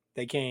too.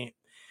 They can't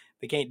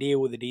deal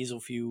with the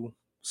diesel fuel.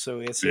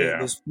 So it's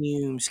those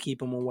fumes keep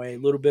them away. A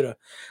little bit of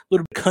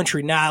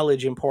country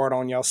knowledge impart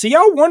on y'all. See,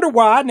 y'all wonder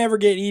why I never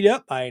get eat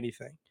up by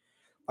anything.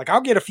 Like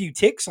I'll get a few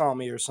ticks on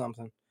me or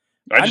something.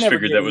 I just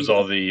figured that was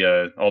all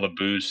the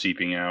booze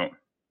seeping out.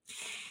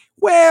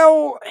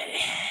 Well,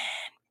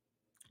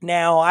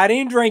 now I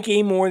didn't drink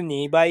any more than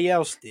anybody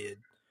else did.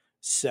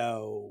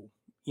 So,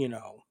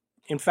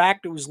 in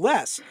fact, it was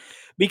less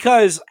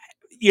because,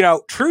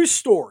 true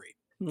story.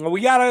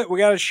 We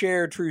gotta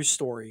share a true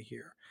story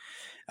here.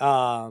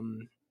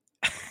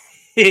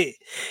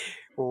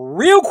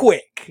 Real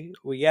quick,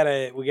 we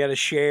gotta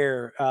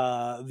share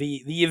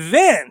the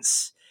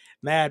events,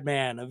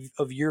 Madman,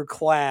 of your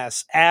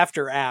class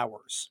after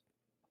hours.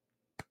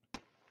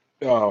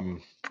 Oh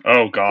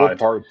God. What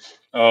parts?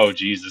 Oh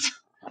Jesus.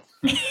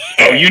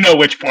 Oh, you know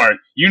which part.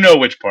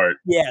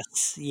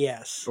 Yes.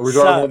 Are we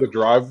talking about the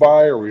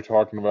drive-by, or are we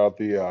talking about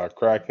the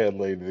crackhead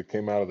lady that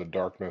came out of the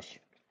darkness?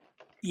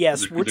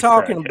 Yes, we're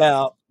talking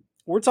about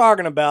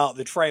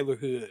the trailer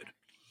hood.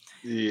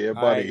 Yeah,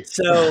 buddy. Right,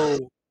 so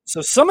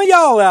some of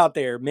y'all out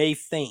there may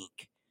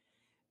think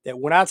that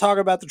when I talk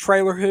about the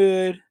trailer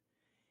hood,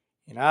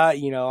 and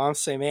I'm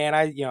saying, man,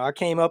 I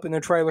came up in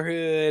the trailer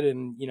hood,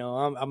 and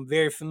I'm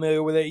very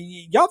familiar with it.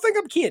 Y'all think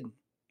I'm kidding,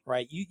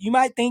 right? You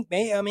might think,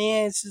 man,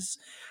 this is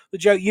the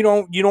joke. You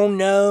don't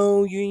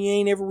know. You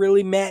ain't ever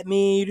really met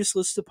me. You just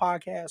listen to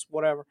podcasts,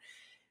 whatever.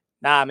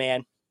 Nah,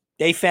 man,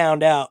 they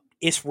found out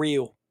it's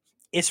real.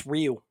 It's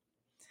real.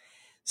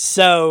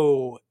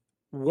 So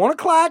 1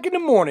 o'clock in the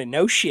morning,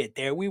 no shit,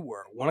 there we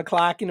were. 1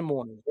 o'clock in the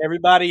morning.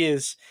 Everybody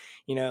is,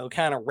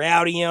 kind of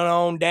rowdying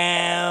on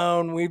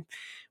down. We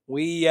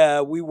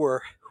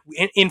were,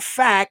 in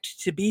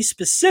fact, to be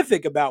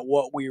specific about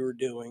what we were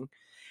doing,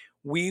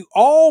 we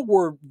all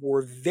were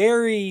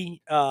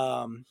very,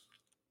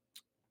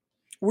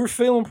 we're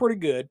feeling pretty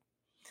good.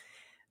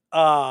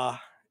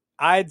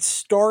 I'd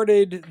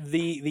started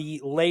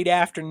the late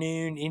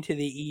afternoon into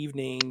the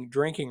evening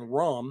drinking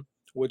rum,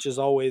 which is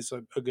always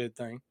a good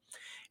thing.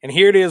 And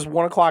here it is,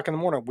 1 o'clock in the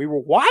morning. We were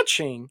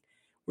watching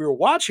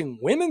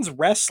women's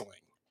wrestling.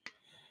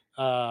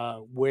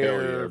 Where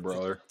Hell yeah,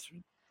 brother.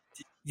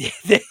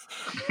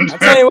 I'll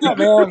tell you what,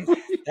 man.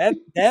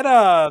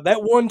 That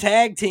one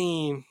tag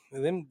team,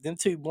 them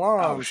two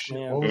blondes,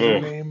 man. What was her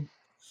name?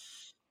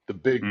 The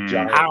big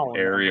giant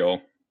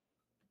Ariel.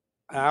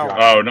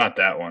 Oh, not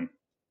that one.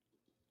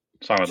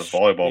 I'm talking about the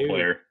volleyball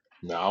player.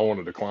 No, I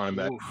wanted to climb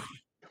that.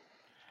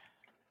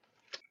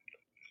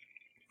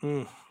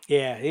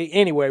 Yeah.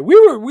 Anyway,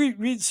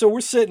 we're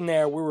sitting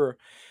there. We're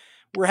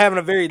having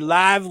a very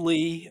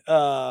lively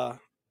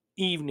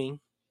evening.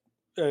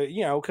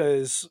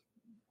 Because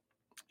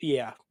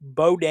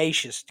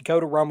bodacious.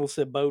 Dakota Rumble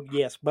said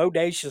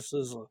bodacious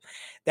is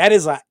that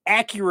is an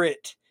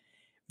accurate,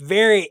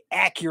 very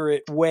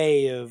accurate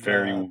way of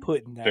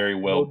putting that. Very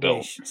well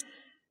bodacious. built.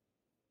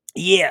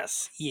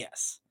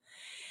 Yes.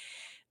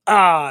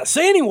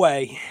 So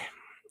anyway,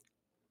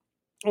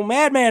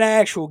 Madman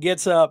Actual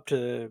gets up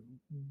to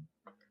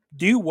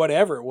do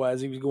whatever it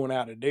was he was going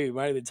out to do.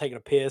 Might have been taking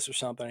a piss or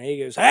something. And he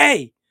goes,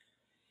 "Hey,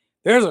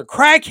 there's a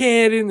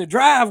crackhead in the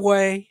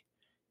driveway."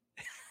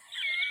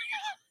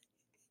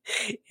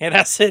 And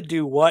I said,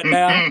 "Do what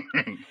now?"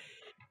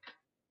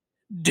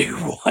 Do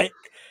what?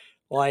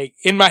 Like,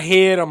 in my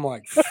head, I'm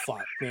like,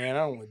 fuck, man, I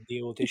don't want to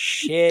deal with this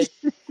shit.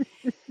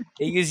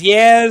 He goes,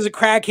 "Yeah, there's a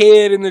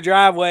crackhead in the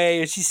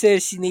driveway, and she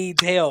says she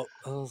needs help."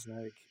 I was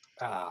like,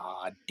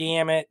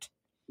 damn it.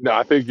 No,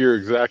 I think your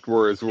exact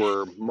words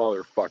were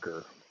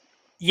 "motherfucker."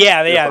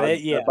 Yeah.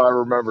 If I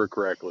remember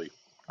correctly.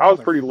 I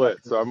was pretty lit,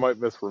 so I might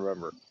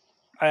misremember.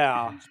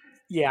 I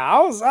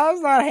was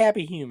not a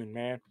happy human,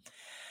 man.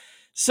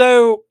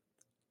 So,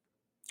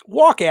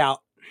 walk out,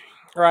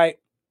 right?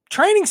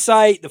 Training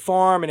site, the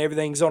farm, and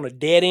everything's on a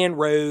dead end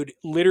road,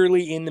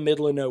 literally in the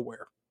middle of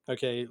nowhere.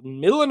 Okay,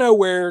 middle of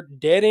nowhere,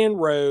 dead end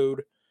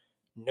road.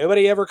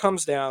 Nobody ever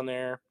comes down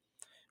there,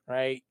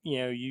 right?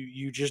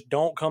 You just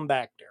don't come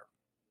back there.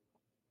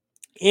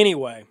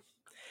 Anyway,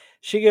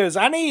 She goes,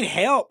 I need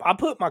help. I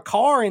put my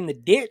car in the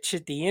ditch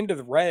at the end of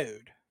the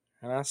road.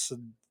 And I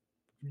said,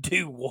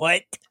 do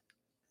what?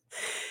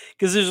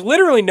 Because there's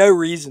literally no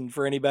reason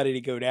for anybody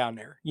to go down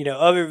there,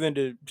 other than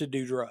to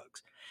do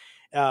drugs,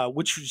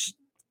 which was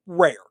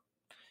rare.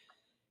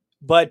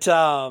 But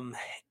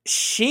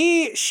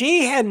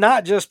she had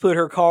not just put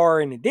her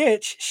car in a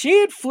ditch; she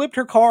had flipped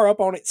her car up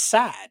on its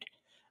side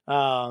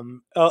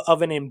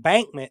of an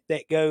embankment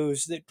that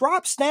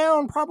drops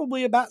down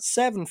probably about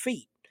 7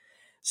 feet.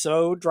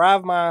 So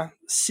drive my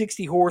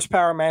 60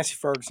 horsepower Massey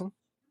Ferguson,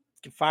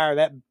 can fire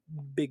that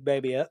big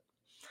baby up.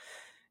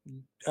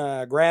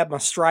 Grab my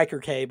striker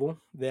cable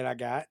that I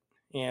got,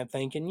 and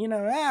thinking,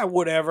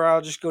 whatever,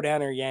 I'll just go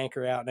down there, yank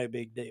her out, no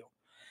big deal.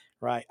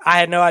 Right? I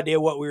had no idea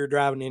what we were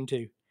driving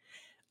into.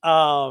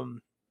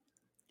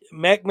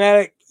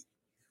 Medic,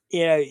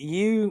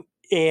 you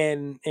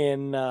and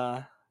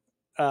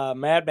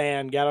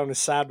Madman got on the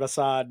side by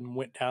side and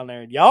went down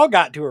there. And y'all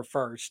got to her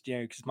first,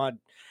 because my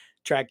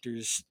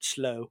tractor's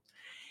slow,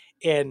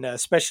 and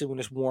especially when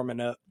it's warming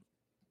up.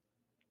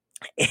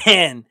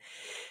 And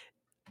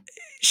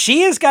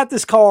she has got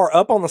this car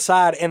up on the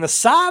side, and the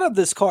side of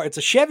this car, it's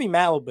a Chevy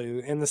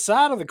Malibu, and the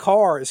side of the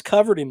car is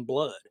covered in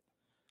blood.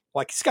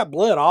 Like, it's got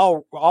blood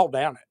all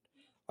down it.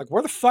 Like,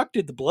 where the fuck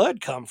did the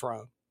blood come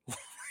from?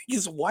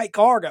 This white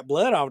car got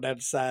blood all down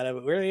the side of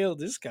it. Where the hell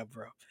did this come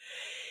from?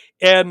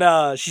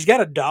 And she's got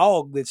a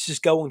dog that's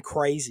just going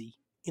crazy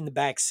in the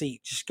back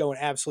seat, just going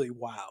absolutely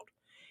wild.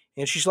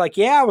 And she's like,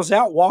 yeah, I was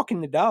out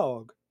walking the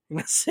dog. And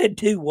I said,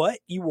 dude, what?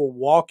 You were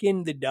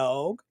walking the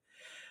dog?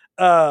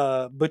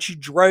 But you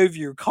drove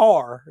your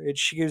car. And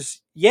she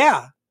goes,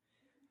 yeah.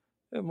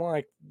 I'm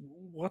like,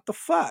 what the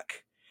fuck?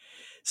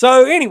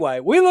 So anyway,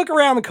 we look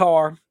around the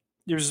car.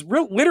 There's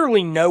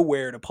literally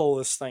nowhere to pull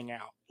this thing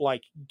out.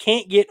 Like, you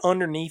can't get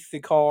underneath the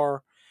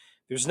car.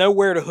 There's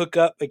nowhere to hook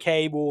up the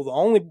cable. The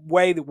only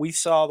way that we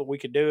saw that we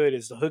could do it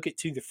is to hook it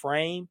to the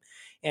frame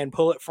and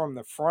pull it from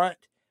the front,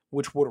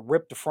 which would have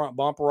ripped the front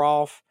bumper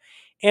off.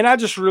 And I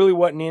just really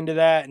wasn't into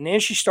that. And then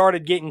she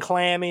started getting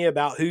clammy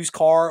about whose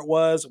car it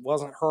was. It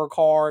wasn't her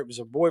car. It was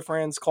her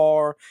boyfriend's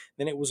car.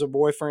 Then it was her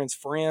boyfriend's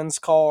friend's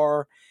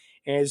car.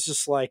 And it's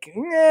just like,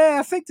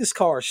 I think this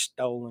car is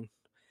stolen.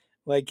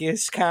 Like,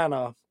 this kind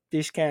of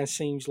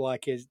seems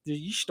like your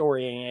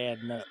story ain't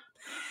adding up.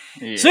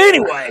 Yeah. So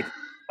anyway,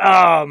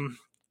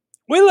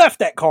 we left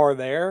that car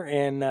there,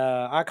 and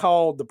I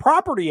called the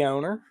property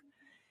owner,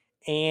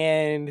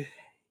 and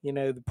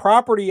the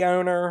property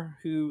owner,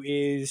 who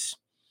is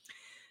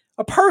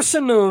a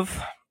person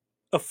of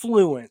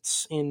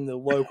affluence in the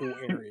local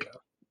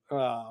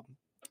area,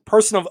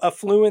 person of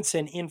affluence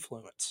and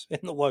influence in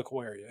the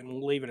local area, and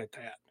we'll leave it at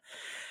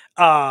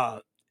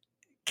that.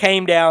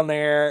 Came down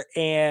there,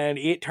 and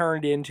it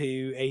turned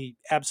into a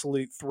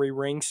absolute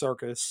 3-ring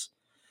circus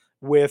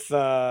with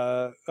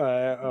a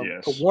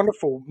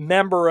wonderful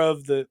member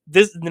of the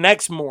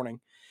next morning,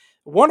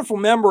 a wonderful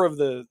member of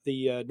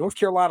the North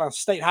Carolina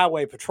State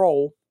Highway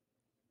Patrol,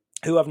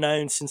 who I've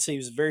known since he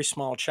was a very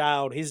small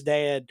child. His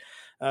dad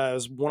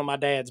is one of my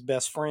dad's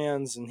best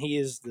friends, and he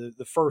is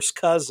the first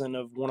cousin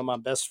of one of my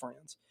best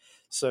friends.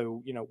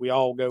 So, we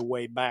all go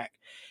way back.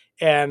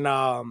 And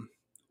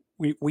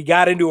we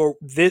got into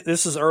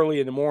this is early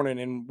in the morning,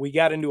 and we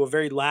got into a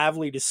very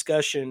lively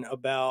discussion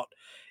about,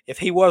 if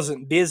he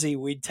wasn't busy,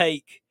 we'd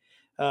take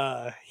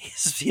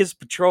his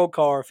patrol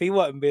car. If he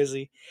wasn't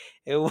busy,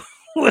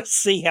 let's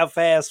see how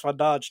fast my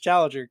Dodge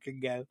Challenger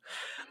could go.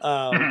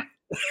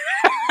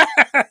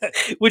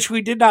 Which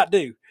we did not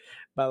do,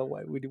 by the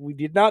way. We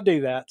did not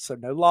do that. So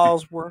no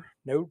laws were,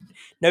 no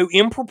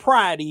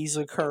improprieties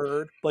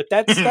occurred, but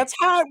that's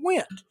how it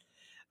went.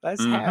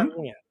 That's how it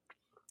went.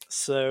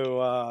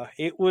 So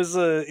it was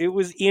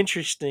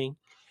interesting.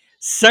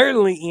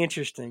 Certainly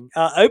interesting.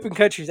 Open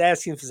Country's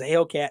asking if it's a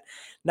Hellcat.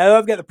 No,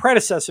 I've got the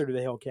predecessor to the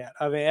Hellcat.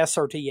 I have an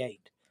SRT8.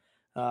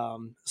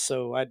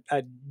 So I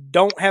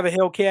don't have a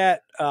Hellcat,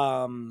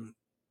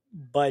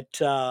 but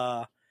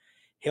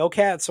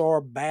Hellcats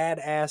are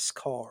badass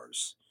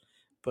cars.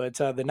 But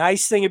the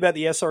nice thing about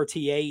the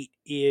SRT8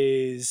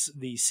 is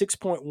the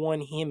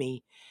 6.1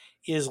 Hemi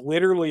is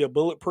literally a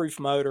bulletproof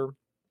motor.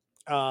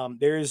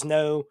 There is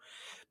no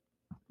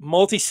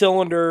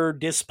multi-cylinder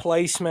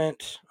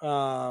displacement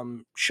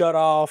shut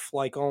off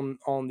like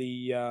on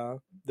the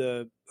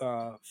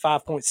 5.7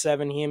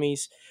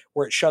 Hemis,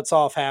 where it shuts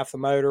off half the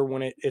motor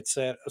when it's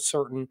at a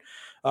certain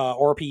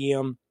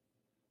RPM.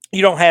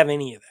 You don't have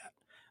any of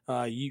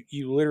that.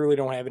 You literally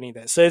don't have any of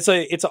that. So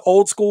it's an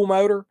old school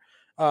motor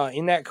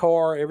in that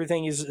car.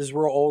 Everything is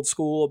real old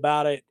school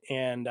about it,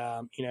 and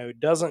it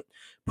doesn't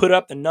put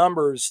up the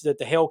numbers that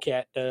the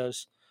Hellcat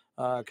does,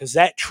 because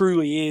that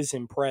truly is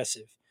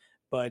impressive.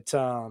 But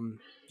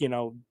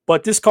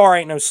but this car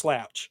ain't no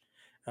slouch.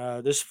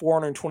 This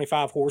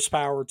 425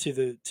 horsepower to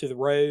the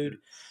road.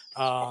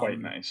 Quite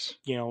nice.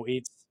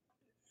 It's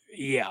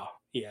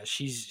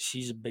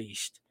she's a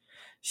beast.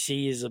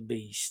 She is a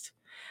beast.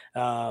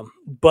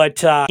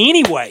 But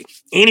anyway,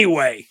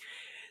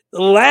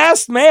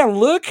 Last man,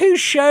 look who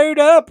showed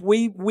up.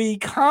 We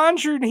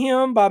conjured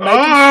him by making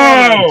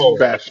fun of him,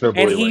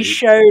 Fashionably and he late.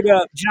 showed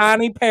up.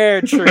 Johnny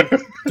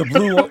Paratrooper.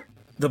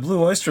 The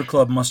Blue Oyster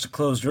Club must have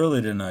closed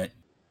early tonight.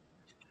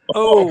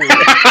 Oh,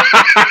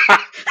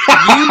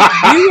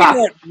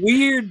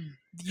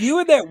 you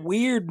and that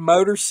weird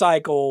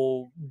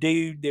motorcycle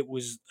dude that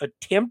was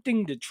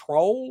attempting to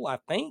troll. I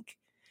think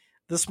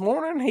this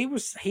morning he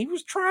was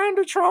trying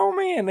to troll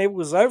me, and it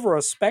was over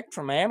a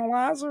spectrum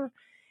analyzer,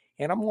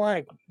 and I'm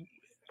like,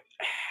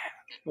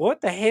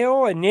 what the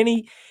hell? And then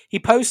he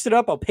posted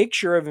up a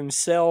picture of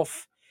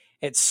himself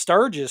at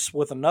Sturgis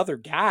with another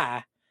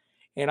guy.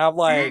 And I'm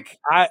like,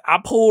 I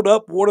pulled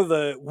up one of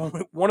the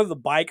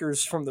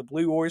bikers from the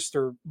Blue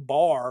Oyster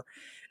Bar,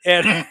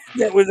 and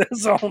that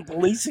was on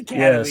Police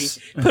Academy. Yes.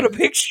 Put a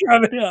picture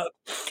of it up.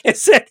 It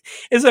said,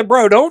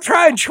 bro, don't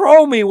try and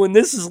troll me when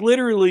this is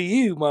literally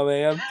you, my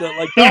man.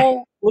 Like,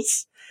 don't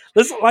let's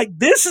like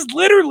this is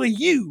literally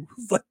you.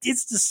 Like,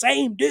 it's the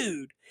same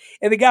dude.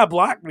 And the guy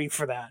blocked me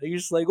for that. He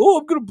was like, "Oh,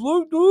 I'm gonna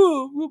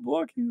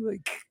block you."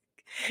 Like,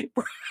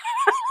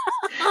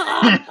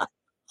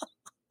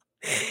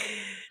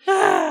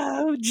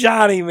 oh,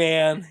 Johnny,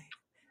 man.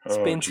 It's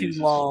been too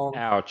long.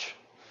 Ouch.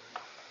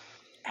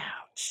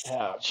 Ouch.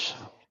 Ouch.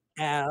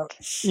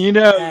 Ouch. You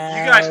know, you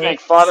guys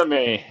make fun of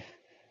me,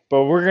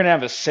 but we're going to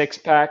have a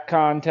 6-pack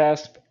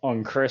contest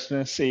on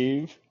Christmas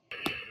Eve.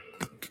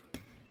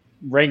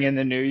 Ring in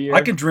the new year.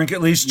 I can drink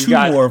at least two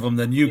more of them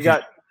than you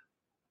can.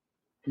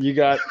 You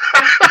got.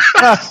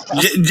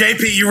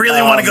 JP, you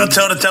really want to go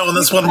toe to toe with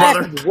this one,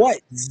 brother? What,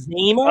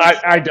 Zima?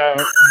 I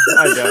don't.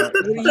 I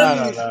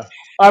don't know.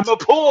 I'm a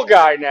pool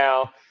guy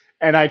now,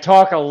 and I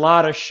talk a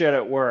lot of shit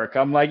at work.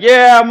 I'm like,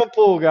 yeah, I'm a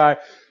pool guy.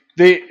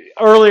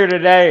 Earlier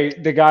today,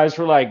 the guys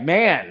were like,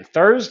 man,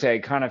 Thursday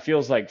kind of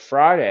feels like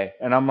Friday.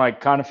 And I'm like,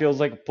 kind of feels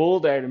like a pool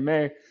day to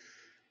me.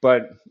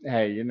 But,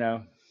 hey, you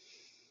know,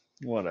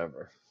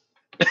 whatever.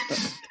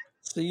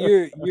 So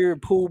you're a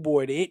pool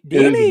boy. Do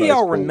any of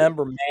y'all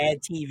remember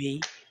Mad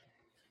TV?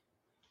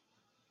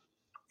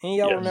 Any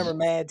of y'all remember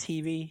Mad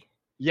TV?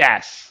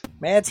 Yes.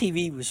 Mad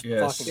TV was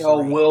fucking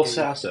Oh, great, Will dude.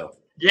 Sasso.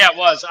 Yeah, it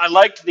was. I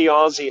liked the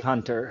Aussie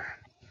Hunter.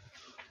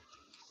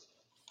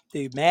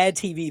 Dude, Mad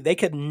TV, they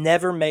could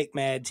never make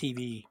Mad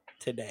TV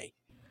today.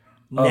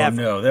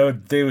 Never. Oh no,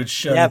 they would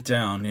shut it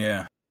down.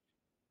 Yeah,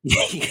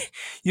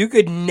 you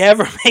could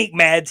never make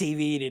Mad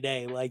TV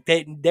today. Like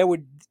that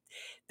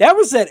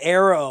was that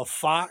era of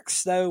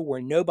Fox though,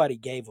 where nobody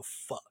gave a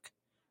fuck.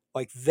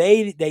 Like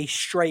they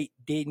straight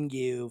didn't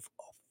give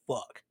a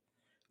fuck.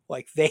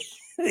 Like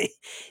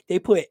they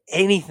put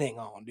anything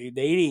on, dude.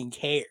 They didn't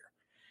care.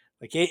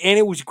 Like and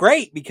it was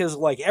great because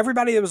like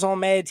everybody that was on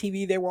Mad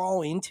TV, they were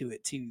all into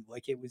it too.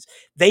 Like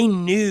they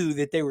knew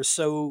that they were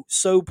so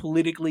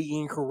politically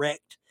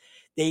incorrect.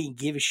 They didn't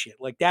give a shit.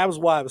 Like that was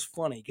why it was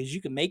funny because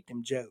you can make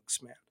them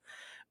jokes, man.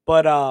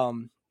 But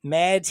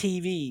Mad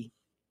TV,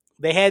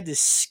 they had this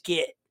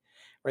skit,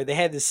 right? They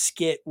had this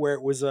skit where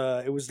it was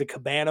the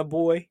Cabana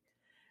Boy,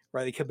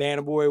 right? The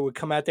Cabana Boy would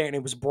come out there, and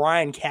it was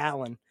Brian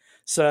Callen.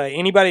 So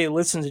anybody that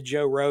listens to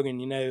Joe Rogan,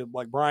 you know,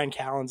 like Brian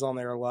Callen's on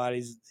there a lot.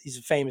 He's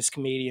a famous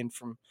comedian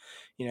from,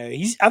 you know,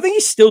 I think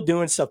he's still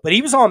doing stuff, but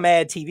he was on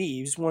Mad TV.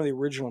 He was one of the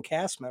original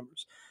cast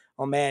members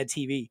on Mad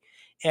TV.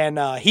 And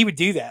he would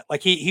do that.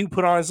 Like he would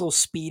put on his little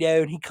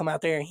Speedo and he'd come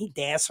out there and he'd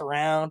dance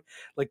around,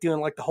 like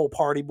doing like the whole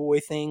party boy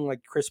thing,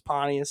 like Chris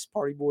Pontius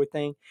party boy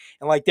thing.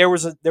 And like there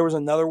was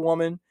another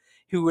woman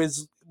who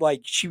was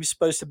like, she was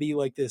supposed to be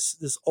like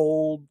this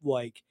old,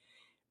 like,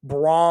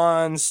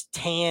 bronze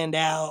tanned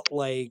out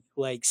like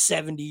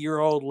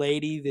 70-year-old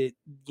lady that,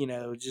 you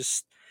know,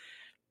 just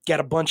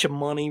got a bunch of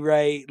money,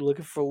 right,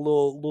 looking for a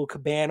little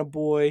Cabana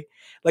Boy.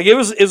 Like it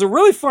was a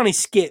really funny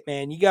skit,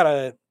 man. You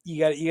gotta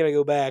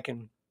go back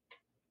and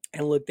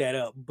look that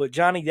up. But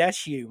Johnny,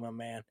 that's you, my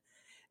man.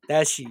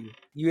 That's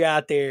you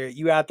out there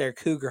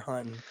cougar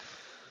hunting.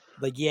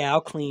 Like, yeah,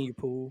 I'll clean your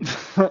pool.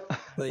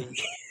 Like,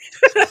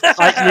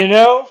 you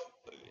know,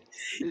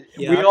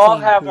 yeah, we all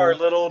have our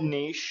little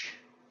niche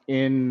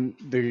in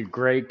the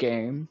great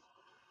game.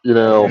 You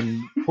know,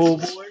 and pool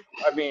boy.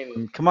 I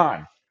mean, come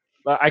on.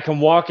 I can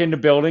walk into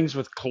buildings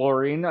with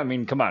chlorine. I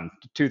mean, come on,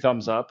 2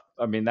 thumbs up.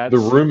 I mean, that's the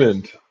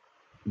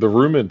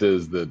rumant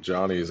is that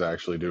Johnny is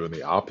actually doing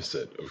the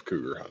opposite of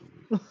cougar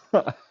hunting.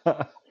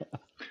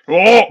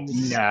 Oh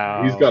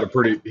no,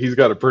 he's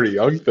got a pretty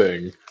young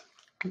thing.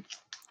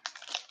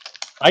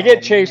 I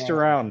get chased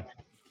around.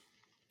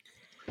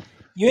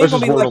 You ain't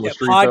gonna be like that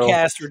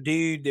podcaster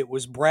dude that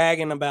was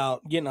bragging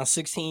about getting a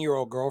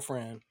 16-year-old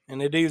girlfriend, and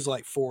the dude's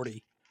like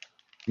 40.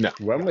 No,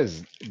 when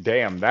was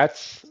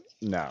that's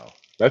no.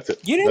 That's it.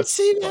 You didn't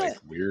see that? Like,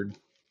 weird.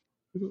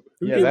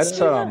 Yeah, that's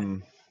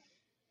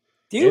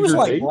Dude Andrew was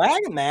like Tate?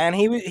 bragging, man.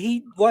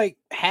 He like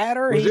had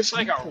her. Was this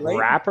like a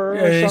rapper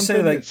or he something?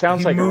 said like it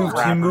sounds like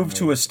he moved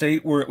to a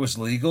state where it was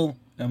legal.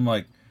 I'm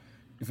like,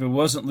 if it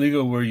wasn't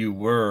legal where you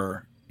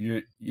were,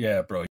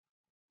 yeah, bro.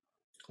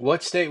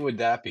 What state would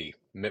that be?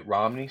 Mitt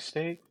Romney's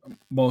state?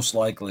 Most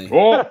likely.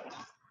 Oh,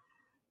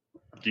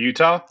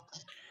 Utah.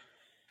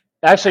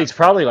 Actually, it's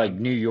probably like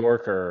New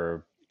York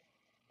or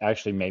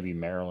Actually, maybe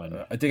Maryland.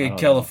 I think in don't know.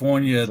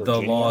 California the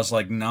Virginia? law is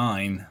like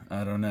 9.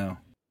 I don't know.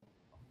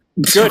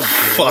 Good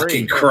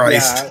fucking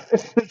Christ.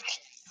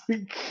 Yeah.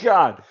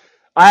 God.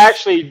 I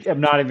actually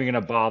am not even going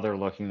to bother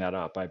looking that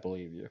up. I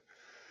believe you.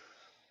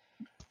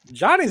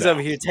 Johnny's No.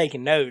 over here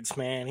taking notes,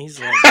 man. He's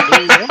like,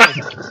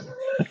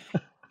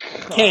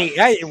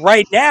 dude,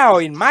 right now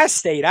in my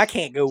state, I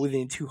can't go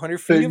within 200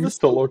 feet of a Things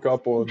to look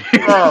up on.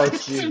 Oh,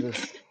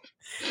 Jesus.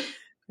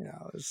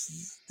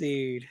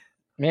 Dude.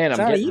 Man, I'm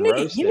Johnny, getting you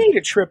roasted. need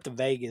a trip to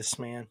Vegas,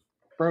 man.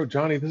 Bro,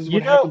 Johnny, this is You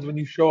what know- happens when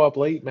you show up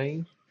late,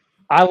 man.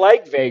 I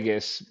like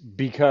Vegas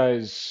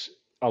because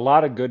a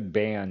lot of good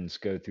bands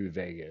go through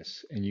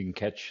Vegas, and you can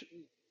catch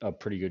a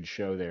pretty good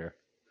show there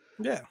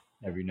Yeah.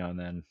 every now and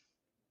then.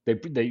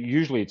 They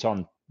usually it's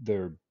on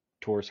their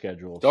tour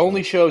schedule. The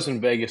only shows in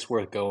Vegas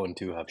worth going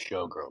to have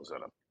showgirls in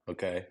them,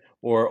 okay?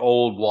 Or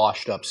old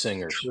washed up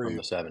singers from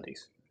the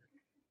 70s.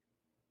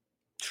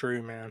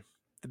 True, man.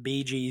 The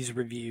Bee Gees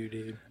review,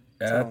 dude.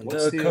 At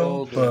What's the the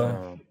old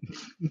Copa.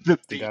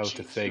 the guy with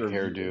the fake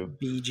hairdo?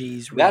 Bee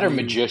Gees That or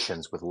review.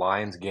 magicians with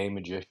lions, gay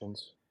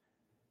magicians.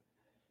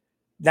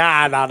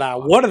 Nah.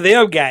 One of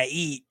them got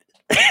eat.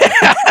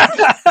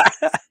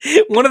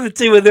 One of the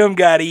two of them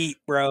got eat,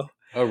 bro.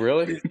 Oh,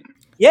 really?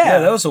 Yeah,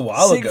 that was a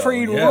while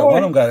Siegfried ago. Yeah, Roy. one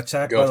of them got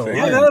attacked Go by the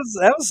figure. lion. Yeah,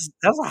 that was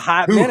a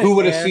hot minute. Who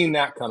would have man. seen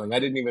that coming? I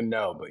didn't even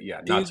know, but yeah,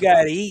 not Dude got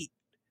surprised. eat.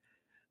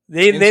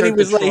 Then he Insert the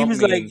was like, Trump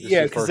meme. This is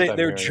yeah, the because first time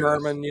they're hearing of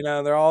German, you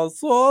know, they're all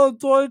so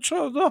Deutsch,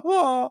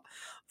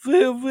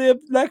 we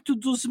like to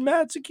do some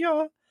magic,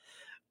 yeah.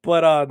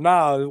 But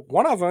nah,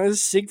 one of them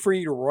is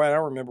Siegfried Roy. I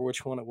don't remember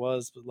which one it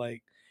was, but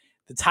like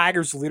the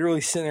tiger's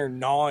literally sitting there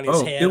gnawing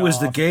his head. It was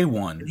off. the gay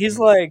one. And he's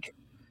like,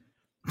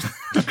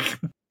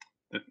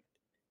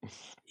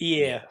 yeah.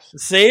 Yes.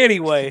 So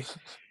anyway,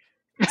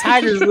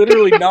 tiger's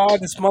literally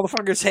gnawing this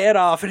motherfucker's head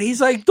off, and he's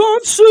like,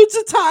 "Don't shoot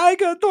the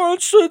tiger!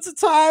 Don't shoot the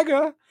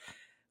tiger!"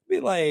 Be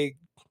like,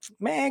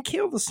 man,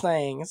 kill this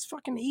thing. It's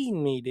fucking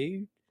eating me,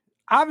 dude.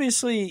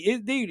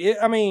 Obviously,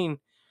 I mean,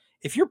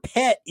 if your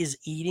pet is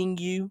eating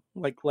you,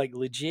 like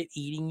legit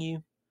eating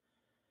you,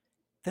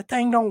 that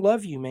thing don't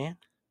love you, man.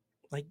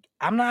 Like,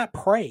 I'm not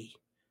prey.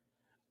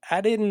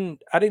 I didn't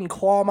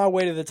claw my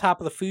way to the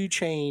top of the food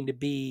chain to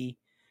be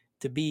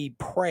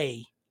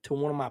prey to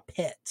one of my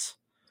pets.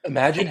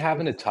 Imagine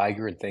having a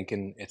tiger and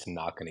thinking it's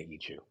not going to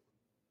eat you.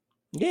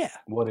 Yeah.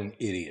 What an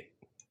idiot.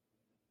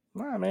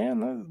 Nah,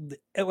 man.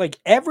 Like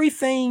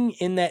everything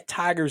in that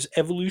tiger's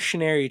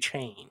evolutionary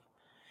chain,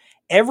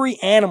 every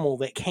animal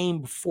that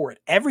came before it,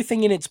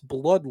 everything in its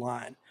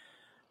bloodline,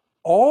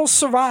 all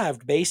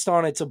survived based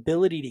on its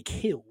ability to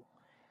kill.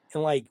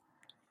 And like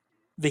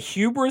the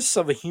hubris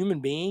of a human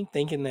being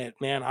thinking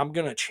that, man, I'm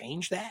going to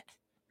change that.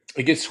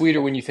 It gets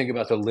sweeter when you think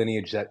about the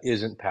lineage that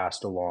isn't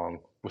passed along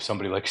with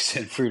somebody like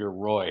Siegfried or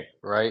Roy,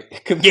 right?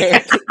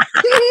 Compared to...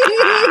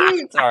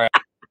 It's all right.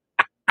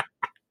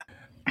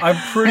 I'm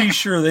pretty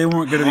sure they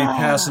weren't going to be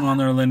passing on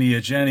their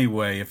lineage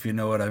anyway, if you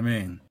know what I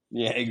mean.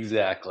 Yeah,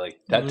 exactly.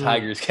 That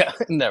tiger's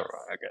never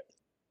mind. Okay.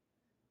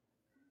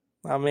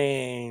 I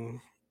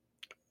mean,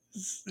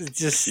 it's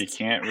just you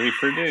can't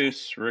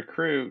reproduce,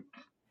 recruit.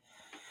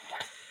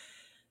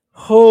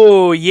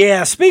 Oh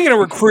yeah. Speaking of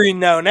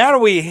recruiting, though, now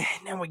we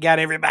got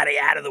everybody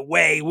out of the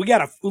way. We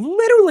got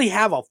literally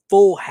have a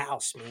full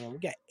house, man. We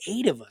got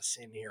 8 of us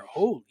in here.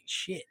 Holy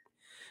shit.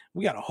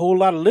 We got a whole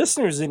lot of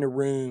listeners in the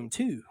room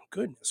too.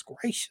 Goodness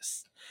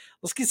gracious.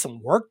 Let's get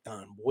some work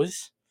done,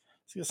 boys.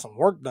 Let's get some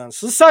work done.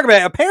 So let's talk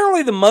about it.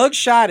 Apparently the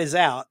mugshot is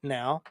out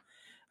now.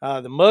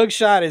 The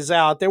mugshot is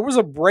out. There was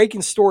a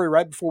breaking story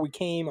right before we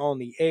came on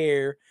the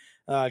air,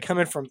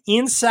 coming from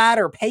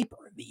Insider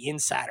Paper, the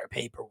Insider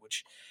Paper,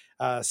 which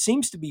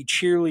seems to be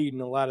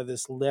cheerleading a lot of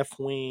this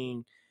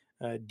left-wing,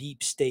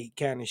 deep state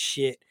kind of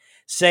shit.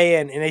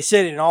 Saying, and they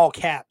said it in all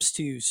caps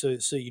too,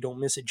 so you don't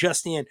miss it.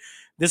 Just in,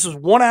 this was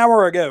 1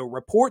 hour ago.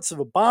 Reports of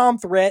a bomb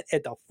threat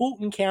at the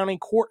Fulton County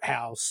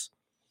Courthouse,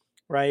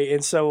 right?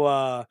 And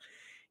so,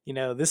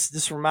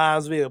 this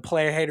reminds me of the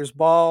Player Haters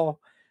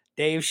Ball.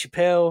 Dave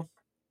Chappelle,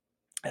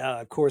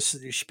 of course,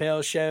 the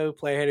Chappelle Show,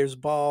 Player Haters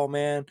Ball,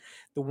 man.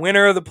 The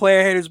winner of the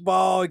Player Haters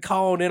Ball, he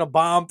called in a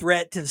bomb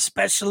threat to the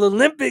Special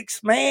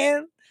Olympics,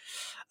 man.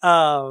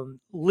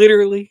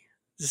 Literally,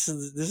 this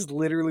is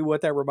literally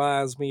what that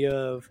reminds me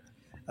of.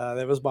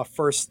 That was my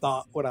first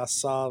thought when I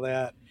saw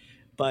that.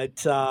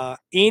 But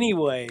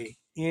anyway,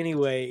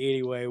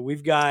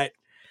 we've got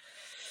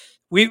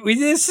we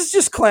this is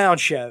just clown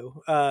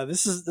show.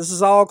 This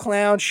is all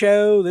clown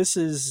show. This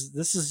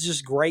is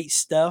just great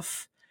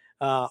stuff.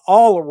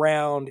 All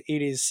around,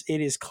 it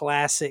is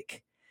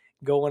classic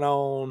going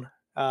on.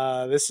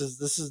 This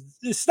is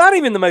it's not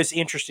even the most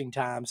interesting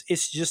times.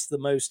 It's just the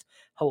most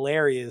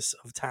hilarious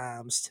of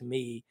times to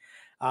me.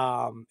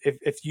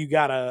 If you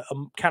got a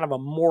kind of a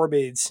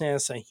morbid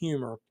sense of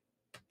humor.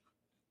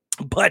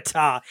 But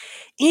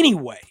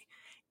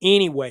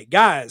anyway,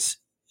 guys,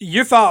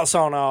 your thoughts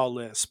on all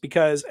this?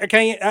 Because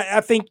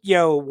I think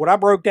what I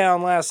broke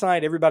down last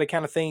night, everybody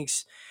kind of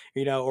thinks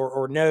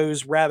or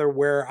knows rather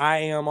where I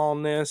am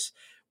on this.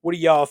 What do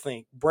y'all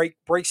think? Break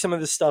some of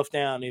this stuff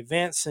down.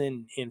 Events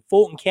in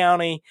Fulton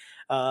County,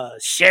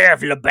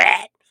 Sheriff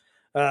Labatt,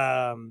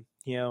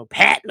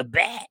 Pat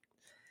Labatt,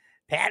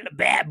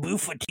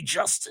 Buford T.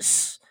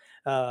 Justice.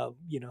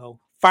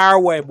 Fire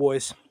away,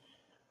 boys.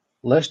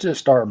 Let's just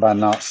start by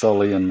not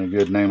sullying the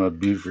good name of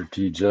Buford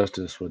T.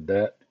 Justice with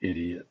that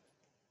idiot.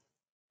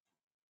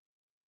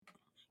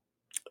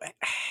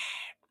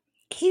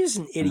 He was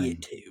an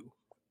idiot too.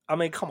 I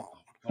mean, come on.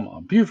 Come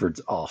on,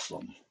 Buford's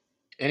awesome.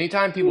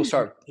 Anytime people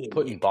start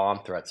putting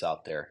bomb threats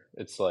out there,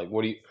 it's like,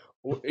 what are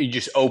you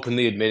just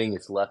openly admitting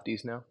it's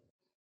lefties now?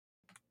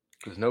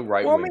 There's no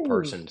right-wing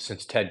person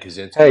since Ted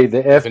Kaczynski. Hey,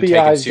 the has been taken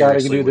FBI's got to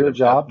seriously do their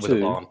job with a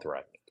too. bomb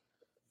threat.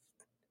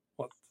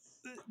 Well,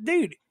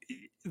 dude,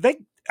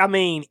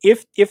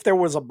 if there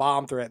was a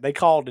bomb threat, they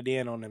called it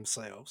in on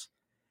themselves.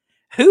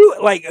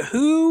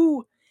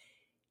 Who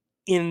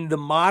in the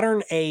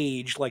modern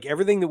age, like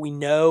everything that we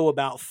know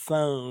about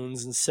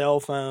phones and cell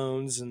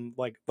phones and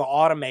like the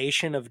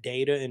automation of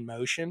data in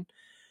motion,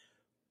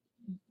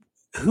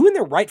 who in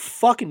their right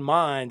fucking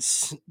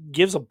minds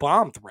gives a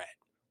bomb threat?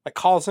 Like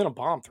calls in a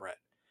bomb threat?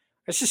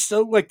 It's just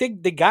so like they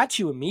got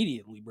you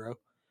immediately, bro.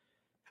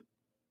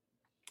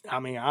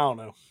 I mean, I don't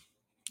know.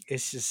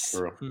 It's just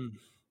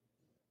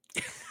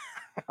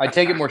I'd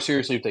take it more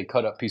seriously if they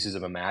cut up pieces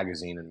of a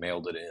magazine and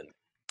mailed it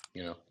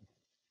in.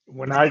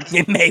 When I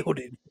mailed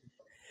it.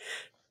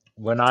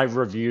 When I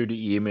reviewed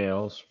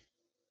emails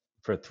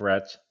for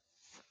threats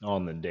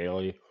on the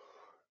daily,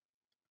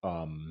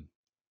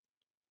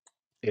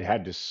 it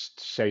had to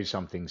say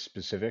something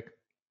specific,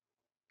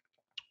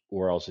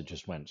 or else it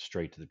just went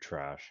straight to the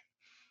trash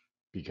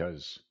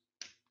because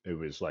it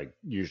was like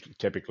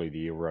typically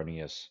the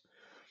erroneous,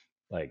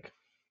 like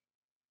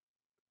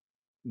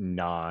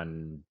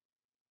non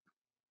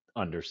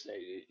understand.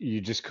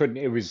 You just couldn't.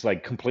 It was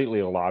like completely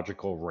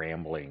illogical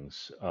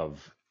ramblings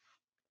of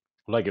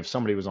like if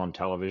somebody was on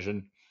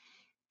television,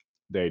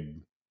 the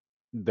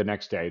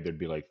next day there'd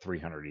be like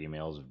 300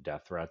 emails of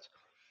death threats.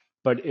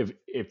 But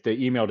if the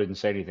email didn't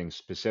say anything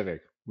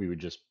specific, we would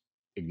just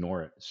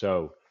ignore it.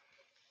 So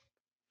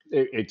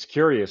it's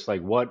curious,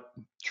 like what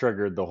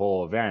triggered the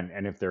whole event,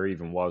 and if there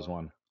even was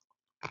one.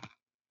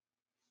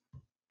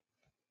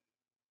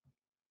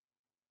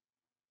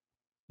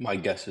 My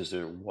guess is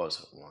there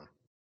wasn't one.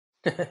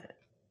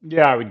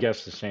 Yeah, I would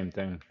guess the same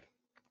thing.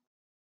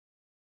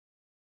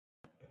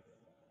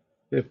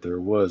 If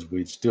there was,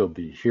 we'd still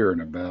be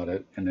hearing about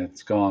it, and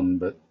it's gone,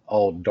 but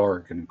all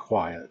dark and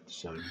quiet.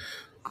 So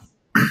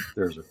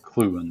there's a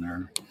clue in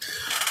there.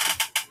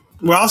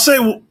 Well, I'll say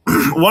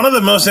one of the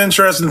most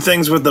interesting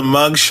things with the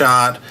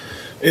mugshot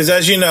is,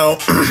 as you know,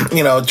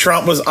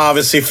 Trump was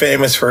obviously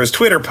famous for his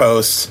Twitter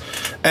posts,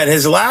 and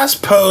his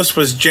last post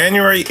was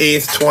January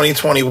 8th,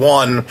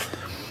 2021,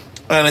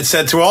 and it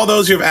said, "To all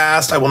those who have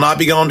asked, I will not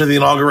be going to the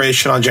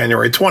inauguration on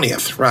January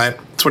 20th, right?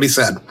 That's what he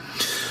said.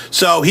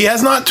 So he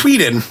has not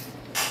tweeted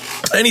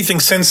anything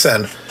since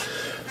then,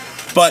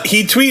 but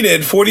he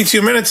tweeted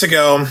 42 minutes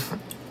ago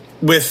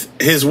with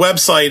his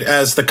website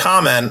as the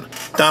comment,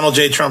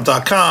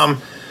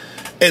 donaldjtrump.com.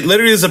 It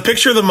literally is a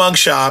picture of the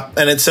mugshot,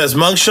 and it says,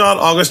 "Mugshot,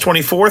 August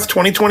 24th,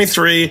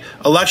 2023,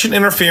 election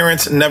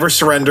interference, never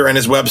surrender," and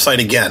his website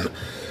again.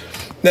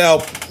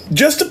 Now,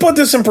 just to put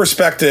this in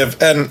perspective,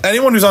 and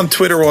anyone who's on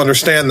Twitter will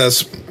understand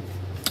this,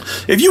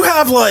 if you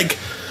have, like,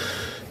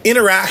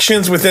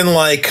 interactions within,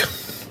 like,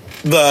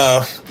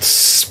 the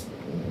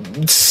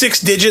 6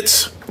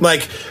 digits,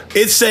 like,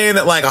 it's saying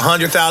that, like,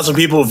 100,000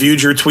 people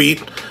viewed your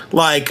tweet,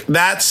 like,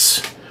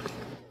 that's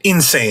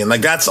insane.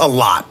 Like, that's a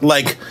lot.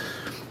 Like,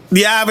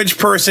 the average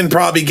person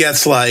probably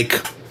gets,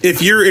 like,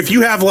 if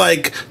you have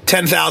like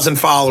 10,000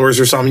 followers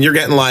or something, you're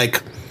getting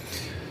like,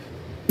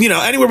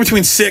 anywhere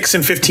between 6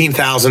 and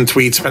 15,000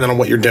 tweets, depending on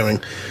what you're doing.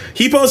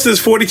 He posted this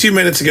 42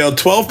 minutes ago,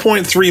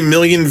 12.3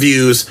 million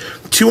views,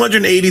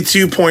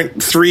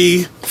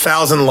 282.3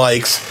 thousand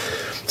likes,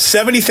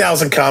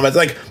 70,000 comments.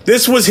 Like,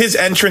 this was his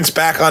entrance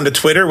back onto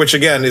Twitter, which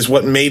again is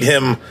what made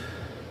him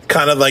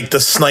kind of like the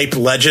snipe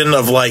legend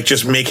of like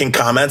just making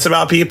comments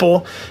about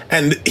people.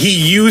 And he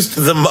used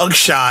the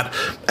mugshot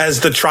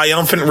as the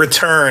triumphant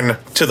return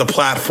to the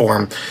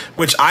platform,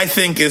 which I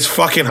think is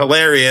fucking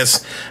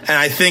hilarious. And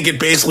I think it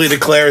basically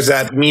declares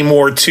that Me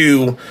More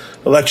 2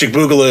 Electric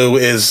Boogaloo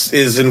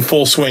is in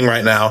full swing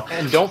right now.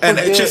 And don't forget,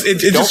 it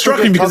just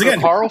struck me because Tucker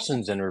again,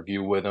 Carlson's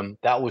interview with him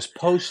that was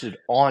posted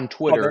on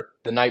Twitter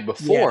the night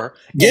before,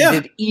 and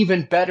did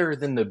even better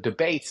than the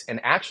debates,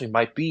 and actually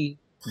might be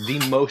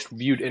the most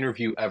viewed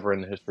interview ever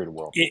in the history of the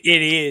world.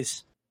 It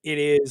is.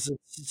 It's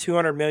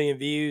 200 million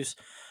views.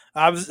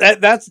 That's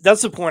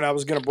the point I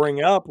was going to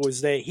bring up,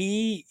 was that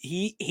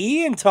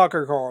he and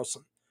Tucker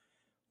Carlson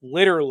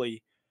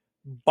literally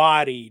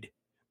bodied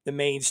the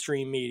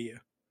mainstream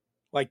media.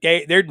 Like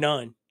they're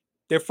done.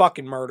 They're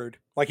fucking murdered.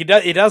 Like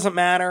it doesn't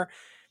matter,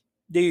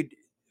 dude.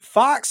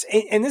 Fox,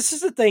 and this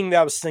is the thing that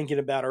I was thinking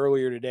about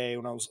earlier today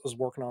when I was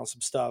working on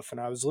some stuff,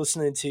 and I was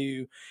listening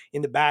to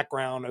in the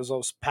background as I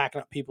was packing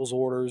up people's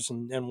orders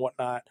and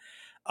whatnot.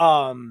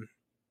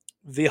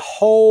 the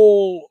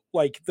whole,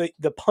 like,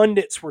 the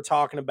pundits were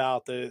talking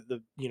about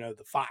the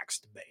Fox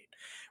debate,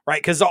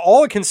 right? Because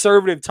all the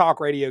conservative talk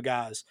radio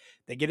guys,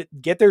 they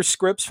get their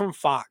scripts from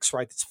Fox,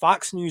 right? It's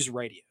Fox News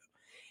Radio,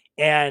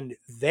 and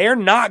they're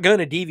not going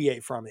to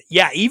deviate from it.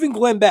 Yeah, even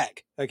Glenn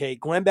Beck. Okay,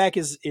 Glenn Beck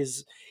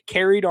is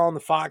carried on the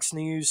Fox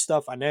News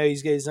stuff. I know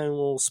he's got his own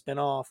little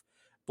spinoff,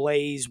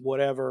 Blaze,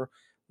 whatever.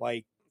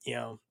 Like,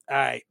 all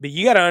right, but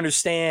you got to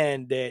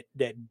understand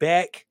that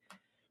Beck.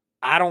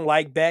 I don't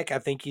like Beck. I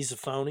think he's a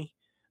phony.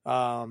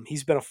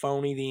 He's been a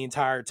phony the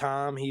entire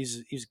time.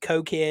 He's a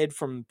cokehead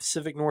from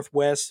Pacific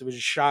Northwest. It was a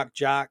shock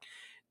jock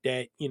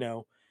that,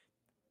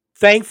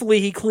 thankfully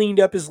he cleaned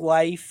up his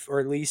life, or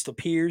at least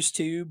appears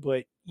to.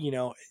 But,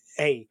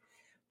 hey,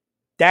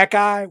 that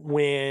guy,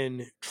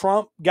 when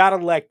Trump got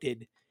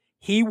elected,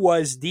 he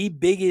was the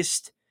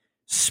biggest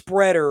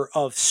spreader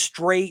of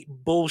straight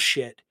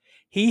bullshit.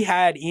 He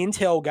had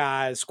intel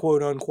guys,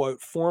 quote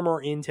unquote,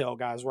 former intel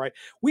guys, right?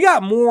 We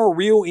got more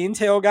real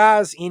intel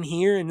guys in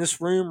here in this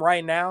room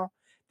right now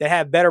that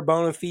have better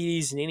bona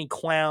fides than any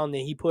clown that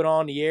he put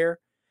on the air.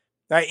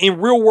 Right?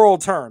 In real world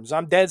terms,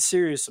 I'm dead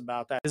serious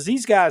about that. Because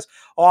these guys,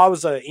 I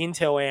was an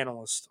intel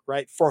analyst,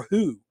 right? For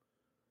who?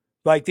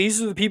 Like, these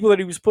are the people that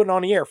he was putting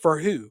on the air. For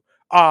who?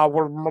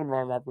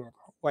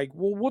 Like,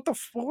 well, what the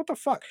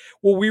fuck?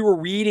 Well, we were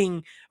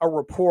reading a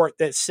report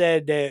that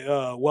said that,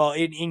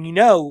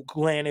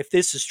 Glenn, if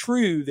this is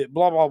true, that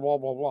blah blah blah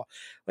blah blah.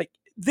 Like,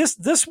 this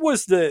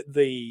was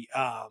the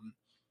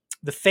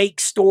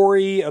fake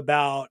story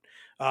about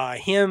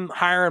him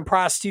hiring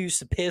prostitutes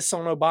to piss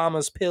on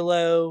Obama's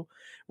pillow,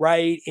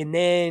 right? And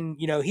then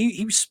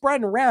he was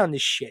spreading around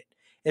this shit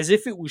as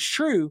if it was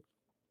true.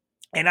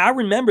 And I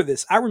remember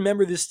this. I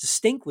remember this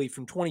distinctly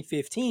from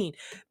 2015.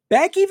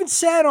 Beck even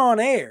said on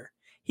air.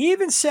 He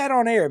even said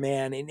on air,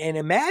 man. And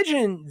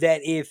imagine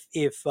that if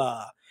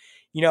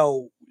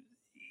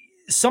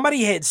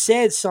somebody had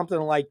said something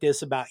like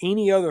this about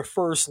any other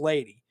first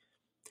lady.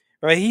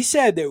 Right? He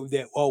said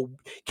that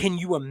can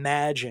you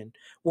imagine?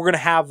 We're gonna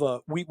have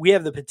we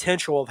have the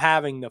potential of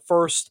having the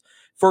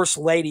first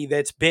lady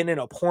that's been in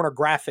a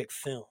pornographic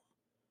film.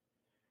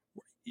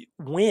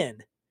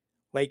 When?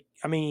 Like,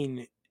 I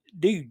mean,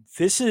 dude,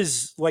 this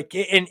is like,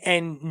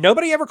 and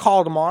nobody ever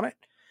called him on it.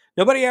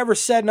 Nobody ever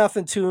said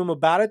nothing to him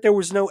about it. There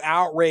was no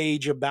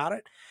outrage about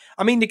it.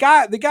 I mean, the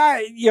guy,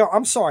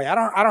 I'm sorry. I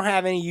don't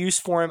have any use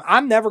for him.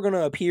 I'm never going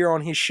to appear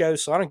on his show,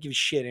 so I don't give a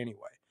shit anyway.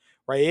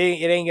 Right?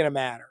 It ain't going to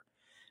matter.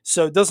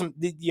 So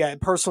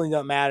it personally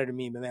doesn't matter to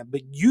me, man.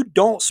 But you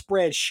don't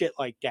spread shit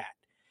like that.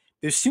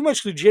 There's too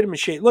much legitimate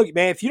shit. Look,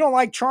 man, if you don't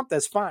like Trump,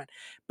 that's fine.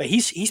 But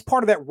he's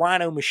part of that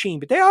rhino machine.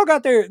 But they all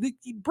got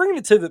bringing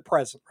it to the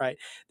present, right?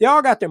 They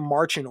all got their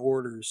marching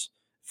orders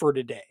for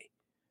today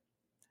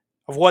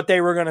of what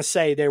they were going to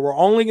say. They were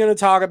only going to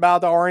talk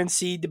about the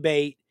RNC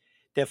debate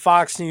that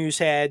Fox News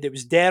had that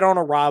was dead on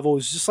arrival. It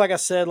was just like I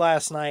said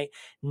last night.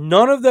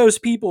 None of those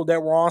people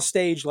that were on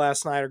stage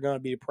last night are going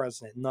to be the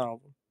president. None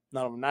of them.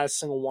 None of them. Not a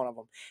single one of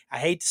them. I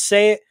hate to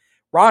say it.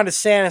 Ron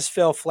DeSantis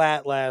fell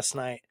flat last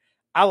night.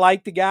 I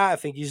like the guy. I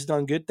think he's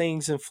done good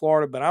things in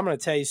Florida, but I'm going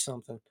to tell you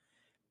something.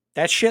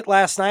 That shit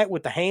last night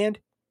with the hand,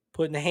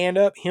 putting the hand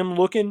up, him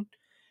looking,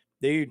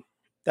 dude,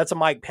 that's a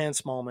Mike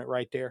Pence moment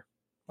right there.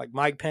 Like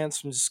Mike Pence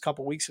from just a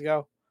couple weeks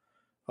ago.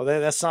 Oh,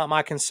 that's not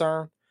my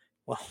concern.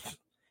 Well,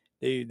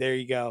 dude, there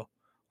you go.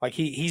 Like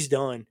he's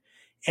done.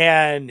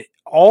 And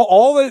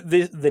all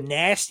the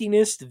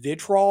nastiness, the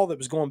vitriol that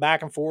was going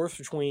back and forth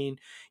between,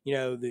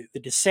 the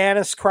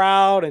DeSantis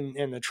crowd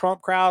and the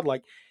Trump crowd,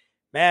 like,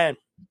 man,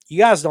 you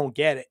guys don't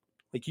get it.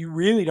 Like, you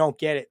really don't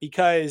get it,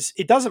 because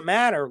it doesn't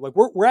matter. Like,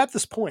 we're at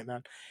this point,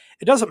 man.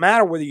 It doesn't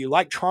matter whether you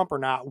like Trump or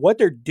not. What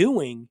they're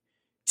doing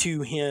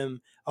to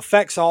him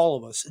affects all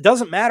of us. It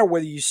doesn't matter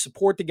whether you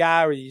support the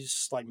guy or you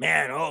just like,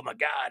 man, oh my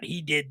God,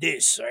 he did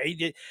this or he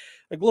did.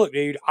 Like, look,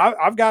 dude,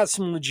 I've got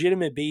some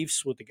legitimate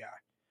beefs with the guy.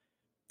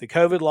 The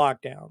COVID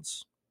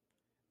lockdowns,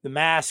 the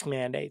mask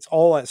mandates,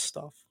 all that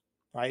stuff.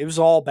 Right? It was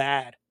all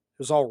bad. It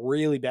was all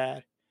really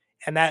bad.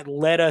 And that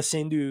led us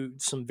into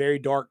some very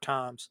dark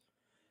times.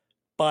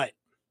 But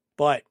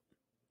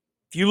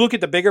if you look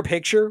at the bigger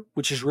picture,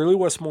 which is really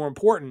what's more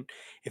important,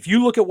 if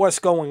you look at what's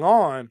going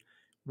on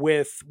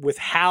with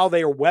how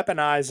they are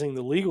weaponizing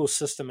the legal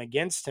system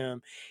against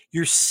him,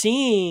 you're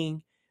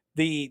seeing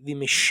the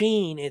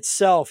machine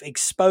itself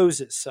expose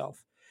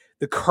itself.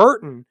 The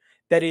curtain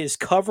that is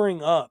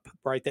covering up,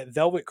 right, that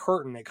velvet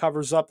curtain that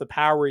covers up the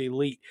power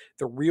elite,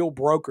 the real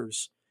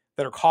brokers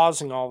that are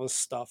causing all this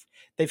stuff,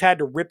 they've had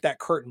to rip that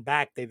curtain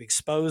back. They've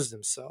exposed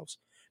themselves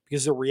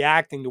because they're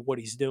reacting to what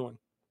he's doing.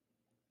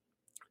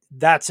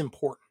 That's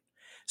important.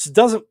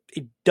 So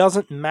it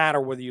doesn't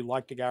matter whether you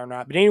like the guy or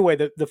not. But anyway,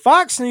 the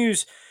Fox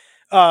News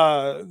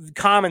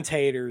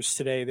commentators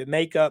today that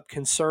make up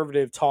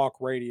conservative talk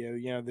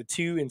radio, the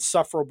two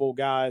insufferable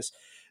guys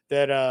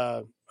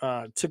that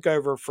took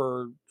over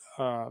for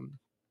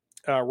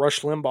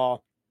Rush Limbaugh,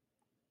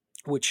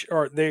 which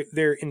are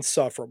they're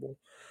insufferable.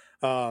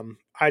 But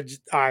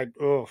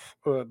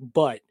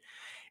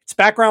it's It's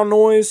background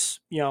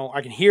noise.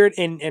 I can hear it,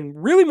 and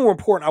really more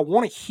important, I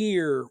want to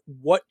hear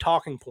what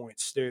talking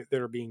points that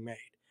are being made.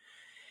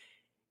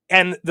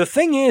 And the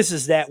thing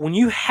is that when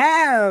you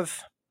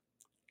have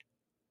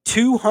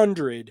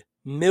 200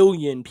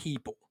 million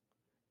people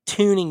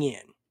tuning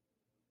in,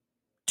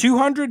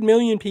 200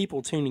 million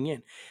people tuning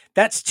in,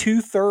 that's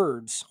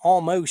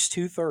almost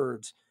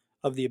 2/3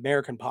 of the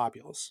American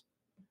populace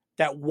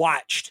that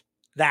watched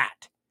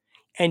that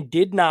and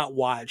did not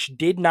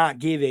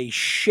give a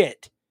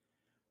shit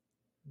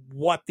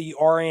what the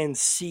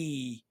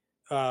RNC,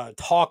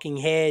 talking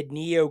head,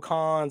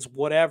 neocons,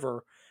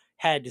 whatever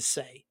had to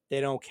say.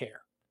 They don't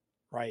care,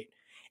 right?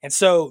 And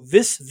so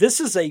this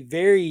is a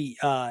very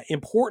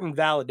important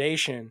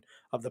validation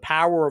of the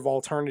power of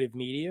alternative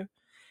media.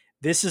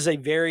 This is a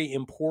very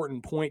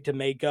important point to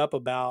make up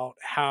about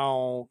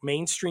how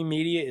mainstream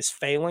media is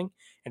failing,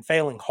 and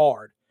failing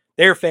hard.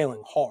 They're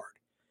failing hard.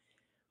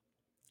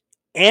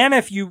 And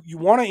if you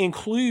want to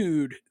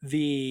include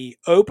the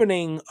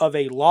opening of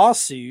a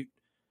lawsuit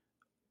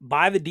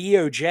by the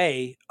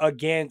DOJ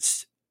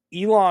against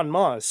Elon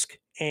Musk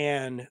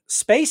and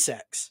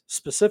SpaceX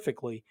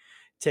specifically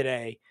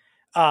today,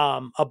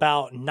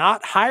 about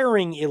not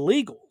hiring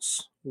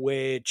illegals,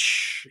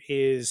 which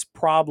is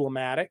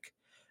problematic,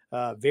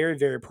 very,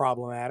 very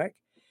problematic.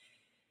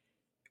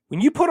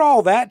 When you put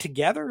all that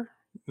together,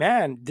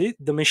 man,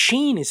 the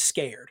machine is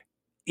scared.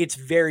 It's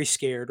very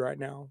scared right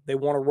now. They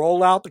want to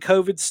roll out the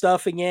COVID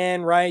stuff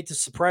again, right, to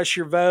suppress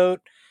your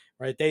vote,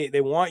 right?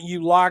 They want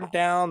you locked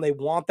down. They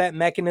want that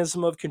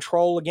mechanism of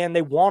control again.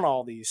 They want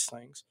all these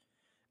things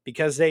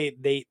because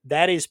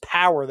that is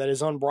power, that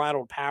is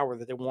unbridled power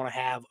that they want to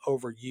have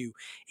over you.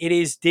 It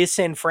is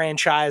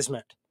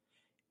disenfranchisement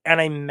on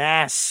a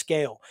mass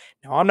scale.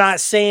 Now, I'm not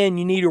saying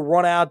you need to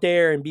run out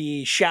there and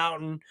be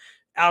shouting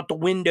out the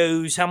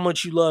windows how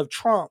much you love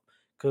Trump,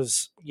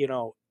 because,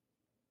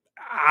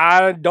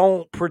 I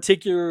don't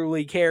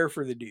particularly care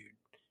for the dude,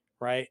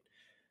 right?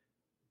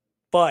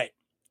 But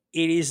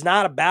it is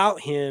not about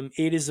him.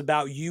 It is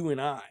about you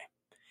and I.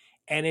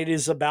 And it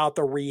is about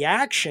the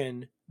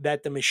reaction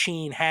that the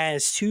machine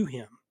has to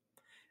him.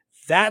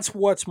 That's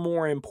what's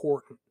more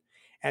important.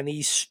 And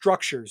these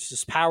structures,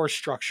 this power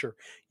structure,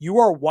 you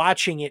are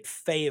watching it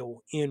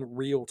fail in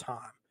real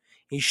time.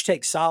 You should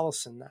take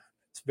solace in that.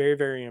 It's very,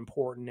 very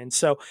important. And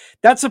so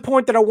that's the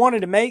point that I wanted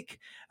to make.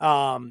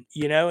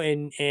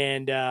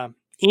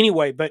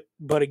 Anyway,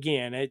 but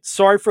again,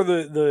 sorry for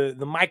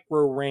the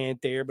micro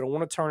rant there, but I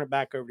want to turn it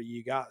back over to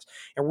you guys.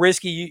 And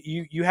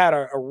Risky, you had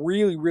a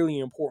really, really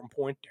important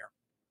point there.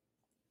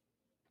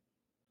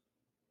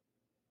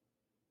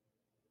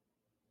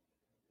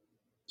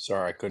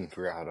 Sorry, I couldn't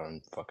figure out how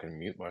to fucking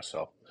mute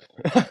myself.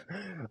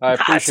 I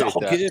appreciate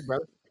all that. good,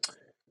 brother.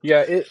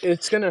 Yeah,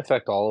 it's going to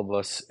affect all of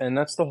us, and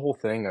that's the whole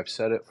thing. I've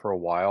said it for a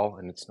while,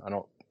 and I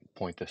don't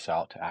point this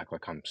out to act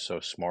like I'm so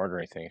smart or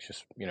anything. It's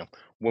just,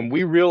 when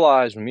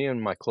me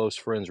and my close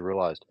friends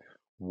realized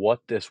what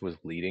this was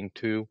leading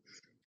to,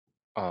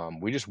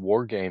 we just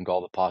war gamed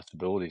all the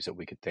possibilities that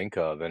we could think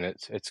of, and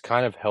it's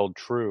kind of held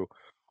true.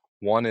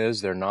 One is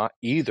they're not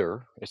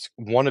either. It's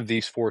one of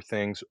these four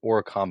things or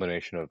a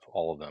combination of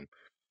all of them.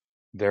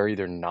 They're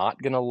either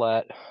not going to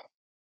let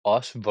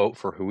us vote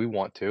for who we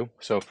want to.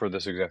 So for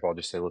this example, I'll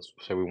just say, let's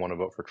say we want to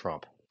vote for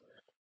Trump,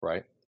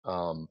 right?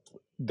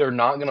 They're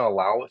not going to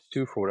allow us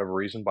to, for whatever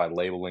reason, by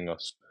labeling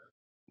us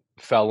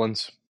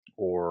felons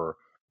or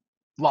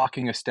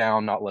locking us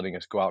down, not letting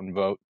us go out and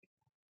vote,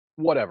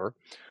 whatever.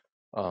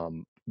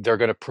 They're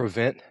going to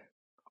prevent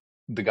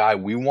the guy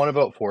we want to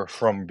vote for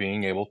from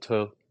being able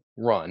to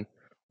run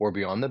or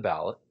be on the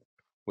ballot,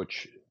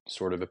 which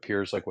sort of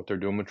appears like what they're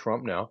doing with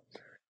Trump now.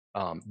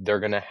 They're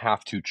going to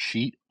have to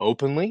cheat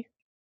openly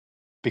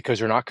because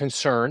they're not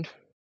concerned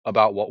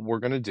about what we're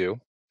going to do,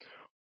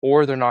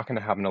 or they're not going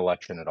to have an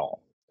election at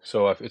all.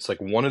 So if it's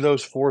like one of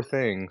those four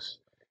things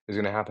is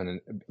going to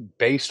happen, and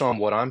based on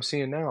what I'm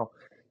seeing now,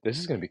 this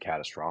is going to be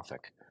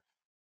catastrophic.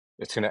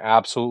 It's going to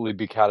absolutely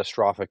be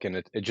catastrophic, and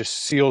it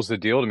just seals the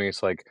deal to me.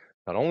 It's like,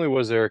 not only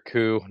was there a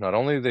coup, not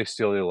only did they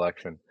steal the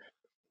election,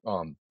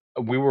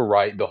 we were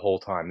right the whole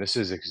time. This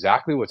is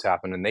exactly what's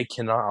happened, and they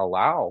cannot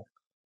allow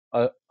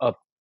a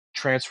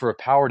transfer of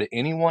power to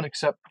anyone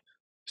except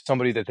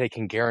somebody that they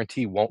can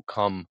guarantee won't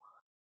come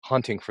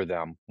hunting for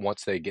them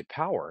once they get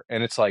power.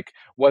 And it's like,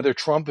 whether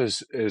Trump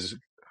is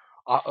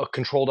a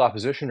controlled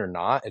opposition or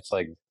not, it's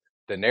like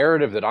the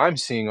narrative that I'm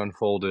seeing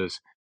unfold is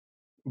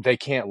they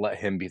can't let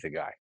him be the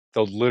guy.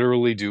 They'll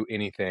literally do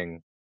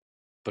anything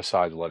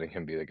besides letting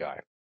him be the guy.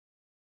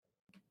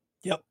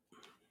 Yep.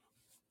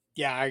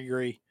 Yeah, I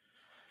agree.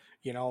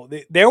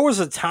 There was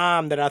a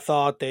time that I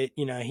thought that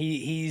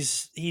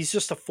he's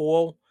just a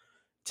fool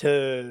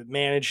to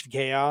manage the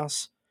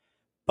chaos,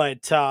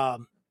 but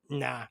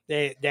nah,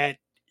 that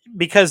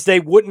because they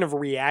wouldn't have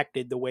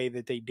reacted the way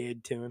that they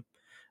did to him.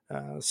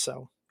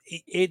 So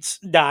it's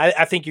nah,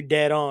 I think you're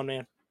dead on,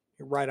 man.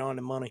 You're right on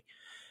the money.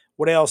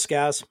 What else,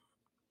 guys?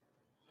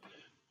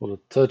 Well,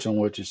 to touch on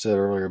what you said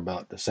earlier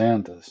about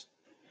DeSantis,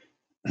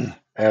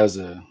 as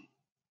a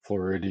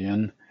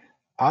Floridian,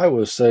 I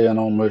was saying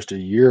almost a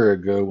year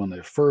ago when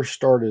they first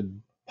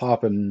started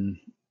popping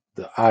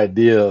the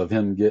idea of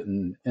him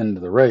getting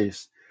into the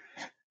race,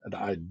 that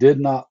I did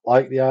not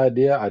like the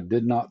idea. I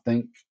did not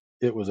think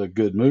it was a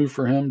good move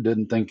for him.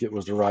 Didn't think it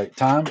was the right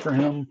time for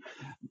him.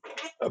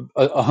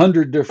 A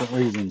hundred different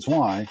reasons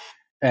why,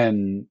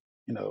 and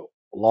a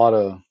lot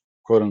of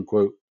quote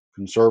unquote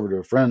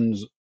conservative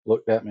friends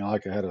looked at me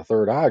like I had a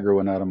third eye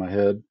growing out of my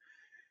head,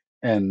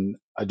 and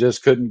I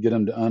just couldn't get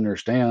him to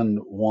understand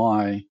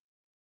why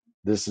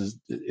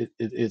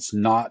it's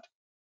not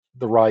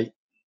the right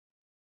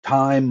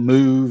time,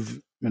 move,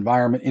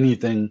 environment,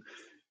 anything.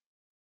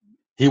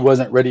 He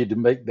wasn't ready to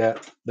make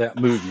that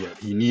move yet.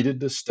 He needed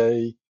to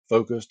stay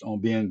focused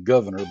on being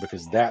governor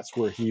because that's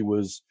where he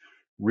was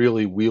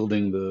really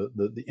wielding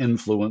the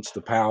influence,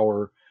 the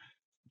power,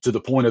 to the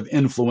point of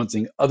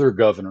influencing other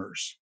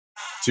governors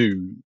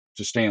to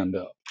stand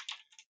up.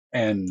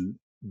 And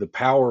the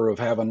power of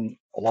having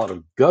a lot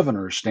of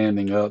governors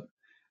standing up,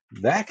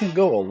 that can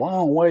go a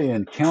long way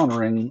in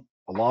countering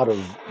a lot of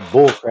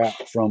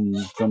bullcrap from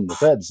the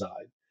Fed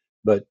side.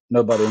 But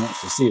nobody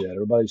wants to see that.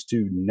 Everybody's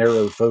too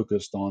narrow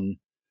focused on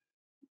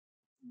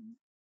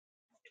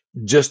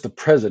just the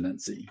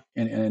presidency.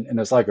 And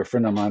it's like a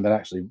friend of mine that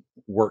actually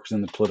works in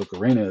the political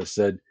arena has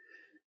said,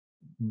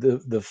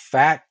 the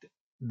fact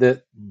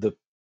that the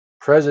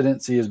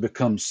presidency has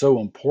become so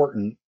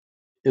important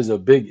is a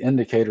big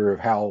indicator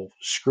of how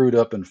screwed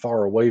up and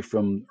far away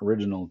from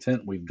original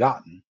intent we've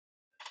gotten.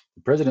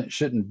 The president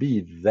shouldn't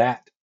be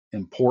that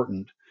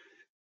important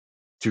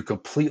to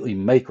completely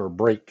make or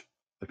break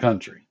the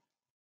country.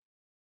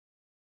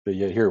 But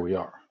yet here we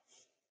are.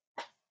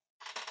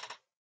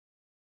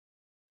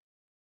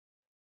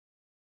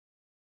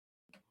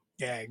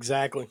 Yeah,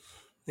 exactly.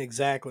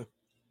 Exactly.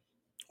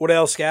 What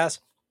else, guys?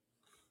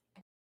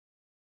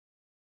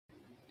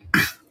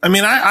 I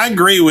mean, I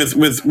agree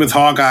with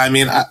Hawkeye. I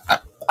mean,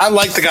 I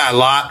like the guy a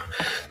lot.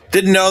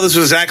 Didn't know this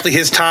was exactly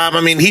his time.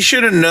 I mean, he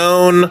should have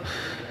known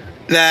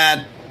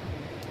that,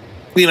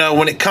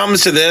 when it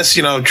comes to this,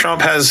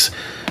 Trump has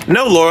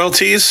no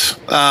loyalties.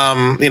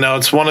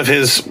 It's one of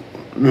his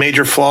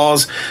major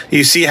flaws.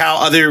 You see how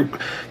other,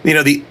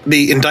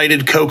 the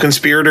indicted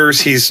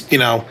co-conspirators, he's,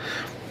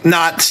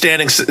 not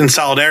standing in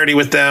solidarity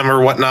with them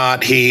or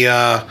whatnot. He,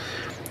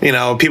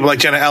 people like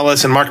Jenna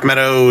Ellis and Mark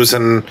Meadows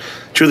and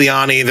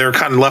Giuliani, they're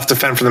kind of left to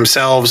fend for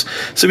themselves.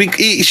 So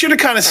he should have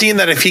kind of seen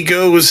that if he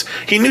goes,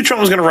 he knew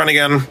Trump was going to run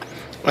again.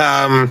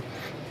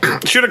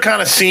 Should have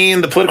kind of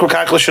seen the political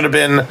calculus should have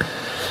been,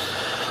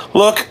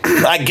 look,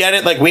 I get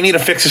it. Like, we need to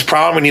fix this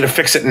problem. We need to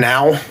fix it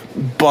now.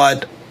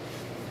 But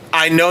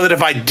I know that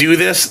if I do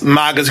this,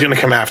 MAGA's going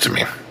to come after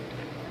me.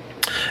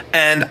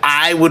 And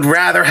I would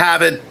rather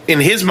have it,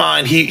 in his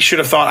mind, he should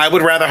have thought, I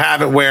would rather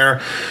have it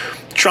where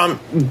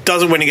Trump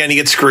doesn't win again, he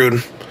gets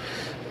screwed.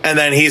 And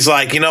then he's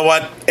like, you know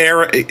what,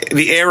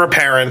 the heir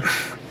apparent,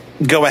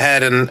 go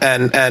ahead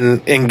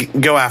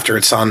and go after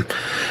it, son.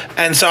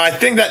 And so I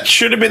think that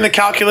should have been the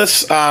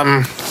calculus,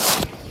 but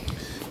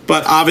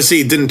obviously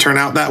it didn't turn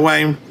out that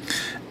way.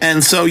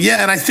 And so,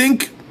 yeah, and I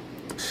think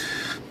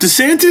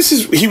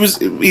DeSantis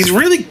he's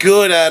really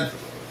good at,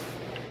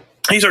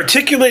 he's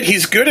articulate,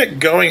 he's good at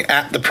going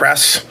at the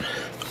press.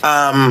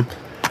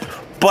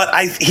 But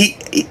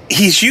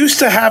he's used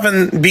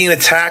to being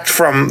attacked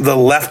from the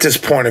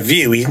leftist point of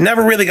view. He's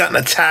never really gotten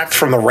attacked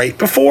from the right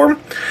before.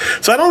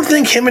 So I don't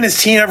think him and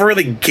his team ever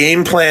really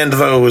game planned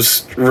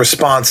those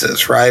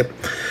responses, right?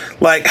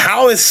 Like,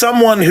 how is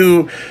someone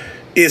who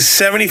is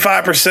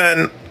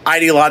 75%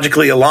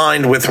 ideologically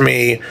aligned with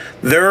me,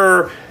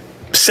 they're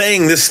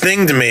saying this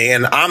thing to me,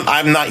 and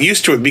I'm not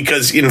used to it,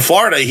 because in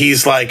Florida,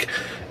 he's like,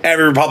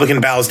 every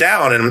Republican bows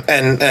down,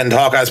 and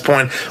Hawkeye's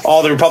point,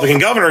 all the Republican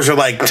governors are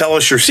like, tell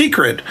us your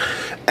secret.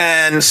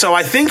 And so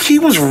I think he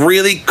was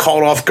really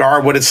caught off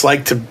guard what it's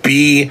like to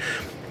be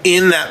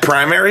in that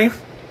primary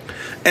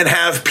and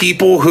have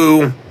people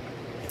who,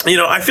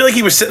 I feel like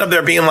he was sitting up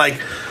there being like,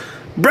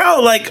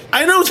 bro, like,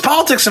 I know it's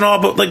politics and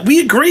all, but like, we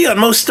agree on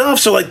most stuff.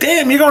 So like,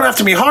 damn, you're going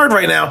after me hard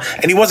right now.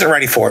 And he wasn't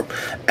ready for it.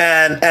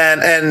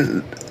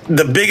 And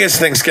the biggest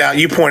thing, Scout,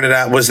 you pointed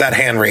out was that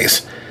hand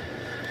raise.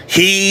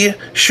 He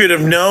should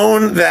have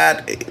known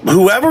that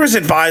whoever is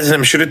advising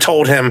him should have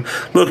told him,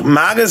 look,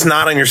 MAGA's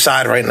not on your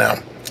side right now.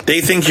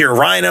 They think you're a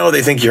rhino.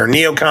 They think you're a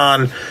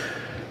neocon.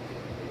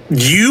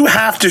 You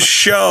have to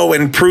show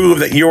and prove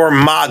that you're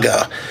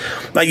MAGA.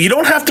 Like, you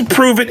don't have to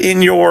prove it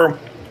in your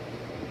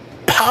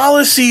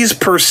policies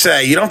per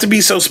se. You don't have to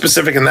be so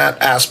specific in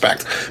that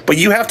aspect. But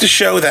you have to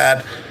show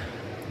that,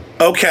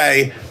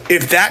 okay,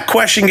 if that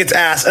question gets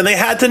asked, and they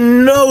had to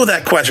know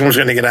that question was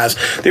going to get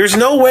asked, there's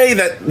no way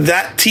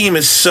that team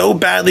is so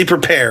badly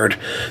prepared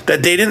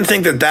that they didn't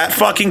think that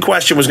fucking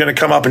question was going to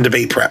come up in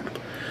debate prep.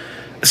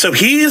 So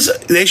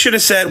they should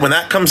have said, when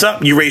that comes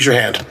up, you raise your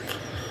hand.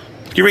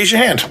 You raise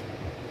your hand.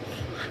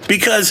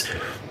 Because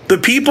the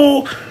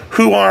people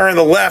who are on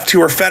the left,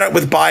 who are fed up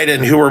with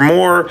Biden, who are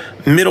more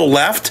middle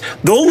left,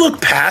 they'll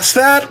look past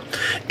that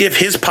if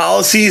his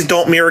policies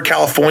don't mirror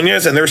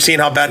California's and they're seeing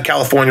how bad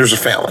Californians are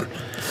failing.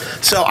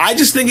 So I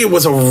just think it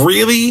was a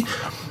really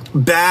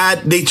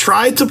bad. They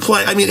tried to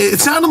play. I mean, it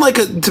sounded like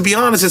to be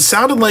honest, it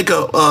sounded like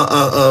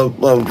a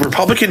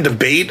Republican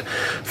debate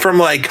from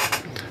like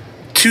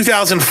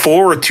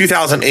 2004 or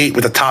 2008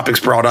 with the topics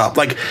brought up.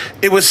 Like,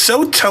 it was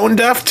so tone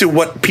deaf to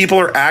what people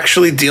are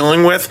actually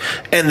dealing with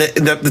and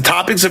the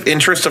topics of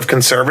interest of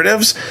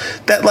conservatives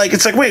that, like,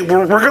 it's like, wait,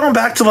 we're going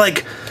back to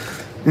like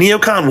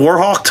neocon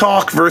Warhawk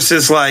talk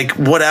versus like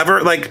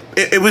whatever. Like,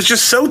 it was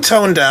just so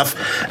tone deaf,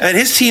 and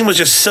his team was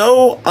just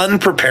so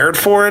unprepared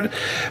for it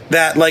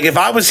that, like, if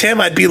I was him,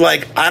 I'd be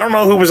like, I don't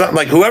know who was on,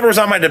 like, whoever was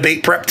on my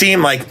debate prep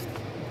team, like,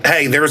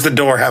 hey, there's the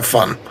door, have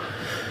fun.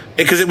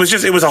 Because it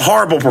was a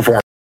horrible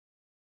performance.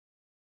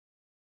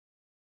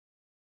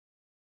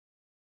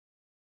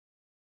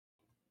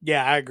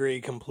 Yeah, I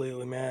agree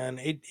completely, man.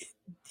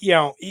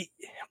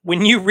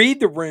 When you read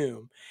the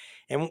room,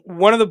 and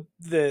one of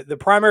the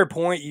primary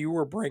point you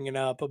were bringing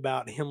up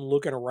about him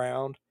looking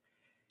around,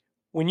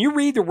 when you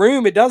read the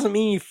room, it doesn't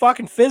mean you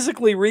fucking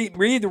physically read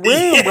the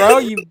room, bro.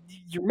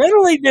 You're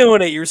mentally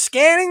doing it. You're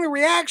scanning the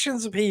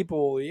reactions of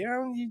people.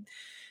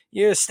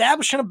 You're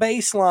establishing a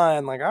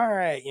baseline. Like, all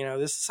right,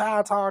 this is how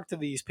I talk to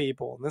these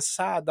people, and this is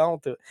how I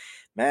don't do it.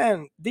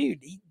 Man,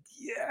 dude,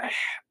 yeah.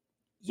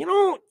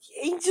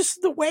 He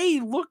just the way he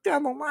looked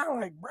down the line,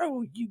 like,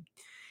 bro, you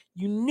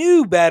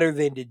knew better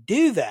than to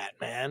do that,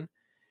 man.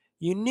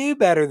 You knew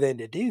better than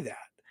to do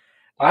that.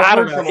 I've I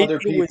don't heard know. from other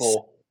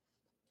people.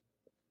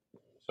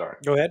 Sorry.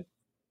 Go ahead.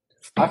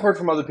 I've heard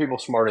from other people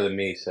smarter than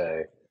me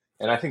say,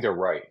 and I think they're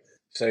right,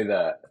 say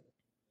that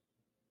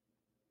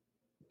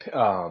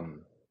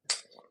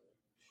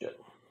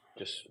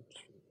just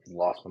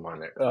lost my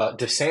mind there.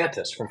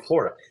 DeSantis from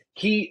Florida.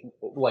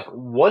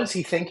 What is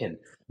he thinking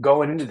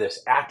going into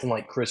this, acting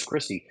like Chris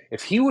Christie?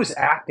 If he was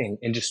acting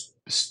and just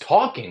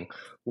talking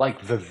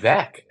like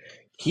Vivek,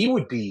 he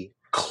would be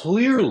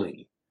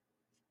clearly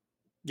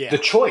the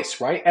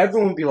choice, right?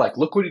 Everyone would be like,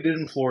 look what he did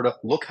in Florida.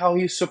 Look how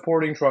he's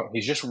supporting Trump.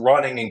 He's just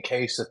running in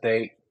case that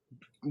they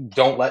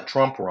don't let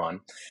Trump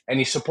run. And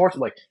he supports it.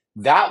 Like,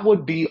 that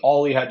would be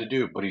all he had to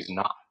do, but he's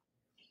not.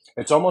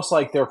 It's almost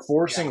like they're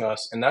forcing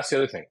us, and that's the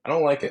other thing. I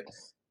don't like it,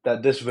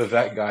 that this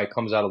Vivek guy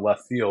comes out of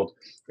left field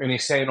and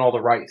he's saying all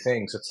the right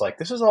things. It's like,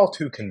 this is all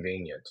too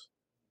convenient.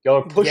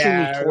 Y'all are pushing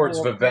me towards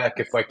Vivek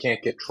if I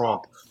can't get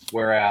Trump,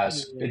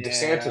 whereas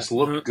DeSantis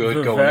looked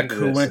good going into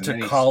this. Who went to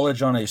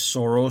college on a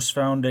Soros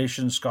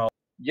Foundation scholarship.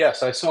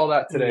 Yes, I saw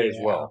that today as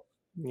well.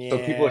 So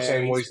people are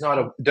saying, well, he's not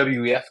a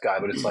WEF guy,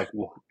 but it's like,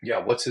 well, yeah,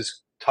 what's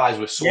his ties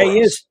with Soros? Yeah, he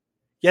is.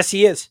 Yes,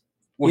 he is.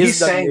 Well, he's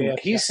saying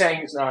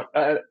he's not.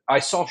 I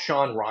saw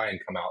Sean Ryan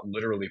come out and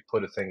literally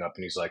put a thing up,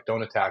 and he's like,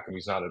 "Don't attack him.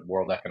 He's not a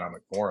World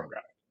Economic Forum guy."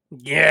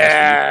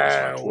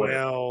 Yeah,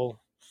 well,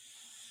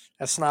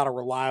 that's not a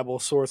reliable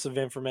source of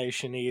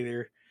information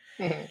either.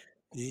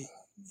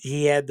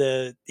 He had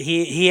the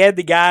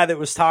guy that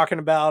was talking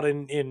about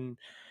in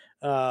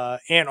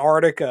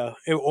Antarctica.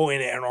 Oh,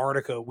 in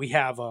Antarctica, we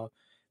have a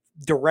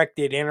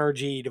directed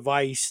energy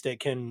device that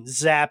can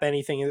zap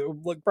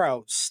anything. Look,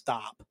 bro,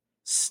 stop.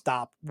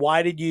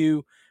 Why did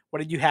you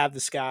have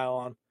this guy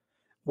on?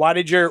 Why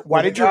did your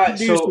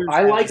producers? So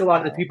I like a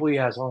lot of the people he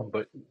has on,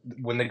 but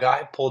when the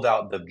guy pulled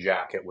out the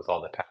jacket with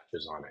all the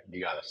patches on it,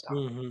 you gotta stop.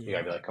 You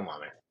gotta be like, come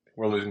on, man,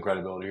 we're losing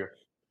credibility here.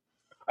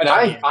 And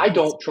I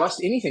don't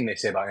trust anything they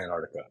say about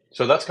Antarctica,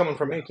 so that's coming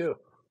from me too.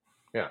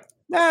 Yeah.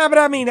 Nah, but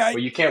I mean,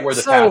 you can't wear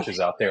the patches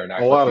out there and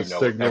act a lot like of you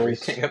know signals,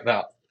 everything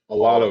about. A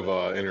lot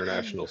of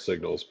international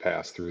signals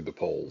pass through the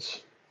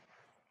poles.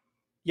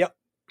 Yep.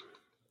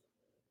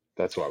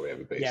 That's why we have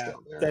a base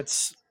down there.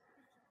 That's.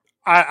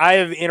 I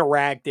have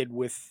interacted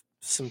with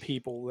some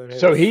people that.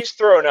 So he's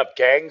throwing up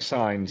gang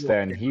signs.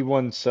 Then he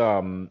wants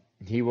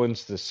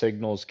the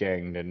signals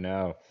gang to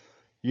know.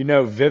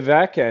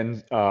 Vivek,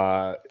 and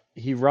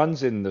he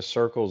runs in the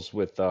circles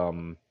with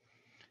some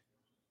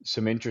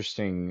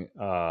interesting.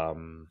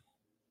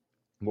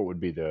 What would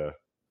be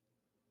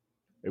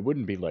it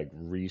wouldn't be like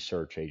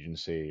research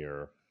agency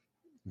or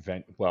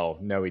well,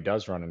 no, he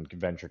does run in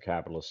venture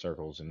capitalist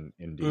circles in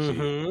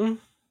DC.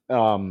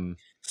 Mm-hmm.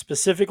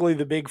 Specifically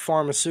the big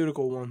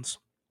pharmaceutical ones.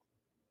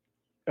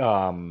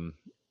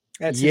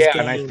 That's his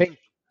game. And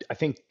I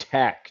think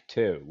tech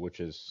too, which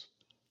is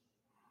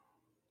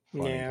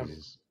funny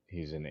because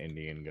he's an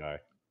Indian guy.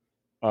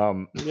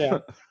 Yeah.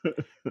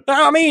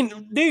 I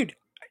mean, dude,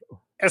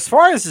 as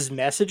far as his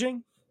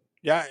messaging,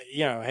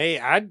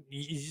 hey,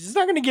 he's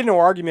not going to get no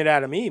argument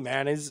out of me,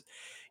 man.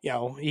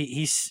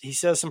 He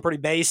says some pretty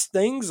base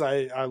things.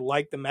 I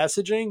like the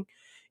messaging.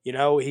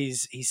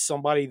 He's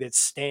somebody that's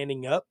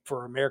standing up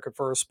for America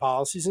First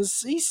policies. And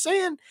he's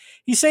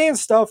saying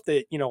stuff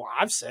that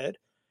I've said.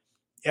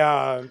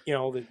 That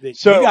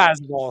you guys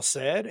have all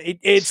said.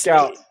 It's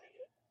Scout.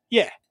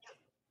 Yeah.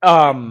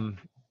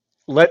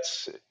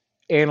 Let's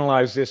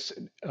analyze this.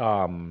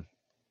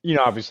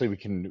 Obviously we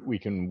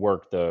can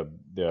work the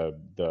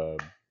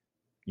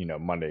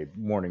Monday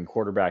morning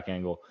quarterback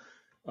angle.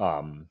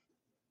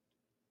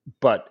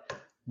 But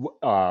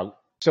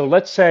so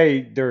let's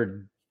say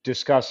they're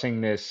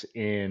discussing this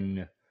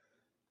in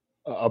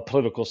a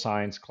political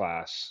science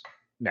class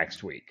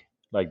next week.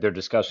 Like they're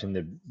discussing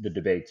the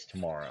debates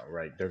tomorrow,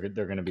 right? They're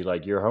going to be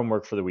like, your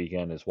homework for the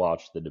weekend is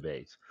watch the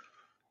debates.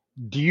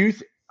 Do you?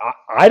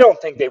 I don't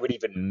think they would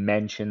even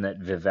mention that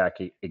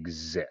Vivek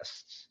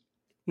exists.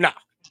 No.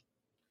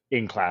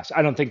 In class,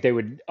 I don't think they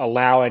would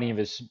allow any of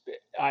his.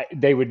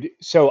 They would.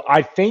 So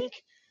I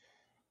think.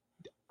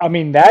 I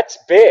mean, that's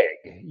big.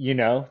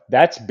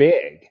 That's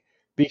big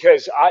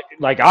because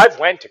I've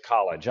went to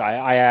college.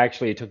 I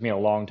actually, it took me a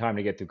long time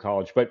to get through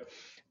college, but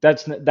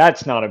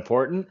that's not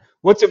important.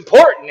 What's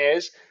important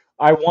is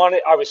I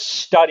was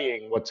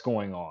studying what's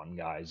going on,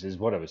 guys, is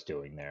what I was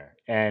doing there,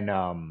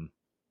 and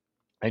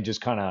just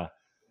kind of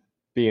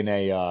being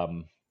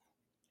a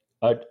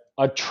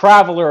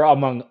traveler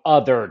among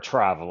other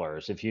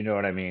travelers, if you know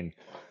what I mean.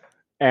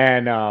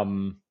 And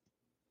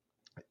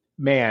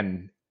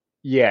man,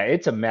 yeah,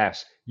 it's a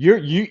mess.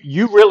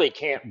 You really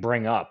can't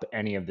bring up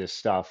any of this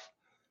stuff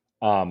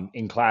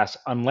in class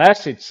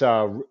unless it's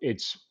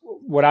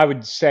what I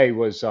would say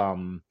was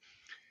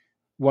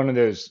one of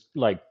those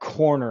like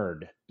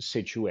cornered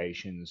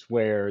situations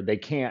where they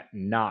can't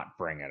not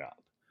bring it up.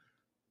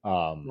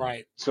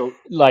 Right. So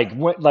like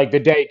the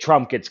day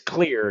Trump gets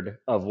cleared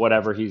of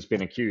whatever he's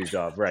been accused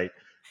of, right?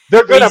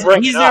 They're gonna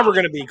bring He's it up. never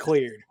going to be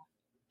cleared.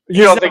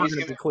 You don't think he's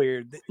going to gonna be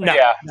cleared? No,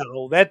 Yeah.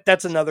 no,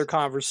 that's another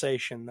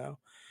conversation though.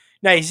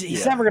 No, he's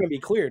Yeah. never going to be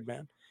cleared,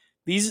 man.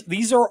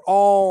 These are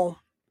all.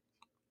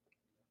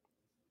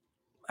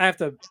 I have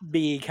to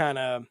be kind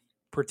of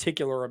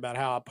particular about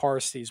how I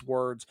parse these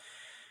words,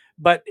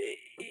 but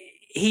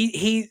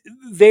they've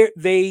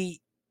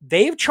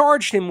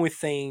charged him with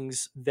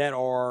things that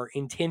are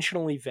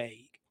intentionally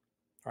vague,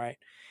 right?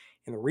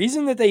 And the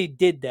reason that they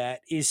did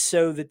that is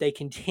so that they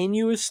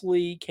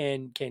continuously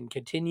can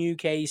continue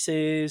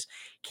cases,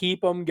 keep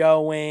them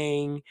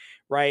going,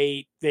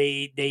 right?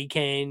 They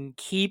can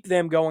keep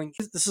them going.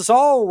 This is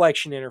all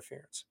election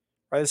interference,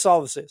 right? That's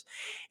all this is.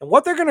 And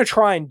what they're going to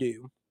try and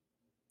do,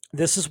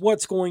 this is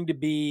what's going to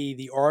be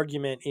the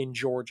argument in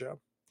Georgia,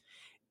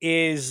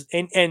 is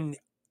and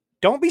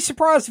don't be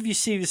surprised if you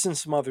see this in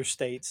some other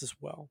states as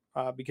well,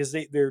 because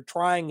they're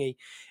trying a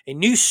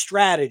new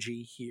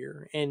strategy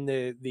here. And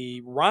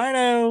the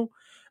Rhino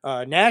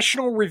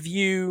National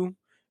Review,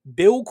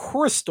 Bill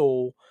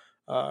Kristol,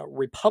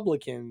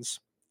 Republicans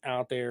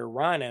out there,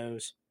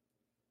 rhinos,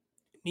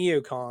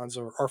 neocons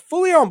are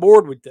fully on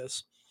board with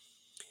this.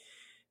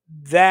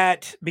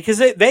 That because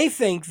they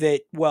think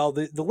that, well,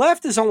 the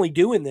left is only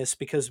doing this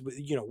because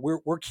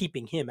we're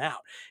keeping him out.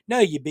 No,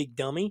 you big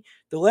dummy.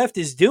 The left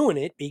is doing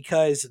it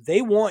because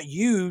they want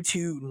you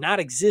to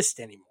not exist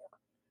anymore,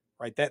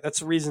 right?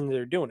 That's the reason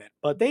they're doing it.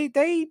 But they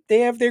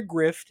have their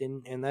grift,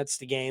 and that's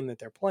the game that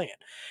they're playing.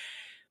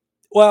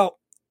 Well,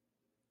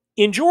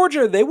 in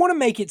Georgia, they want to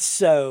make it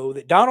so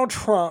that Donald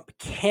Trump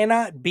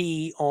cannot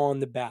be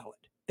on the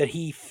ballot, that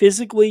he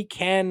physically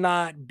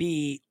cannot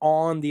be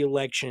on the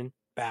election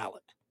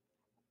ballot.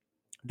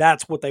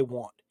 That's what they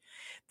want.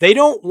 They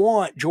don't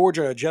want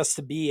Georgia just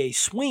to be a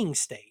swing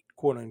state,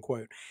 quote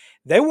unquote.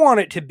 They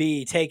want it to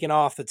be taken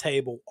off the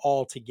table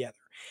altogether.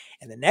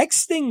 And the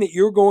next thing that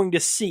you're going to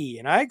see,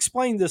 and I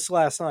explained this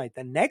last night,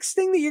 the next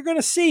thing that you're going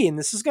to see, and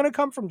this is going to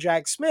come from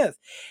Jack Smith,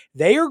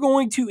 they are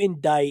going to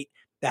indict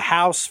the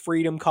House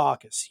Freedom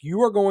Caucus.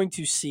 You are going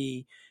to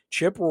see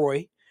Chip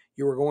Roy.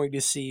 You are going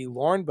to see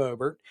Lauren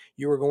Boebert.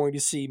 You are going to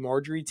see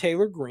Marjorie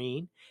Taylor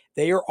Greene.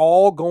 They are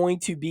all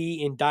going to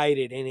be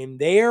indicted, and in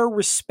their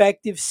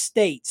respective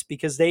states,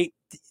 because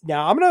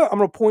now I'm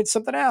gonna point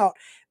something out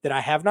that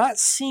I have not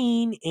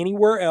seen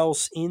anywhere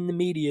else in the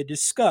media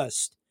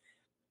discussed.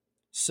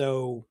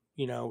 So,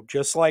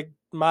 just like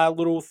my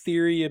little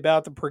theory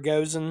about the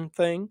Prigozhin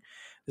thing,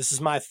 this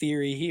is my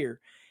theory here.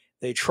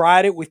 They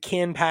tried it with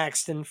Ken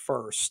Paxton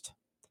first.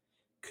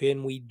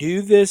 Can we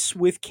do this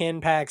with Ken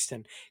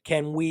Paxton?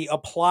 Can we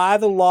apply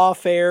the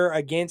lawfare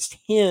against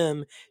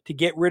him to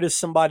get rid of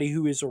somebody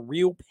who is a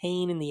real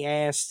pain in the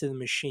ass to the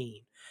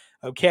machine?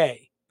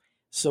 Okay.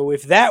 So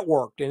if that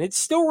worked, and it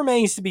still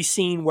remains to be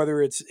seen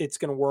whether it's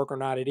going to work or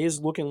not. It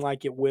is looking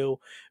like it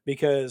will,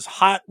 because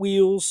Hot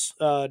Wheels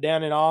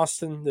down in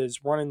Austin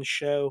that's running the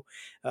show,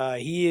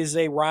 he is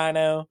a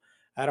rhino.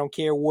 I don't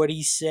care what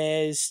he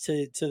says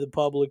to the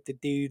public. The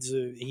dude's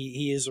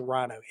he is a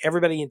rhino.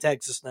 Everybody in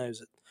Texas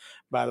knows it,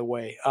 by the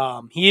way.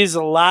 He is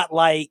a lot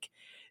like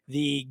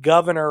the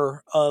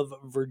governor of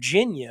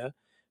Virginia,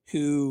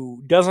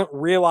 who doesn't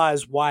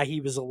realize why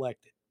he was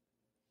elected.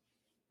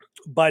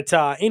 But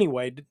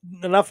anyway,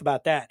 enough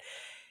about that.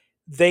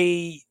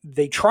 They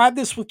tried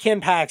this with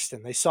Ken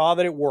Paxton. They saw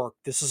that it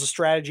worked. This is a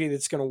strategy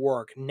that's going to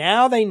work.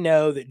 Now they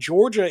know that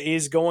Georgia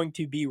is going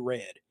to be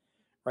red.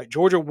 Right?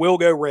 Georgia will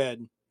go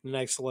red in the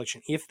next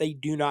election if they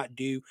do not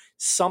do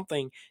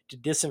something to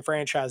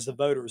disenfranchise the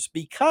voters,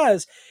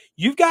 because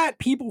you've got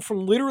people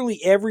from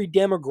literally every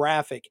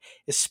demographic,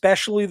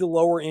 especially the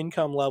lower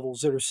income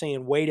levels, that are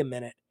saying, wait a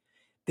minute,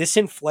 this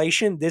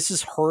inflation, this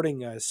is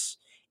hurting us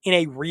in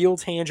a real,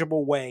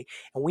 tangible way.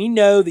 And we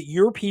know that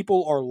your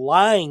people are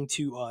lying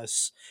to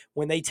us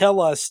when they tell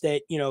us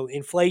that,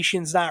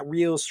 inflation's not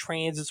real, it's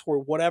transitory,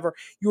 whatever.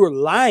 You are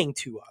lying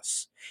to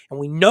us. And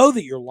we know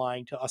that you're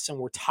lying to us, and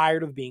we're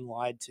tired of being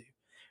lied to,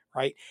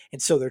 right?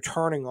 And so they're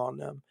turning on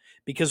them.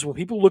 Because when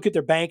people look at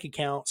their bank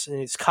accounts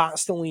and it's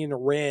constantly in the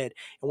red,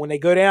 and when they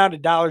go down to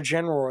Dollar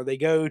General or they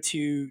go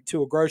to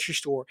a grocery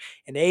store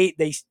and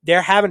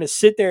they're having to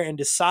sit there and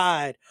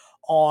decide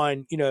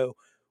on,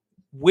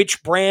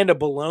 which brand of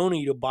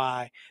bologna to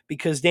buy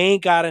because they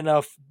ain't got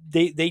enough,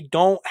 they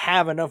don't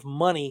have enough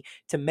money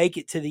to make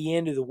it to the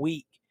end of the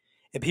week.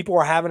 And people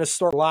are having to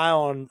start rely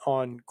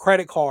on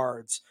credit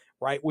cards,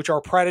 right? Which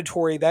are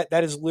predatory.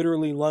 That is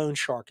literally loan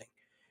sharking,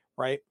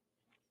 right?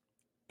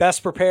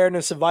 Best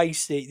preparedness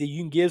advice that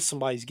you can give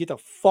somebody is get the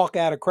fuck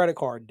out of credit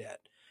card debt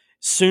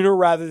sooner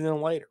rather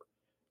than later,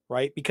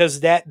 right? Because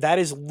that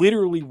is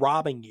literally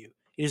robbing you.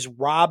 It is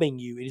robbing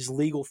you. It is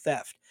legal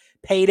theft.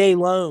 Payday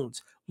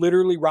loans,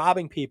 literally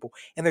robbing people.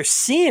 And they're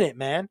seeing it,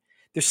 man.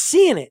 They're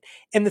seeing it.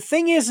 And the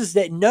thing is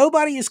that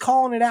nobody is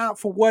calling it out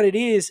for what it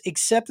is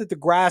except at the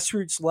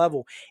grassroots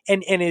level.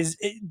 And is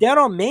down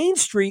on Main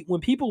Street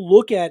when people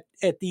look at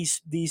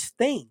these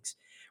things,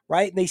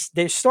 right?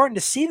 They're starting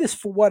to see this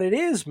for what it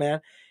is, man.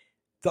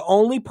 The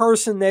only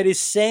person that is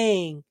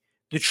saying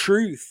the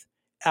truth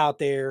out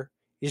there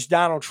is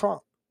Donald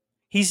Trump.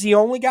 He's the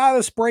only guy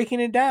that's breaking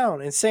it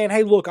down and saying,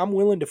 hey, look, I'm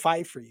willing to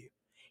fight for you.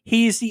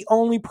 He's the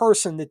only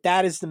person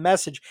that is the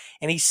message.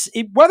 And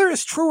whether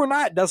it's true or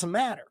not, it doesn't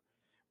matter.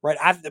 Right?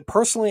 I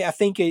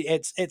think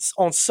it's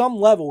on some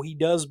level, he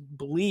does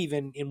believe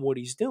in what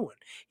he's doing.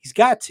 He's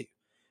got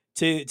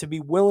to be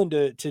willing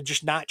to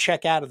just not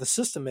check out of the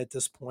system at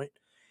this point.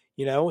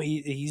 He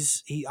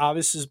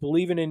obviously is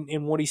believing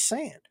in what he's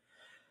saying.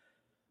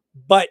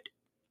 But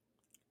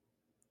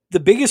the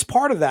biggest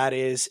part of that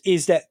is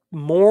that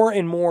more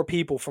and more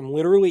people from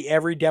literally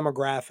every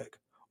demographic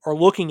are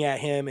looking at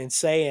him and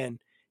saying,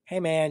 hey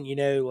man,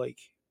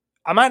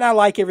 I might not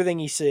like everything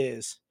he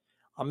says.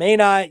 I may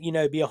not, be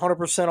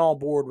 100% on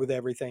board with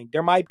everything.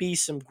 There might be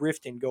some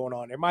grifting going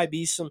on. There might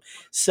be some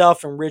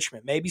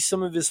self-enrichment. Maybe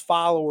some of his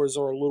followers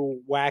are a little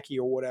wacky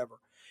or whatever,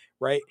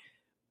 right?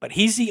 But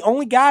he's the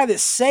only guy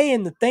that's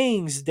saying the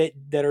things that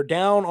are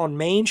down on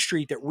Main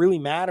Street that really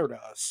matter to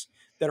us,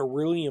 that are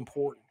really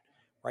important,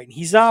 right? And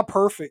he's not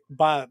perfect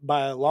by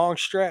a long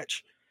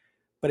stretch,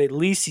 but at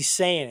least he's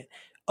saying it.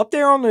 Up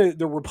there on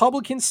the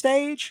Republican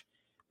stage,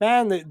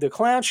 man, the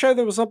clown show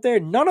that was up there,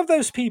 none of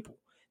those people,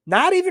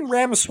 not even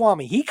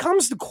Ramaswamy, he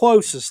comes the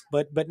closest,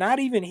 but not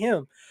even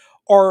him,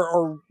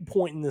 are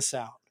pointing this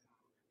out.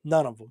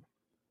 None of them.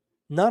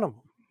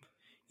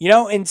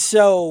 And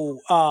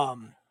so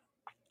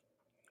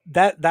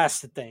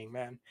that's the thing,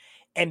 man.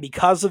 And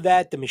because of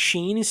that, the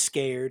machine is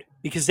scared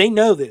because they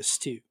know this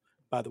too,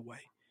 by the way.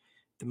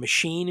 The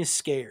machine is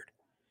scared.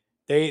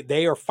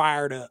 They are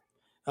fired up.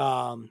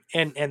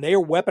 And they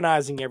are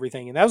weaponizing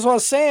everything. And that's what I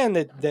was saying,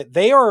 that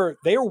they are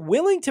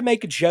willing to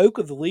make a joke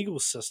of the legal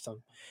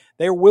system.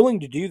 They're willing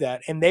to do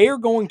that. And they are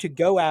going to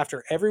go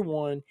after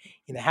everyone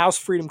in the House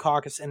Freedom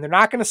Caucus. And they're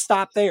not going to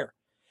stop there.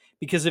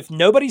 Because if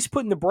nobody's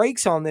putting the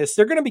brakes on this,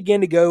 they're going to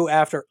begin to go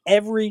after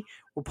every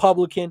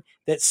Republican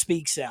that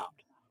speaks out,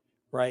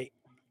 right?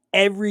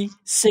 Every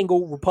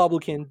single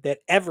Republican that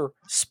ever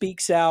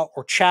speaks out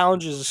or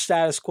challenges the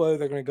status quo,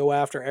 they're going to go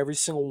after every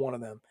single one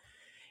of them.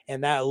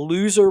 And that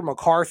loser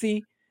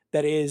McCarthy,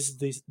 that is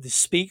the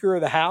Speaker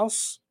of the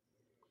House,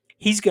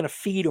 he's going to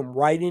feed him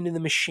right into the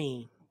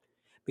machine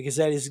because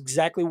that is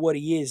exactly what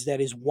he is. That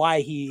is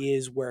why he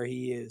is where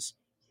he is.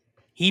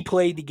 He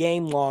played the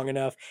game long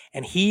enough,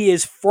 and he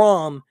is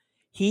from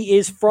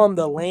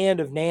the land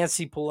of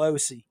Nancy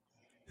Pelosi,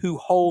 who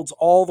holds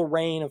all the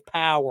reign of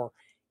power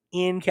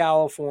in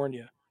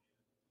California.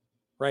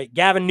 Right?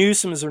 Gavin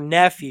Newsom is her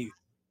nephew.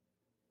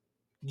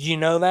 Did you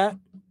know that?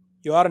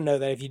 You ought to know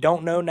that. If you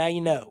don't know, now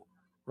you know.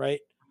 Right?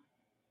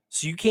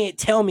 So you can't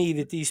tell me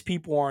that these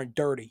people aren't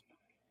dirty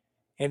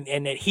and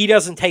that he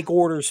doesn't take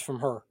orders from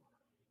her.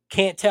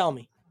 Can't tell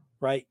me.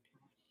 Right?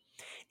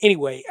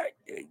 Anyway,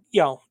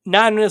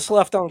 9 minutes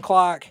left on the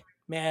clock.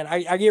 Man,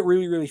 I get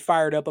really, really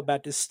fired up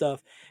about this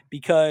stuff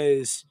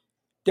because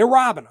they're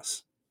robbing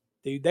us.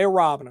 Dude, they're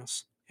robbing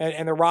us.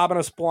 And they're robbing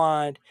us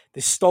blind. They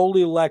stole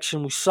the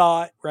election. We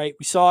saw it, right?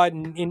 We saw it.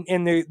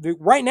 And they're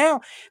right now,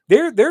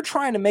 they're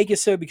trying to make it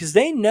so because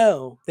they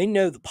know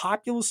the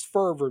populist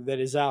fervor that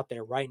is out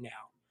there right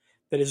now,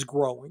 that is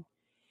growing,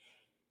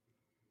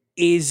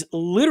 is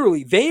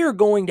literally, they are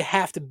going to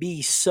have to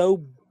be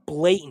so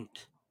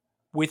blatant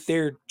with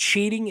their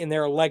cheating and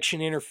their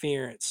election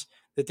interference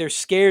that they're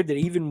scared that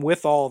even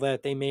with all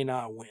that, they may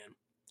not win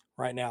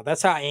right now.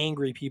 That's how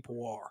angry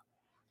people are.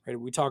 Right?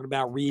 We talked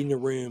about reading the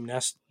room.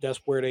 That's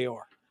where they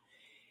are.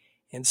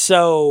 And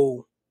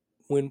so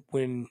when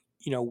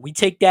we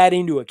take that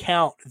into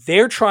account,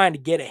 they're trying to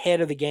get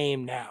ahead of the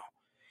game now.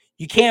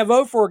 You can't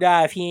vote for a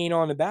guy if he ain't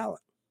on the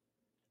ballot.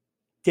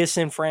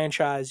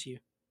 Disenfranchise you,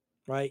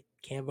 right?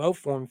 Can't vote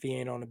for him if he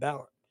ain't on the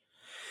ballot.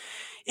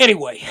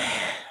 Anyway,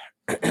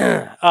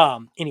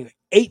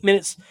 8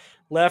 minutes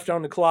left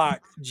on the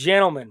clock.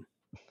 Gentlemen,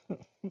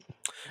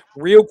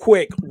 real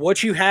quick,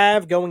 what you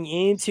have going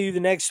into the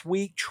next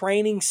week,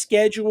 training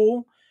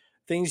schedule,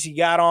 things you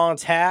got on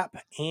tap,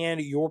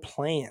 and your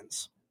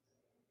plans.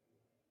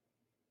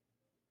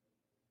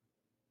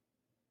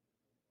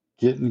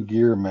 Getting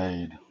gear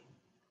made,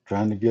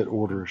 trying to get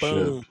orders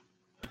Boom.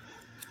 shipped,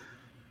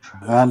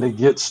 trying to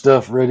get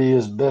stuff ready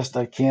as best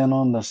I can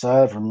on the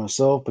side for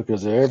myself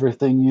because of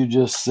everything you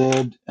just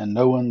said, and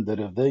knowing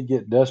that if they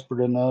get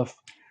desperate enough,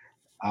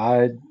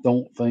 I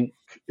don't think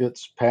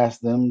it's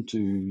past them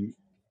to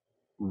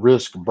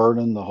risk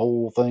burning the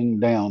whole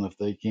thing down if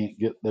they can't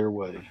get their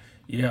way.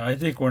 Yeah, I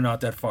think we're not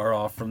that far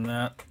off from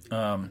that.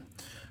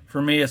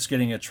 For me, it's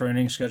getting a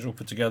training schedule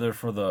put together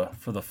for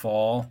the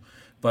fall.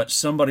 But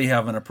somebody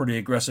having a pretty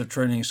aggressive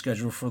training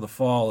schedule for the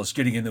fall is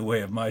getting in the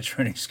way of my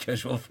training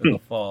schedule for the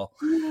fall.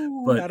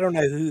 Ooh, But I don't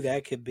know who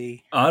that could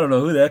be. I don't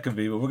know who that could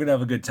be, but we're gonna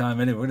have a good time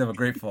anyway. We're gonna have a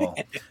great fall.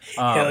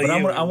 Hell But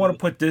yeah, I want to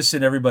put this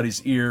in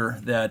everybody's ear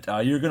that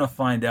you're gonna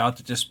find out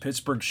that this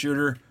Pittsburgh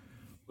shooter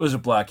was a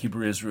black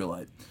Hebrew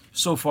Israelite.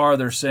 So far,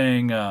 they're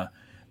saying a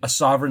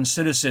sovereign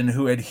citizen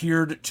who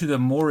adhered to the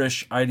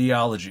Moorish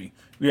ideology.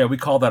 Yeah, we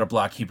call that a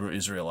black Hebrew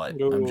Israelite.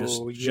 I'm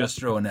just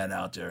throwing that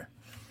out there.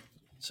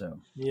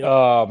 So,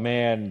 Oh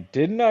man,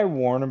 didn't I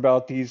warn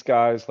about these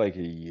guys like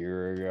a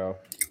year ago?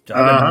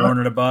 I've been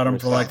warning about them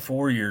for like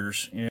 4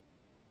 years. Yeah.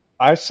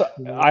 I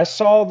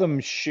saw them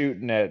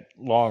shooting at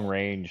long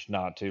range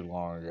not too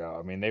long ago.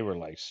 I mean, they were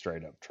like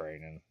straight up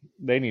training.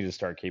 They need to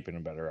start keeping a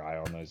better eye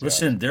on those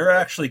Listen, guys. they're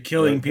actually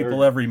killing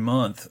people every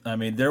month. I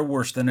mean, they're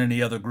worse than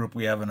any other group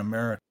we have in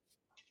America.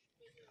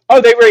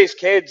 Oh, they raise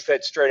kids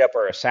that straight up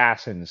are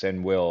assassins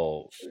and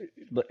will,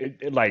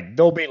 like,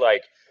 there'll be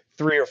like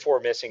 3 or 4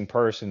 missing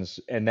persons,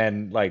 and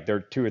then like there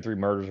 2 or 3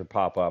 murders will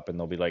pop up, and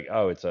they'll be like,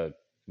 "Oh,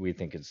 we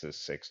think it's this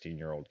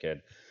 16-year-old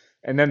kid,"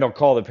 and then they'll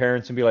call the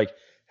parents and be like,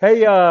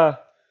 "Hey,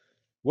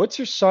 what's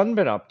your son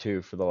been up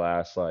to for the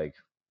last like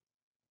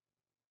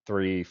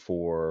 3,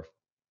 4,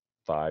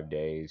 5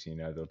 days?"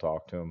 They'll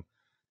talk to him,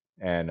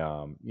 and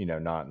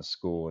not in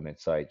school, and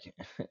it's like,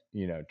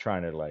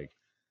 trying to like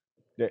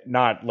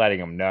not letting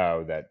them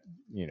know that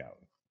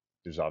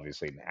there's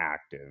obviously an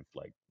active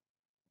like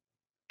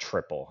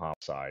triple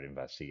homicide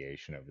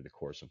investigation over the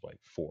course of like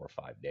 4 or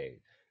 5 days.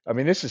 I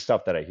mean, this is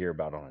stuff that I hear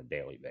about on a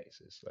daily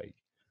basis. Like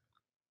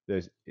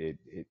there's it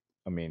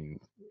I mean,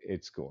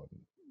 it's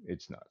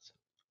nuts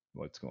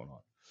what's going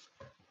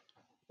on.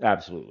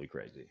 Absolutely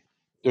crazy.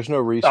 There's no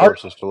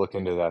resources to look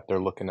into that. They're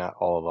looking at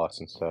all of us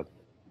instead.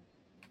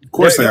 Of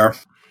course they are.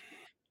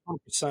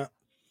 100%.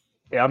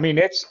 Yeah, I mean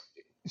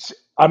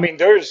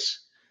there's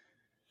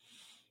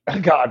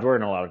God, we're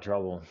in a lot of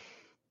trouble.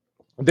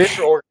 This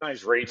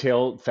organized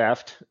retail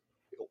theft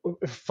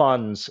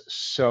funds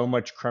so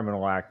much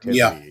criminal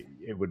activity.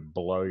 It would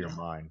blow your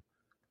mind.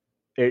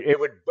 It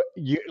would.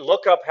 You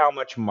look up how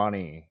much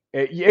money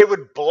it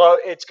would blow.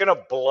 It's gonna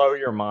blow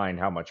your mind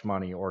how much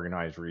money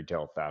organized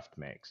retail theft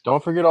makes.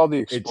 Don't forget all the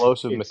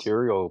explosive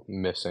material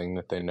missing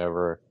that they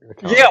never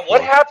accounted Yeah,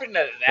 what for. happened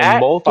to that? In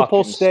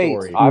multiple fucking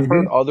states, story? I've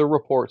heard other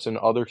reports in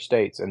other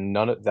states, and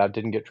none of that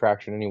didn't get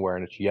traction anywhere,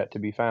 and it's yet to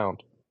be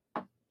found.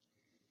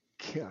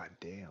 God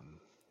damn.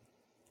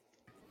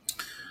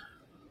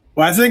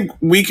 Well, I think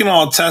we can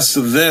all attest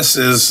to this.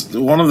 Is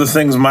one of the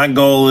things my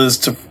goal is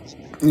to,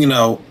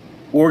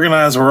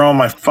 organize where all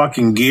my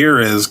fucking gear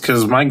is,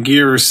 because my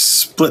gear is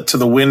split to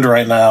the wind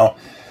right now.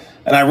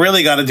 And I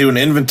really got to do an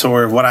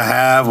inventory of what I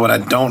have, what I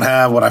don't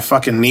have, what I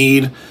fucking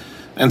need.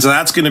 And so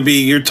that's going to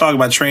be, you're talking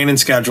about training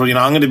schedule.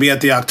 I'm going to be at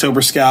the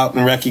October Scout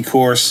and Recce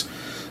course,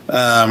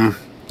 down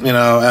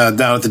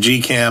at the G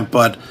Camp.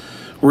 But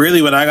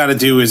really what I got to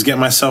do is get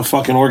myself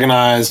fucking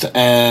organized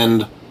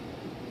and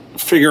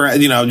figure out,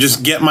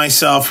 just get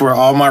myself where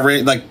all my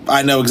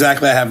I know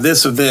exactly I have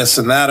this of this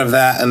and that of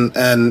that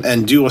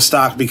and do a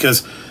stock,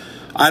 because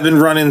I've been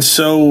running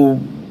so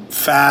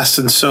fast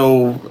and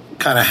so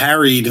kind of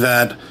harried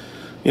that,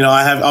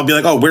 I'll be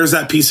like, oh, where's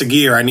that piece of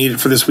gear? I need it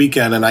for this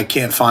weekend and I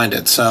can't find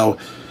it. So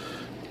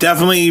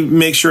definitely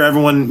make sure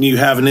you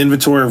have an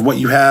inventory of what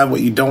you have,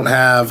 what you don't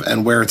have,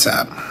 and where it's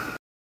at.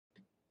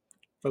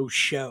 For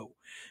show.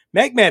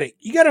 Magmatic,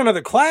 you got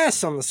another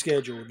class on the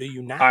schedule, do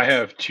you not? I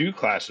have 2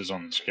 classes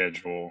on the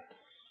schedule.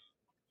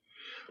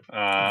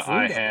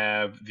 I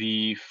have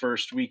the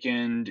first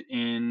weekend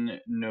in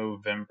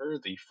November,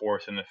 the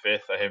 4th and the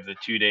 5th. I have the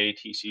 2-day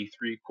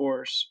TC3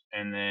 course.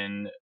 And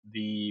then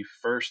the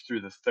 1st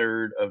through the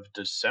 3rd of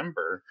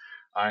December,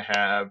 I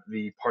have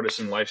the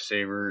Partisan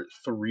Lifesaver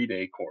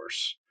 3-day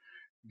course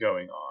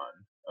going on.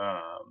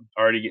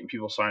 Already getting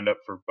people signed up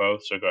for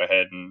both, so go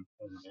ahead and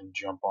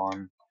jump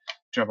on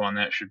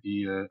that. Should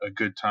be a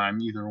good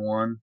time, either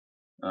one.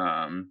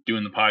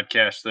 Doing the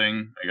podcast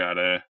thing,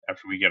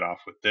 after we get off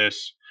with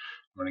this,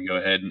 I'm going to go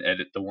ahead and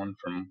edit the one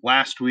from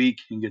last week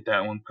and get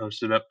that one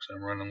posted up, because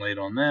I'm running late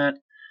on that.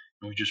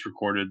 And we just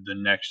recorded the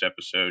next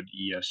episode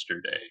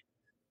yesterday.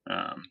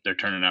 They're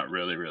turning out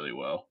really, really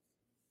well.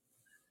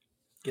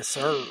 Yes,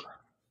 sir.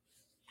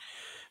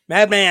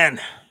 Madman.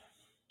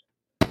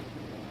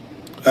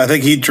 I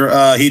think he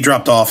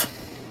dropped off.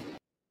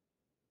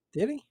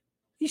 Did he?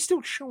 He's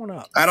still showing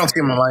up. I don't see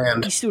him on my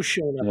end. He's still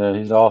showing up. Yeah,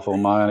 he's awful.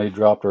 Mine, he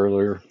dropped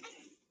earlier.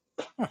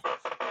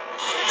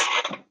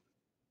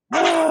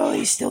 Oh,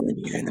 he's still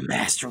in here in the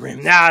master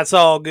room. Nah, it's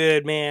all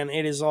good, man.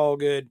 It is all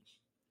good.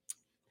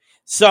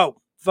 So,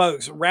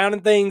 folks,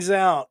 rounding things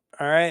out.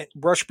 All right,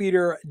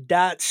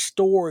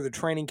 brushbeater.store. The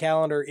training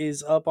calendar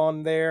is up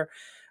on there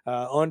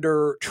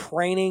under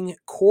training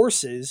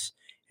courses,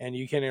 and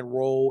you can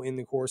enroll in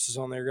the courses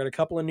on there. Got a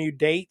couple of new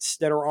dates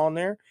that are on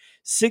there.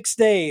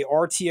 6-day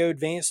RTO,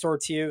 Advanced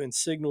RTO, and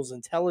Signals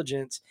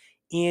Intelligence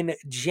in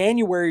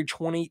January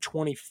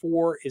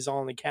 2024 is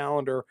on the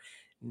calendar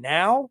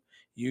now.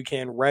 You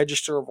can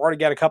register. I've already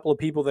got a couple of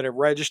people that have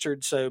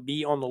registered, so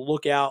be on the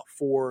lookout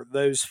for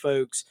those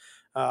folks.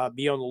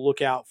 Be on the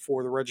lookout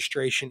for the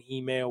registration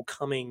email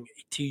coming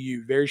to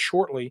you very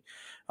shortly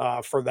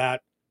for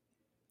that,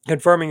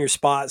 confirming your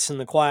spots in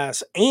the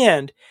class.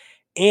 And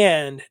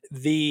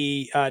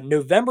the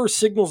November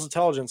Signals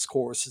Intelligence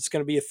course. It's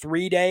going to be a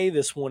 3-day.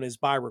 This one is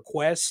by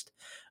request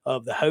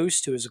of the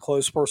host, who is a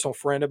close personal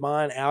friend of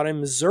mine out in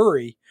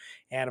Missouri.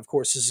 And of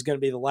course, this is going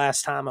to be the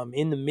last time I'm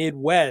in the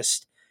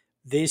Midwest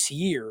this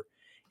year.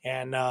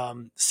 And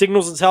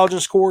Signals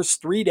Intelligence course,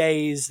 3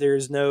 days.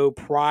 There's no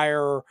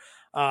prior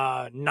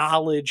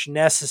knowledge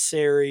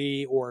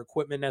necessary or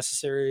equipment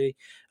necessary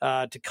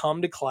to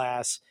come to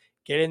class.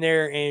 Get in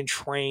there and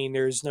train.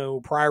 There's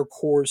no prior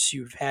course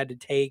you've had to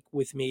take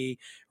with me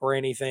or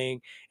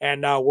anything.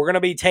 And we're going to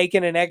be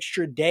taking an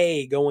extra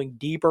day going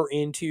deeper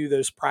into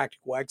those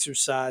practical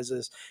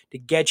exercises to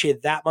get you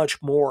that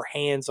much more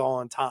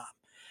hands-on time.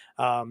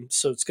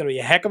 So it's going to be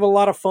a heck of a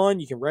lot of fun.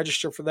 You can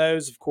register for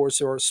those. Of course,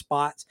 there are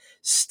spots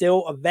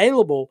still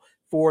available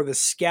for the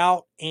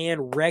Scout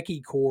and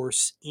Recce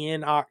course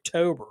in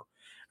October.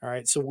 All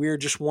right, so we're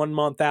just 1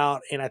 month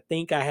out, and I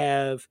think I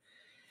have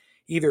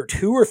either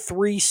 2 or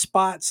 3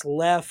 spots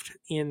left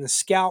in the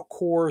Scout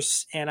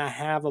course, and I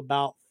have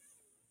about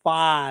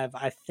 5,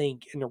 I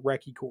think, in the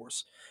Recce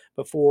course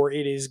before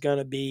it is going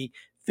to be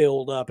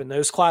filled up. And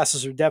those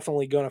classes are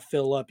definitely going to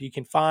fill up. You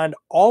can find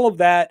all of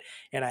that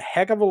and a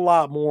heck of a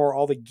lot more,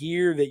 all the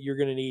gear that you're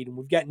going to need. And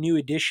we've got new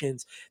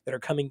additions that are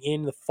coming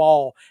in the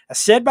fall. I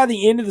said by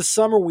the end of the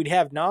summer we'd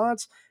have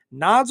nods.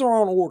 Nods are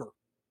on order.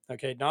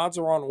 Okay, nods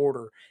are on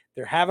order.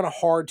 They're having a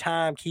hard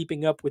time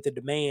keeping up with the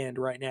demand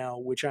right now,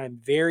 which I'm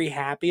very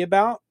happy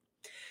about.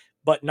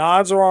 But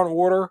nods are on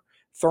order.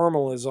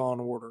 Thermal is on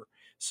order.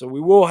 So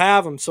we will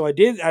have them. So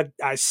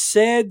I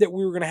said that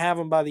we were going to have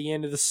them by the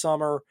end of the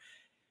summer.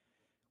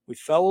 We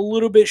fell a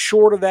little bit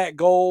short of that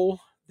goal.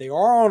 They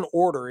are on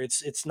order.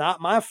 It's not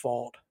my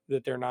fault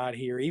that they're not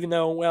here, even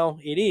though, well,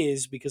 it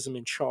is because I'm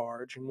in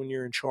charge. And when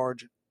you're in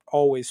charge, it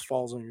always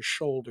falls on your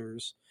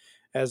shoulders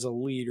as a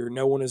leader.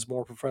 No one is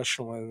more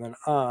professional than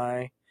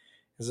I,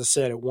 as I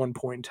said at one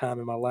point in time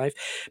in my life.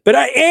 But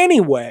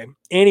anyway,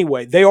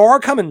 they are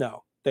coming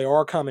though. They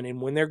are coming,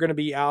 and when they're going to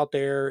be out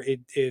there,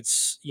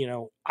 it's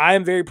I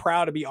am very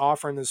proud to be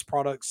offering these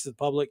products to the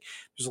public.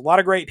 There's a lot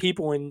of great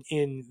people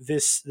in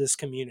this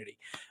community.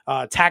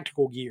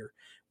 Tactical gear.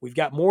 We've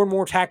got more and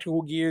more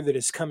tactical gear that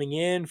is coming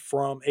in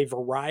from a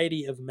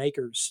variety of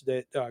makers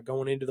that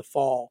going into the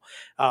fall.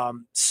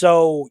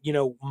 So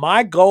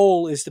my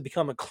goal is to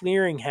become a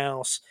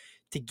clearinghouse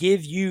to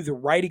give you the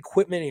right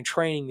equipment and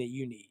training that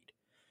you need.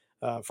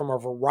 From a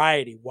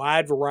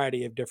wide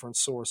variety of different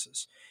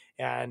sources,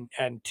 and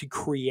to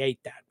create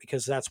that,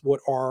 because that's what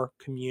our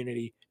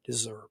community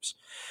deserves.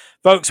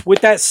 Folks,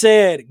 with that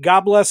said,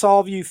 God bless all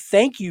of you.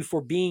 Thank you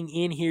for being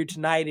in here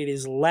tonight. It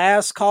is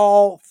last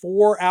call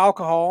for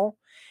alcohol,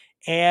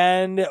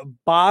 and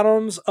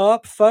bottoms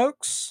up,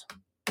 folks.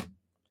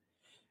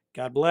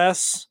 God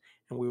bless,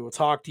 and we will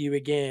talk to you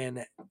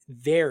again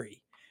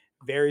very,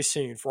 very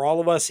soon. For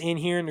all of us in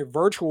here in the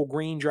virtual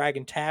Green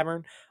Dragon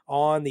Tavern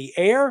on the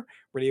air,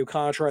 Radio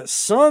Contra,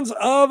 Sons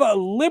of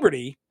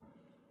Liberty,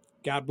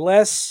 God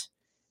bless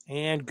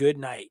and good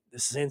night.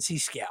 This is NC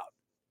Scout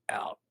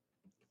out.